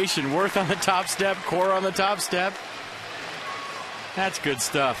standing ovation. Worth on the top step, Core on the top step. That's good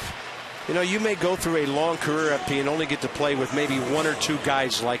stuff. You know, you may go through a long career, FP, and only get to play with maybe 1 or 2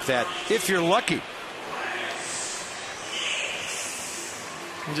 guys like that, if you're lucky.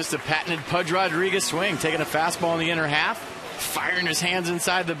 And just a patented Pudge Rodriguez swing, taking a fastball in the inner half, firing his hands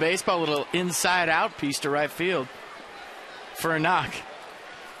inside the baseball, a little inside-out piece to right field for a knock.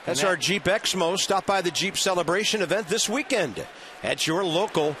 That's our Jeep Exmo. Stop by the Jeep Celebration event this weekend at your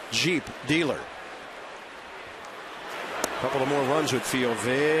local Jeep dealer. A couple of more runs would feel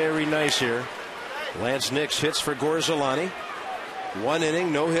very nice here. Lance Nix hits for Gorzolani. 1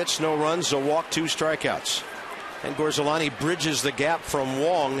 inning, no hits, no runs, a walk, 2 strikeouts. And Gorzolani bridges the gap from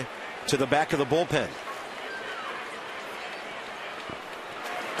Wong to the back of the bullpen.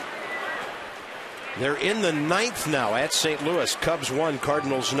 They're in the 9th now at St. Louis. Cubs 1,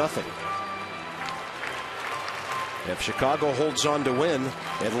 Cardinals nothing. If Chicago holds on to win,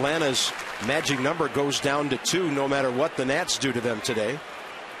 Atlanta's magic number goes down to 2 no matter what the Nats do to them today.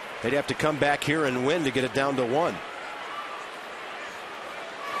 They'd have to come back here and win to get it down to 1.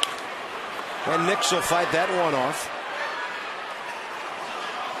 And Nix will fight that one off.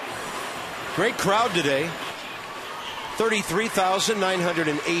 Great crowd today.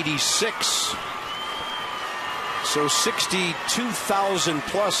 33,986. So 62,000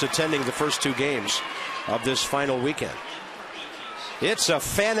 plus attending the first 2 games of this final weekend. It's a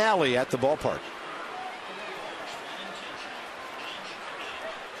finale at the ballpark.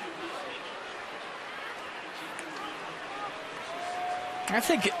 I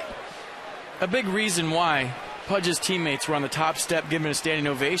think a big reason why Pudge's teammates were on the top step giving a standing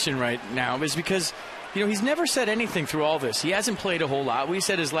ovation right now is because, you know, he's never said anything through all this. He hasn't played a whole lot. We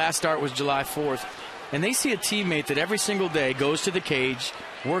said his last start was July 4th. And they see a teammate that every single day goes to the cage,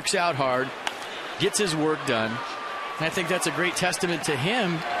 works out hard, gets his work done. And I think that's a great testament to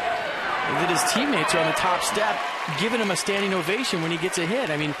him that his teammates are on the top step giving him a standing ovation when he gets a hit.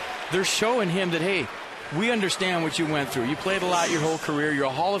 I mean, they're showing him that, hey, we understand what you went through. You played a lot your whole career. You're a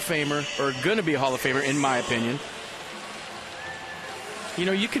Hall of Famer, or going to be a Hall of Famer, in my opinion. You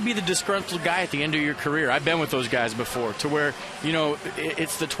know, you could be the disgruntled guy at the end of your career. I've been with those guys before, to where, you know,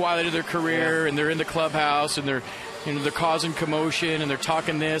 it's the twilight of their career, and they're in the clubhouse, and they're causing commotion, and they're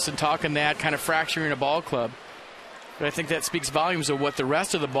talking this and talking that, kind of fracturing a ball club. But I think that speaks volumes of what the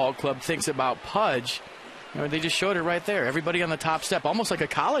rest of the ball club thinks about Pudge. You know, they just showed it right there. Everybody on the top step, almost like a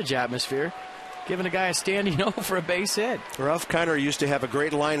college atmosphere, giving a guy a standing O for a base hit. Ralph Kiner used to have a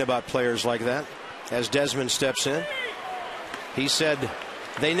great line about players like that. As Desmond steps in, he said,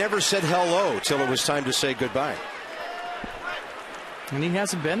 they never said hello till it was time to say goodbye. And he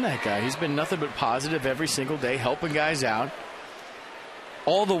hasn't been that guy. He's been nothing but positive every single day, helping guys out,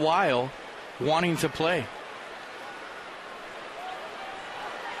 all the while wanting to play.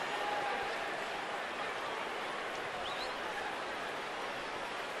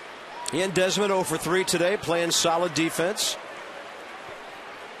 Ian Desmond 0 for 3 today, playing solid defense.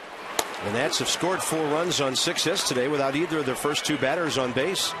 The Nats have scored 4 runs on 6 hits today without either of their first 2 batters on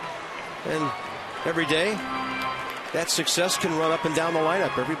base. And every day, that success can run up and down the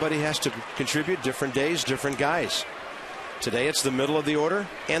lineup. Everybody has to contribute, different days, different guys. Today it's the middle of the order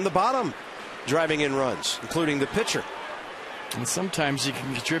and the bottom driving in runs, including the pitcher. And sometimes you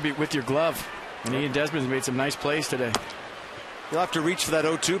can contribute with your glove. And Ian Desmond's made some nice plays today. You'll have to reach for that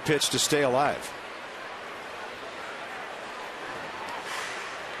 0-2 pitch to stay alive.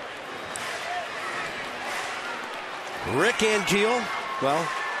 Rick Ankiel, well,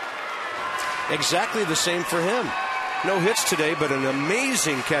 exactly the same for him. No hits today, but an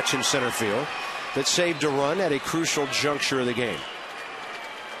amazing catch in center field that saved a run at a crucial juncture of the game.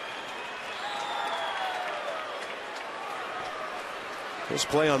 This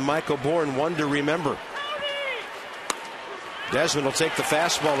play on Michael Bourne, one to remember. Desmond will take the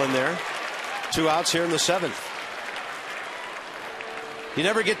fastball in there. 2 outs here in the 7th. You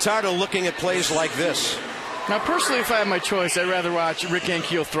never get tired of looking at plays like this. Now, personally, if I had my choice, I'd rather watch Rick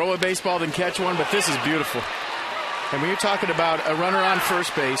Ankiel throw a baseball than catch one, but this is beautiful. And when you're talking about a runner on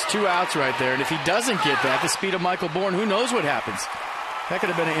first base, 2 outs right there, and if he doesn't get that, the speed of Michael Bourne, who knows what happens? That could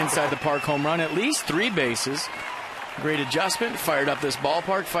have been an inside-the-park home run, at least 3 bases. Great adjustment, fired up this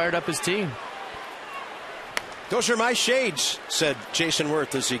ballpark, fired up his team. Those are my shades, said Jason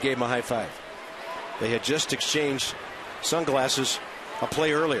Wirth as he gave him a high five. They had just exchanged sunglasses a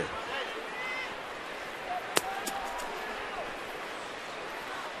play earlier.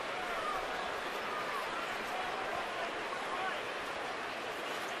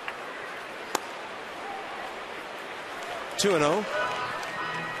 Two and 0.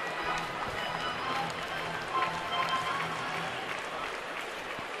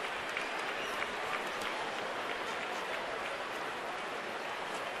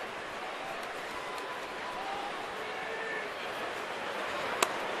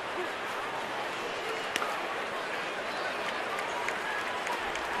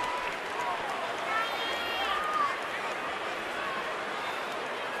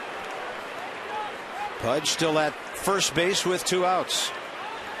 Pudge still at first base with 2 outs.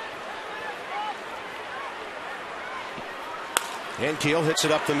 Ankiel hits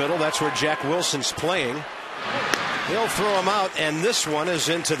it up the middle. That's where Jack Wilson's playing. He'll throw him out, and this one is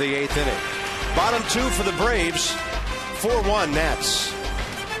into the 8th inning. Bottom 2 for the Braves. 4-1 Nats.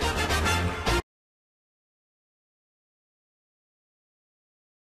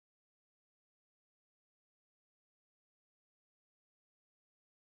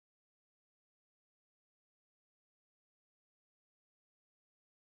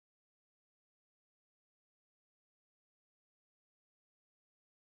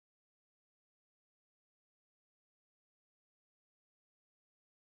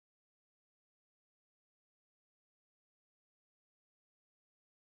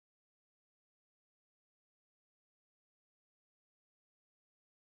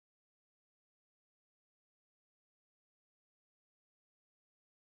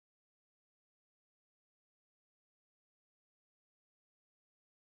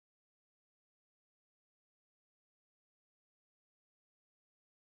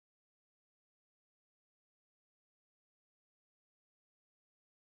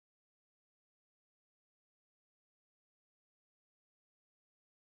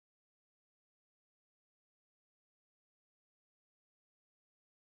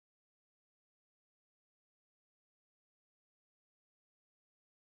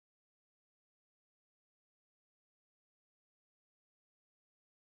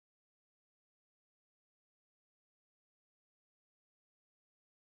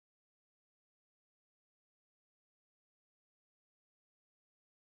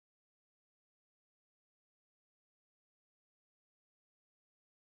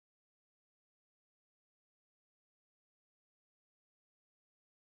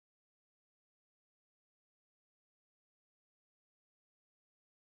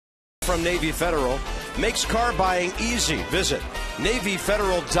 From Navy Federal makes car buying easy. Visit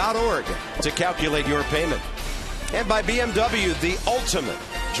NavyFederal.org to calculate your payment. And by BMW, the ultimate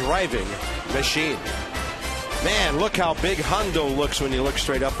driving machine. Man, look how big Hondo looks when you look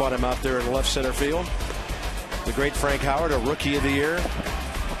straight up on him out there in left center field. The great Frank Howard, a Rookie of the Year.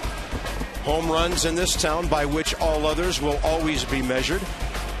 Home runs in this town by which all others will always be measured.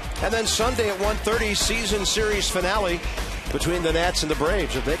 And then Sunday at 1:30, season series finale between the Nats and the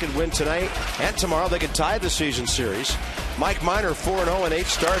Braves. If they could win tonight and tomorrow, they could tie the season series. Mike Minor, 4-0 in 8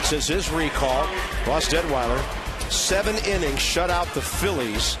 starts as his recall. Ross Detweiler, 7 innings, shut out the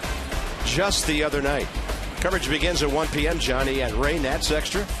Phillies just the other night. Coverage begins at 1 p.m. Johnny and Ray, Nats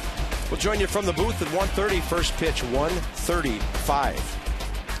Extra. We'll join you from the booth at 1:30. First pitch, 1:35.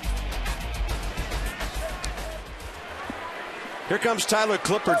 Here comes Tyler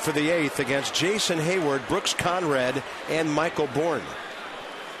Clippard for the 8th against Jason Hayward, Brooks Conrad, and Michael Bourne.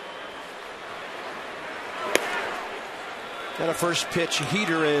 And a first pitch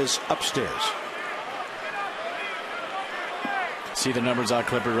heater is upstairs. See the numbers on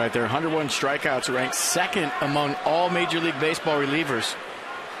Clippard right there. 101 strikeouts, ranked second among all Major League Baseball relievers.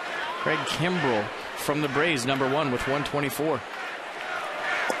 Craig Kimbrell from the Braves, number 1 with 124.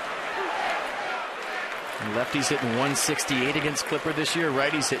 And lefties hitting 168 against Clippard this year.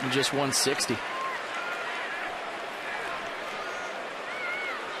 Righties hitting just 160.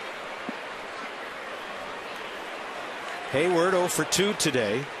 Hayward 0 for 2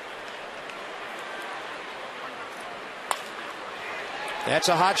 today. That's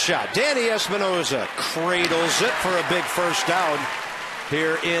a hot shot. Danny Espinosa cradles it for a big first down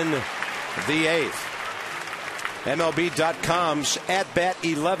here in the 8th. MLB.com's At Bat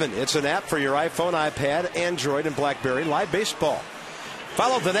 11. It's an app for your iPhone, iPad, Android, and BlackBerry. Live baseball.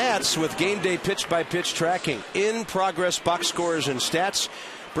 Follow the Nats with game day pitch-by-pitch tracking, in-progress box scores and stats,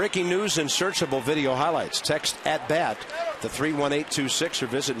 breaking news, and searchable video highlights. Text At Bat to 31826 or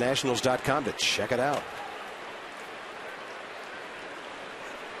visit Nationals.com to check it out.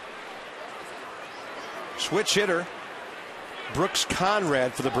 Switch hitter Brooks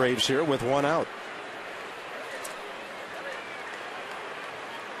Conrad for the Braves here with 1 out.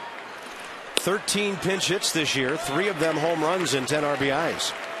 13 pinch hits this year, 3 of them home runs and 10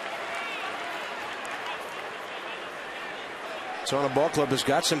 RBIs. So on a ball club has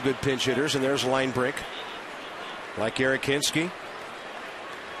got some good pinch hitters, and there's Line Brink, like Eric Hinsky.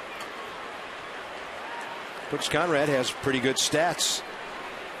 Brooks Conrad has pretty good stats.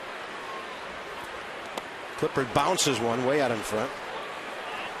 Clippard bounces one way out in front.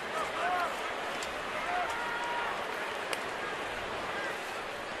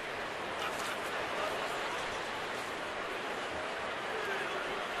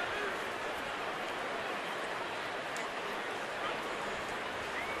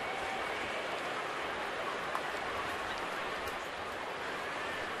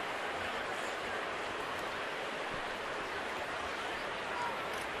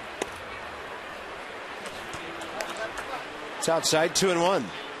 It's outside, 2-1.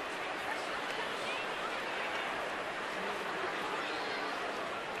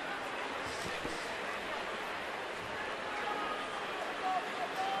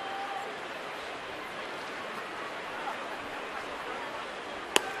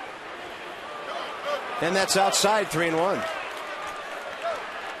 And that's outside, 3-1.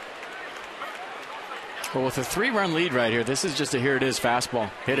 Well, with a 3-run lead right here, this is just a here it is fastball.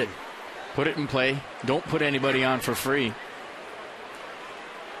 Hit it. Put it in play. Don't put anybody on for free.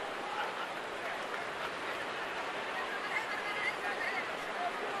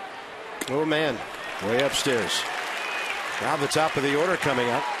 Oh, man. Way upstairs. Now the top of the order coming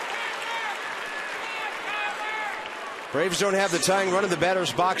up. Braves don't have the tying run in the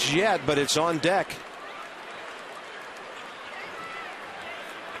batter's box yet, but it's on deck.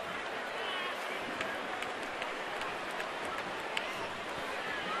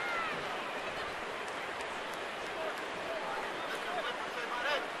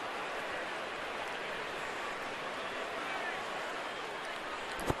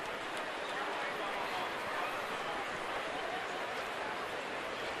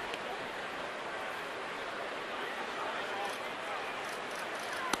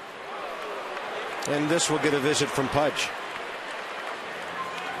 And this will get a visit from Pudge.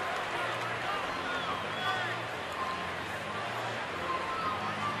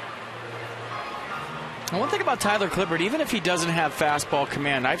 And one thing about Tyler Clippard, even if he doesn't have fastball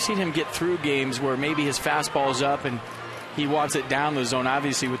command, I've seen him get through games where maybe his fastball's up and he wants it down the zone.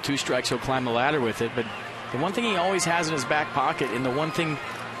 Obviously, with 2 strikes, he'll climb the ladder with it. But the one thing he always has in his back pocket, and the one thing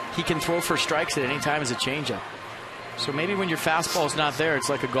he can throw for strikes at any time, is a changeup. So maybe when your fastball's not there, it's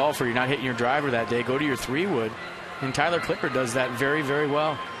like a golfer. You're not hitting your driver that day. Go to your 3-wood. And Tyler Clippard does that very, very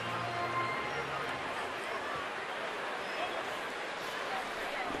well.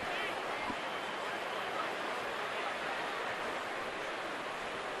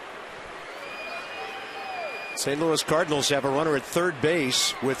 St. Louis Cardinals have a runner at third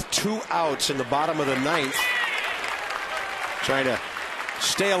base with 2 outs in the bottom of the 9th. Trying to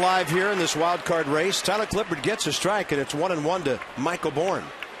stay alive here in this wild card race. Tyler Clippard gets a strike, and it's 1-1 to Michael Bourne.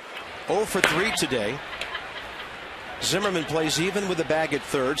 0 for 3 today. Zimmerman plays even with the bag at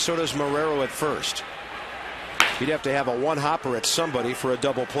third. So does Marrero at first. He'd have to have a one-hopper at somebody for a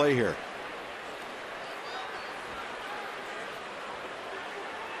double play here.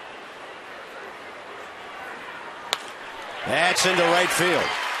 That's into right field.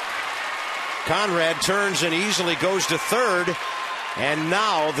 Conrad turns and easily goes to third. And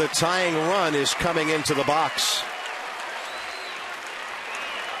now the tying run is coming into the box.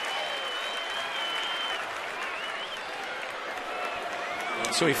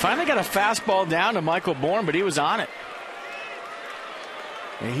 So he finally got a fastball down to Michael Bourne, but he was on it.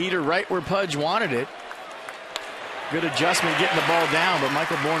 A heater right where Pudge wanted it. Good adjustment getting the ball down, but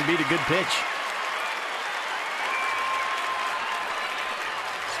Michael Bourne beat a good pitch.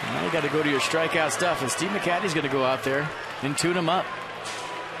 So now you got to go to your strikeout stuff, and Steve McCatty's going to go out there and tune him up.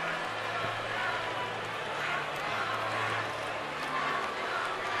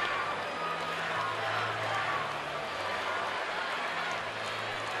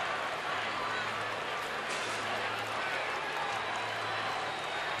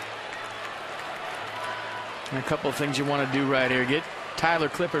 And a couple of things you want to do right here. Get Tyler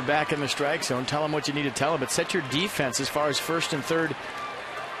Clippard back in the strike zone. Tell him what you need to tell him. But set your defense as far as first and third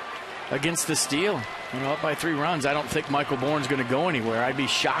against the steal. Up by 3 runs. I don't think Michael Bourne's going to go anywhere. I'd be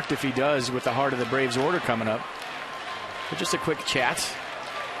shocked if he does with the heart of the Braves order coming up. But just a quick chat.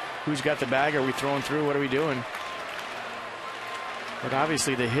 Who's got the bag? Are we throwing through? What are we doing? But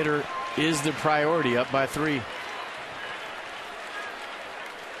obviously the hitter is the priority, up by 3.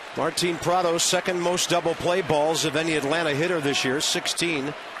 Martin Prado, second most double play balls of any Atlanta hitter this year,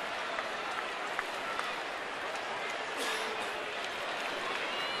 16.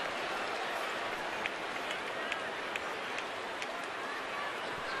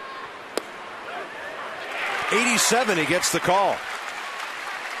 '87, he gets the call.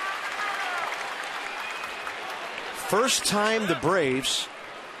 First time the Braves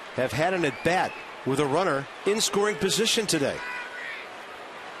have had an at-bat with a runner in scoring position today.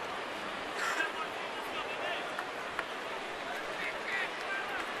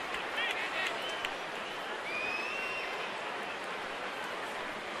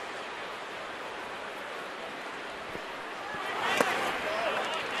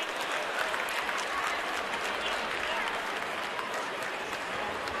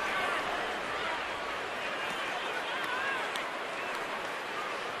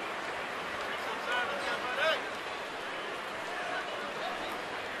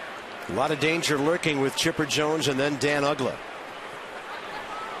 A lot of danger lurking with Chipper Jones and then Dan Uggla.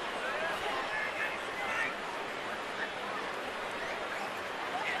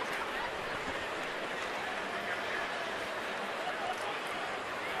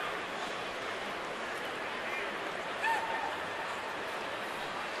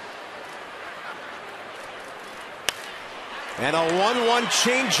 And a 1-1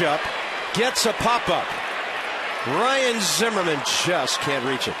 changeup gets a pop-up. Ryan Zimmerman just can't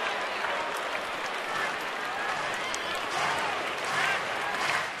reach it.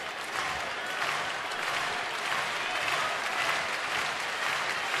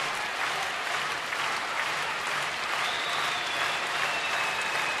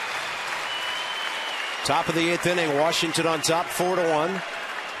 Top of the 8th inning, Washington on top, 4-1.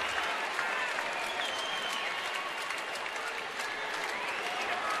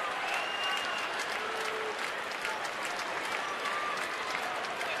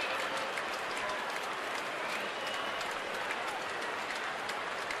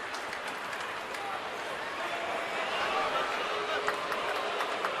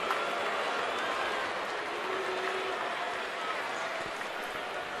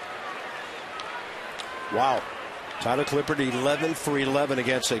 Wow. Tyler Clippard 11 for 11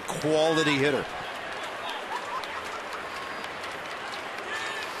 against a quality hitter.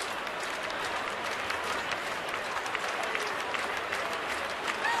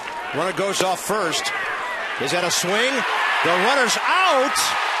 Runner goes off first. Is that a swing? The runner's out.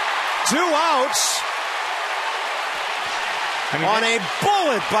 2 outs. On a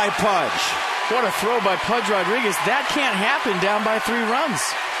bullet by Pudge. What a throw by Pudge Rodriguez. That can't happen down by 3 runs.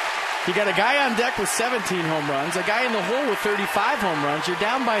 You got a guy on deck with 17 home runs, a guy in the hole with 35 home runs. You're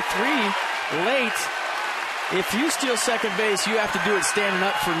down by 3 late. If you steal second base, you have to do it standing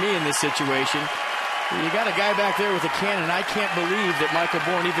up for me in this situation. You got a guy back there with a cannon. I can't believe that Michael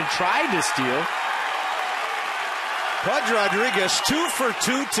Bourne even tried to steal. Pudge Rodriguez 2 for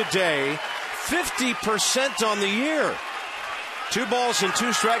 2 today, 50% on the year. 2 balls and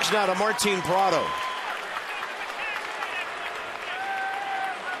 2 strikes now to Martin Prado.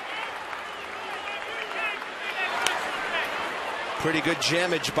 Pretty good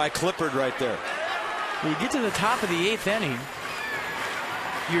jammage by Clippard right there. You get to the top of the 8th inning.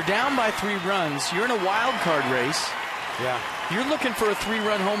 You're down by 3 runs. You're in a wild card race. Yeah. You're looking for a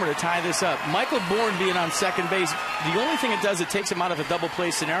 3-run homer to tie this up. Michael Bourne being on second base, the only thing it does, it takes him out of a double play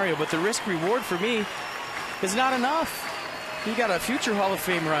scenario, but the risk reward for me is not enough. You got a future Hall of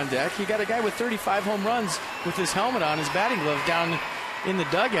Famer on deck. You got a guy with 35 home runs with his helmet on, his batting glove down in the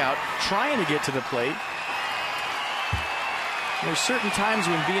dugout, trying to get to the plate. There's certain times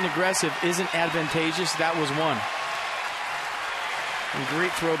when being aggressive isn't advantageous. That was one. And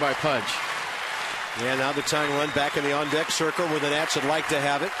great throw by Pudge. Yeah, now the tying run back in the on-deck circle where the Nats would like to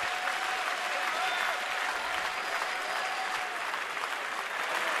have it.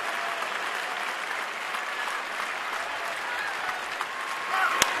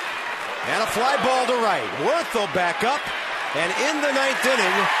 And a fly ball to right. Worth will back up. And in the ninth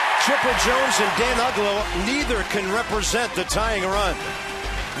inning, Chipper Jones and Dan Uglo, neither can represent the tying run.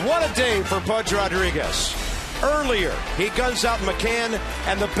 What a day for Pudge Rodriguez. Earlier, he guns out McCann,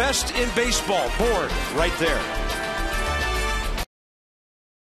 and the best in baseball board right there.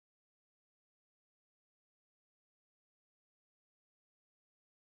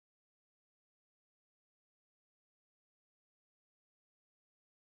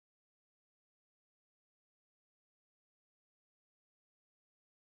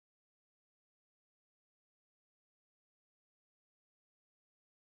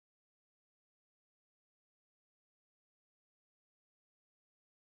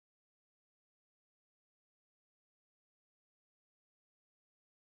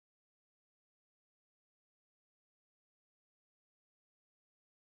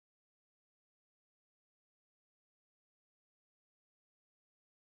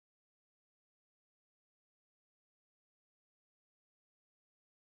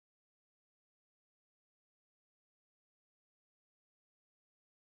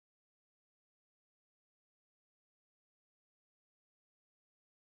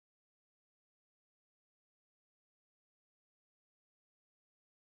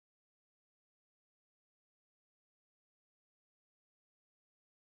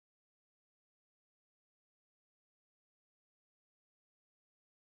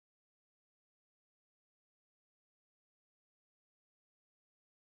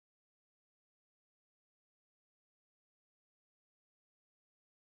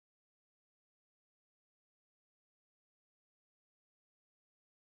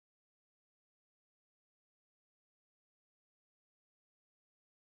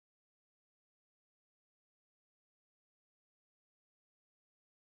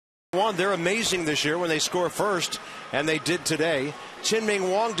 They're amazing this year when they score first, and they did today.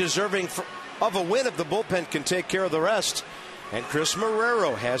 Chien-Ming Wang deserving of a win if the bullpen can take care of the rest. And Chris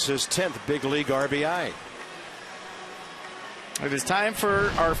Marrero has his 10th big league RBI. It is time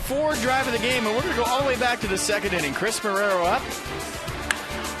for our fourth drive of the game, and we're going to go all the way back to the second inning. Chris Marrero up.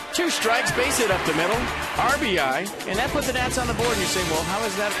 2 strikes, base hit up the middle, RBI, and that put the Nats on the board. And you say, well, how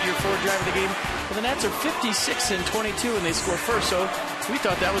is that your fourth drive of the game? Well, the Nats are 56-22, and they score first, so we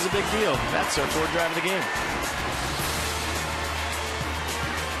thought that was a big deal. That's our fourth drive of the game.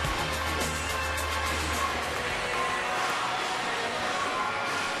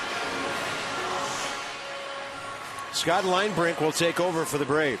 Scott Linebrink will take over for the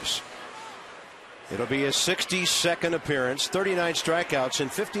Braves. It'll be his 62nd appearance, 39 strikeouts in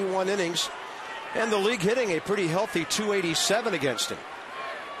 51 innings, and the league hitting a pretty healthy 287 against him.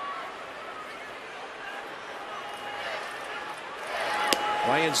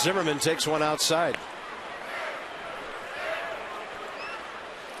 Ryan Zimmerman takes one outside.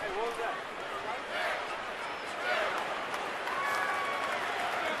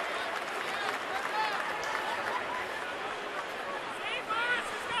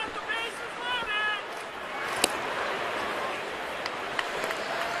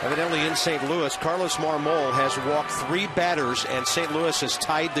 Evidently in St. Louis, Carlos Marmol has walked 3 batters, and St. Louis has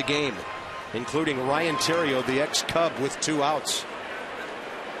tied the game, including Ryan Theriot, the ex-Cub, with 2 outs.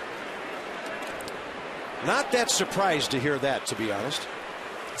 Not that surprised to hear that, to be honest.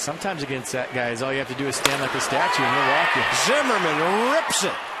 Sometimes against that guys, all you have to do is stand like a statue and he'll walk you. Zimmerman rips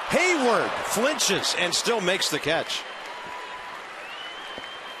it. Hayward flinches and still makes the catch.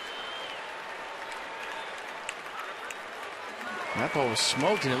 That ball was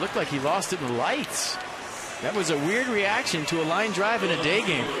smoked, and it looked like he lost it in the lights. That was a weird reaction to a line drive in a day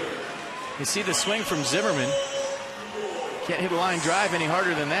game. You see the swing from Zimmerman. Can't hit a line drive any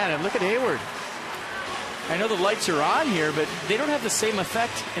harder than that. And look at Hayward. I know the lights are on here, but they don't have the same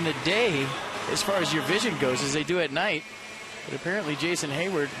effect in the day as far as your vision goes as they do at night. But apparently Jason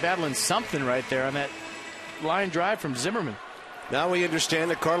Hayward battling something right there on that line drive from Zimmerman. Now we understand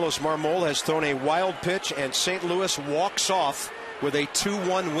that Carlos Marmol has thrown a wild pitch, and St. Louis walks off with a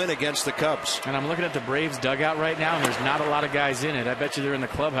 2-1 win against the Cubs. And I'm looking at the Braves dugout right now, and there's not a lot of guys in it. I bet you they're in the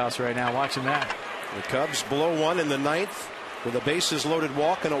clubhouse right now watching that. The Cubs blow one in the ninth with a bases loaded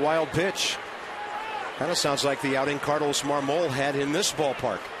walk and a wild pitch. Kind of sounds like the outing Carlos Marmol had in this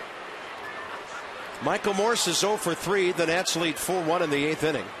ballpark. Michael Morse is 0 for 3. The Nats lead 4-1 in the 8th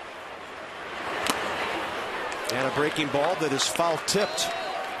inning. And a breaking ball that is foul tipped.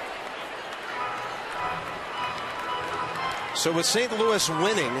 So with St. Louis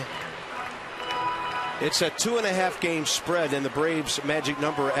winning, it's a 2.5 game spread, and the Braves' magic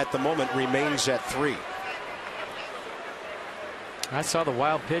number at the moment remains at 3. I saw the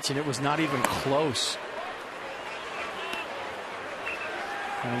wild pitch, and it was not even close.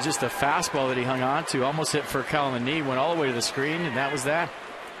 And just a fastball that he hung on to, almost hit Furcal on the knee, went all the way to the screen, and that was that.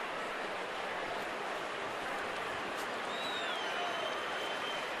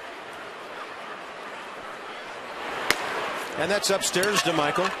 And that's upstairs to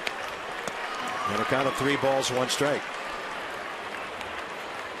Michael. And a count of 3 balls, 1 strike.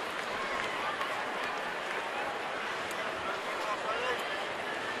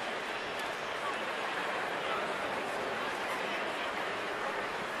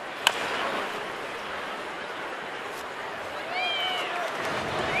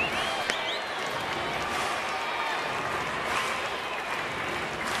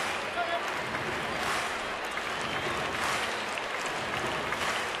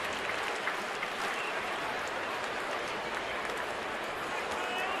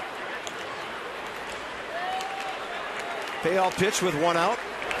 Payoff pitch with 1 out.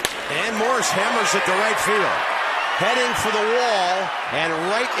 And Morris hammers it to right field. Heading for the wall and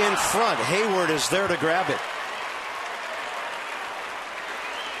right in front. Hayward is there to grab it.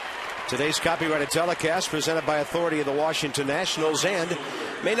 Today's copyrighted telecast presented by authority of the Washington Nationals and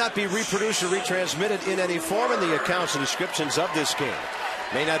may not be reproduced or retransmitted in any form, and the accounts and descriptions of this game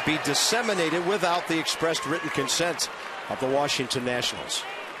may not be disseminated without the expressed written consent of the Washington Nationals.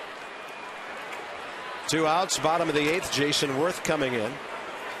 2 outs, bottom of the 8th. Jason Worth coming in.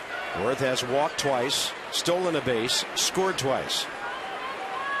 Worth has walked twice, stolen a base, scored twice.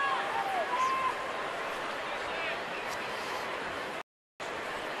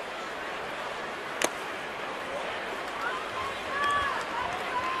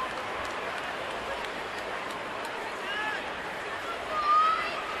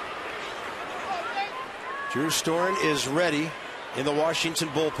 Drew Storen is ready in the Washington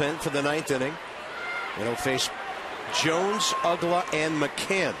bullpen for the 9th inning. And he'll face Jones, Ugla, and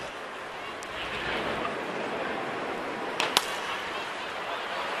McCann.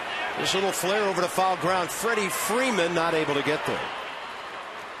 This little flare over the foul ground. Freddie Freeman not able to get there.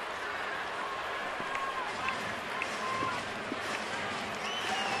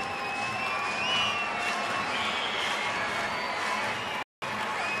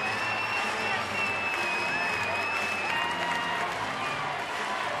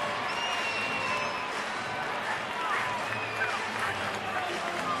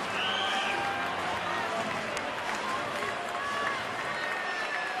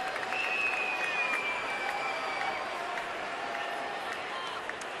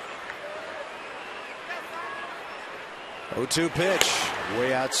 Oh, 0-2 pitch,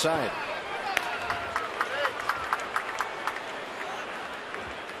 way outside.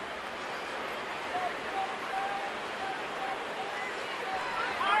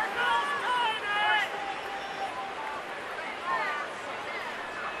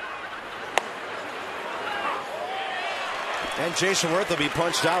 And Jason Worth will be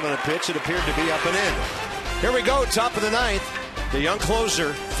punched out on a pitch that appeared to be up and in. Here we go, top of the 9th. The young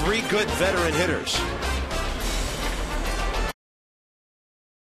closer, 3 good veteran hitters.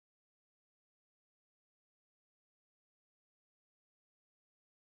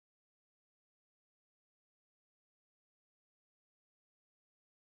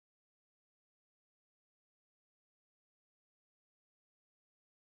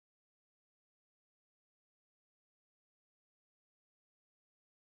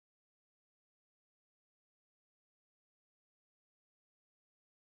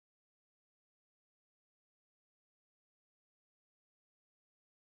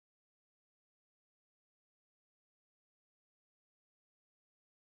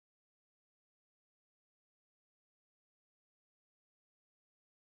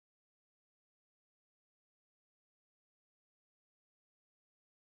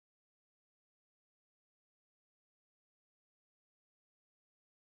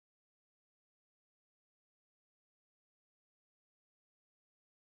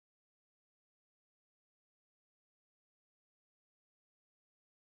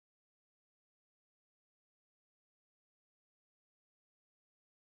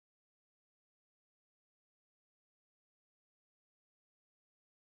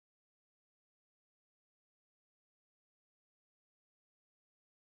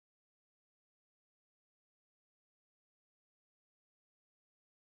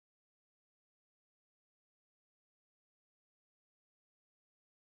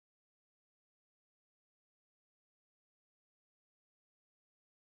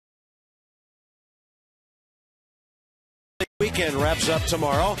 Weekend wraps up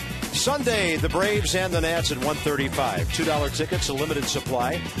tomorrow. Sunday, the Braves and the Nats at 1:35. $2 tickets, a limited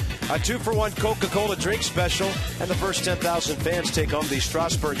supply. A 2-for-1 Coca-Cola drink special. And the first 10,000 fans take home the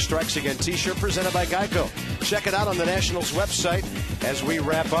Strasburg Strikes Again t-shirt presented by Geico. Check it out on the Nationals website as we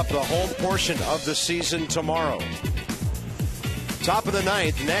wrap up the home portion of the season tomorrow. Top of the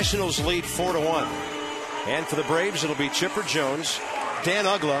ninth, Nationals lead 4-1. And for the Braves, it'll be Chipper Jones, Dan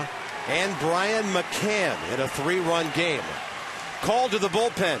Uggla, and Brian McCann in a 3-run game. Call to the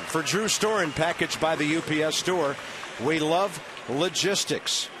bullpen for Drew Storen, packaged by the UPS store. We love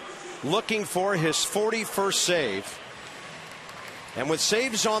logistics. Looking for his 41st save. And with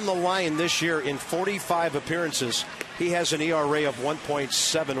saves on the line this year in 45 appearances, he has an ERA of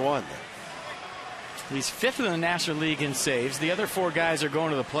 1.71. He's 5th in the National League in saves. The other 4 guys are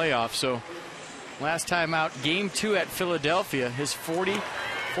going to the playoffs. So last time out, game 2 at Philadelphia, his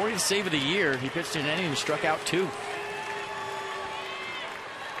 40th save of the year. He pitched an inning and struck out 2.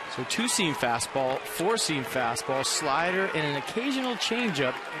 So 2-seam fastball, 4-seam fastball, slider, and an occasional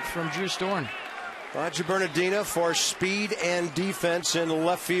changeup from Drew Storen. Roger Bernardina for speed and defense in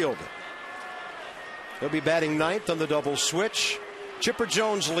left field. He'll be batting 9th on the double switch. Chipper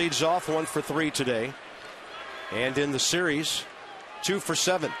Jones leads off 1 for 3 today. And in the series, 2 for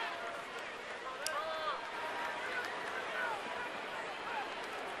 7.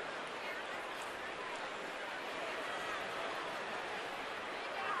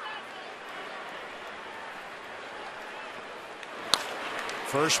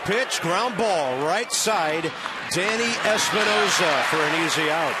 First pitch, ground ball, right side. Danny Espinosa for an easy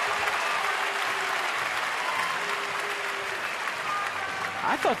out.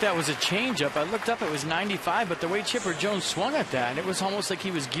 I thought that was a changeup. I looked up, it was 95, but the way Chipper Jones swung at that, it was almost like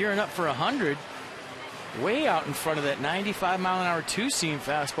he was gearing up for 100. Way out in front of that 95-mile-an-hour 2-seam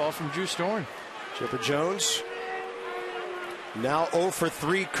fastball from Drew Storen. Chipper Jones now 0 for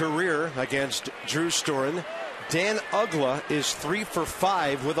 3 career against Drew Storen. Dan Uggla is 3 for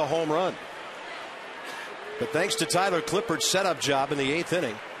 5 with a home run. But thanks to Tyler Clippard's setup job in the 8th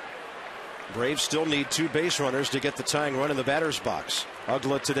inning, Braves still need 2 base runners to get the tying run in the batter's box.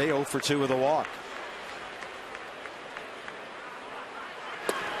 Uggla today 0 for 2 with a walk.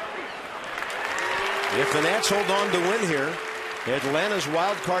 If the Nats hold on to win here, Atlanta's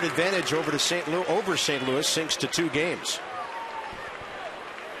wild card advantage over St. Louis sinks to 2 games.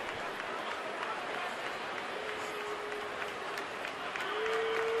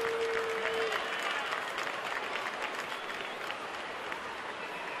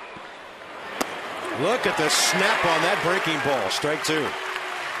 Look at the snap on that breaking ball. Strike 2.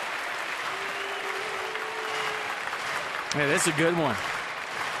 Yeah, that's a good one.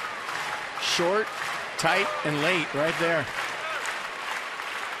 Short, tight, and late right there.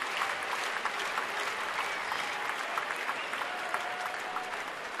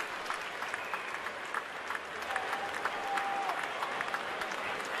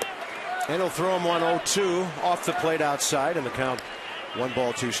 And he'll throw him 1-0-2 off the plate outside, and the count 1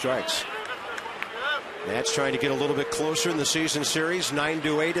 ball 2 strikes. Nats trying to get a little bit closer in the season series.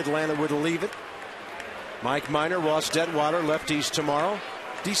 9-8, Atlanta would leave it. Mike Minor, Ross Detwiler, lefties tomorrow.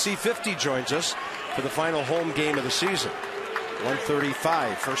 DC 50 joins us for the final home game of the season.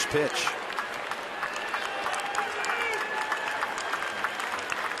 1:35, first pitch.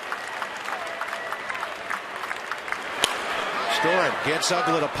 Storen gets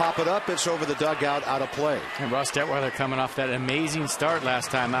Uggla to pop it up. It's over the dugout, out of play. And Ross Detwiler coming off that amazing start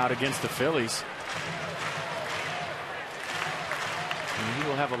last time out against the Phillies. And he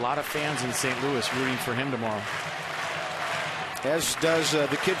will have a lot of fans in St. Louis rooting for him tomorrow. As does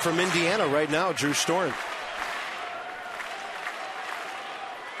the kid from Indiana right now, Drew Storen.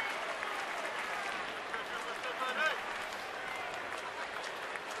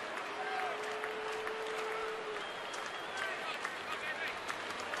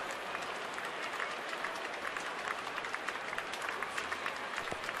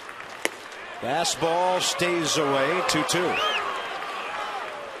 Fastball stays away, 2-2.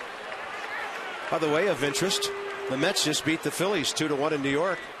 By the way, of interest, the Mets just beat the Phillies 2-1 in New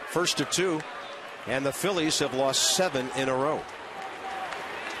York, first of 2, and the Phillies have lost 7 in a row.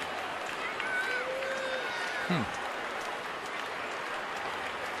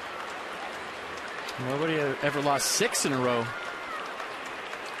 Nobody ever lost 6 in a row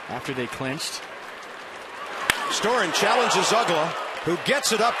after they clinched. Storen challenges Uggla, who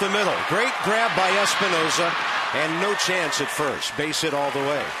gets it up the middle. Great grab by Espinosa, and no chance at first. Base hit all the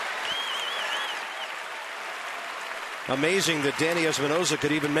way. Amazing that Danny Espinosa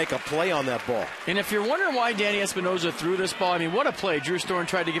could even make a play on that ball. And if you're wondering why Danny Espinosa threw this ball, I mean, what a play. Drew Storen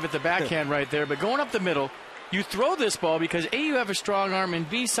tried to give it the backhand right there, but going up the middle, you throw this ball because A, you have a strong arm, and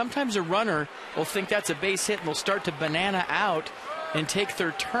B, sometimes a runner will think that's a base hit and will start to banana out and take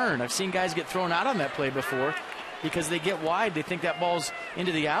their turn. I've seen guys get thrown out on that play before because they get wide. They think that ball's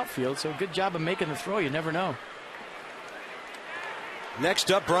into the outfield. So good job of making the throw. You never know.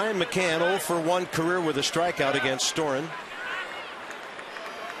 Next up, Brian McCann, 0 for 1 career with a strikeout against Storen.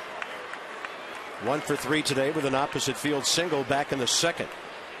 1 for 3 today with an opposite field single back in the second.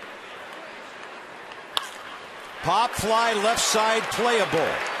 Pop fly left side playable.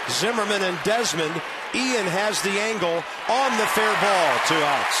 Zimmerman and Desmond. Ian has the angle on the fair ball. 2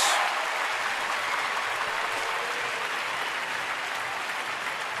 outs.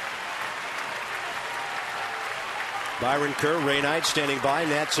 Byron Kerr, Ray Knight standing by.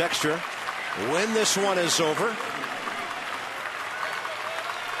 Nats extra. When this one is over,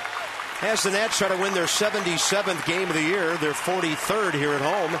 as the Nats try to win their 77th game of the year, their 43rd here at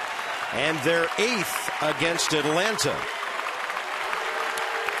home, and their 8th against Atlanta.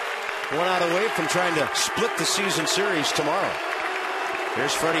 1 out away from trying to split the season series tomorrow.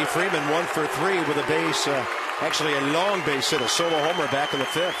 Here's Freddie Freeman, 1 for 3 with a base, actually a long base hit, a solo homer back in the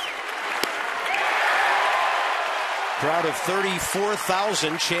 5th. Crowd of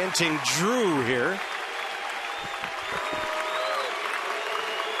 34,000 chanting Drew here.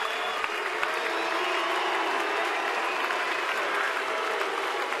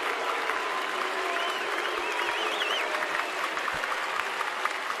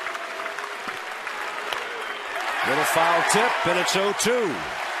 Little foul tip, and it's 0-2.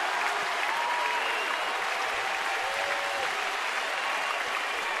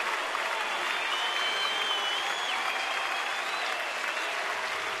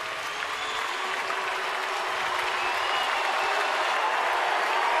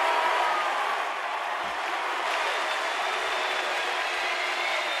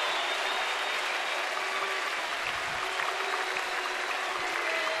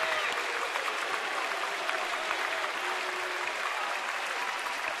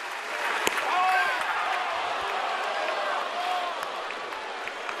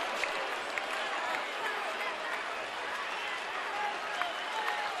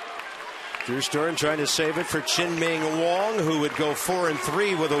 Drew Storen trying to save it for Chin-Ming Wong, who would go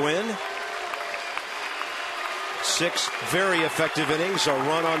 4-3 with a win. 6 very effective innings, a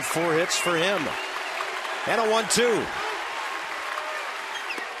run on 4 hits for him. And a 1-2.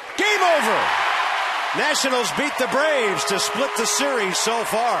 Game over! Nationals beat the Braves to split the series so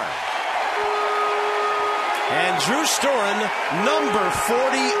far. And Drew Storen, number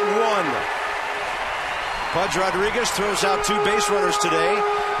 41. Pudge Rodriguez throws out 2 base runners today,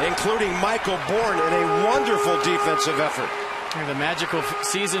 including Michael Bourne in a wonderful defensive effort. And the magical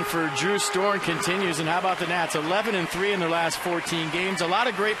season for Drew Storen continues. And how about the Nats? 11-3 in their last 14 games. A lot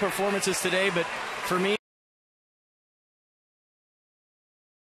of great performances today, but for me,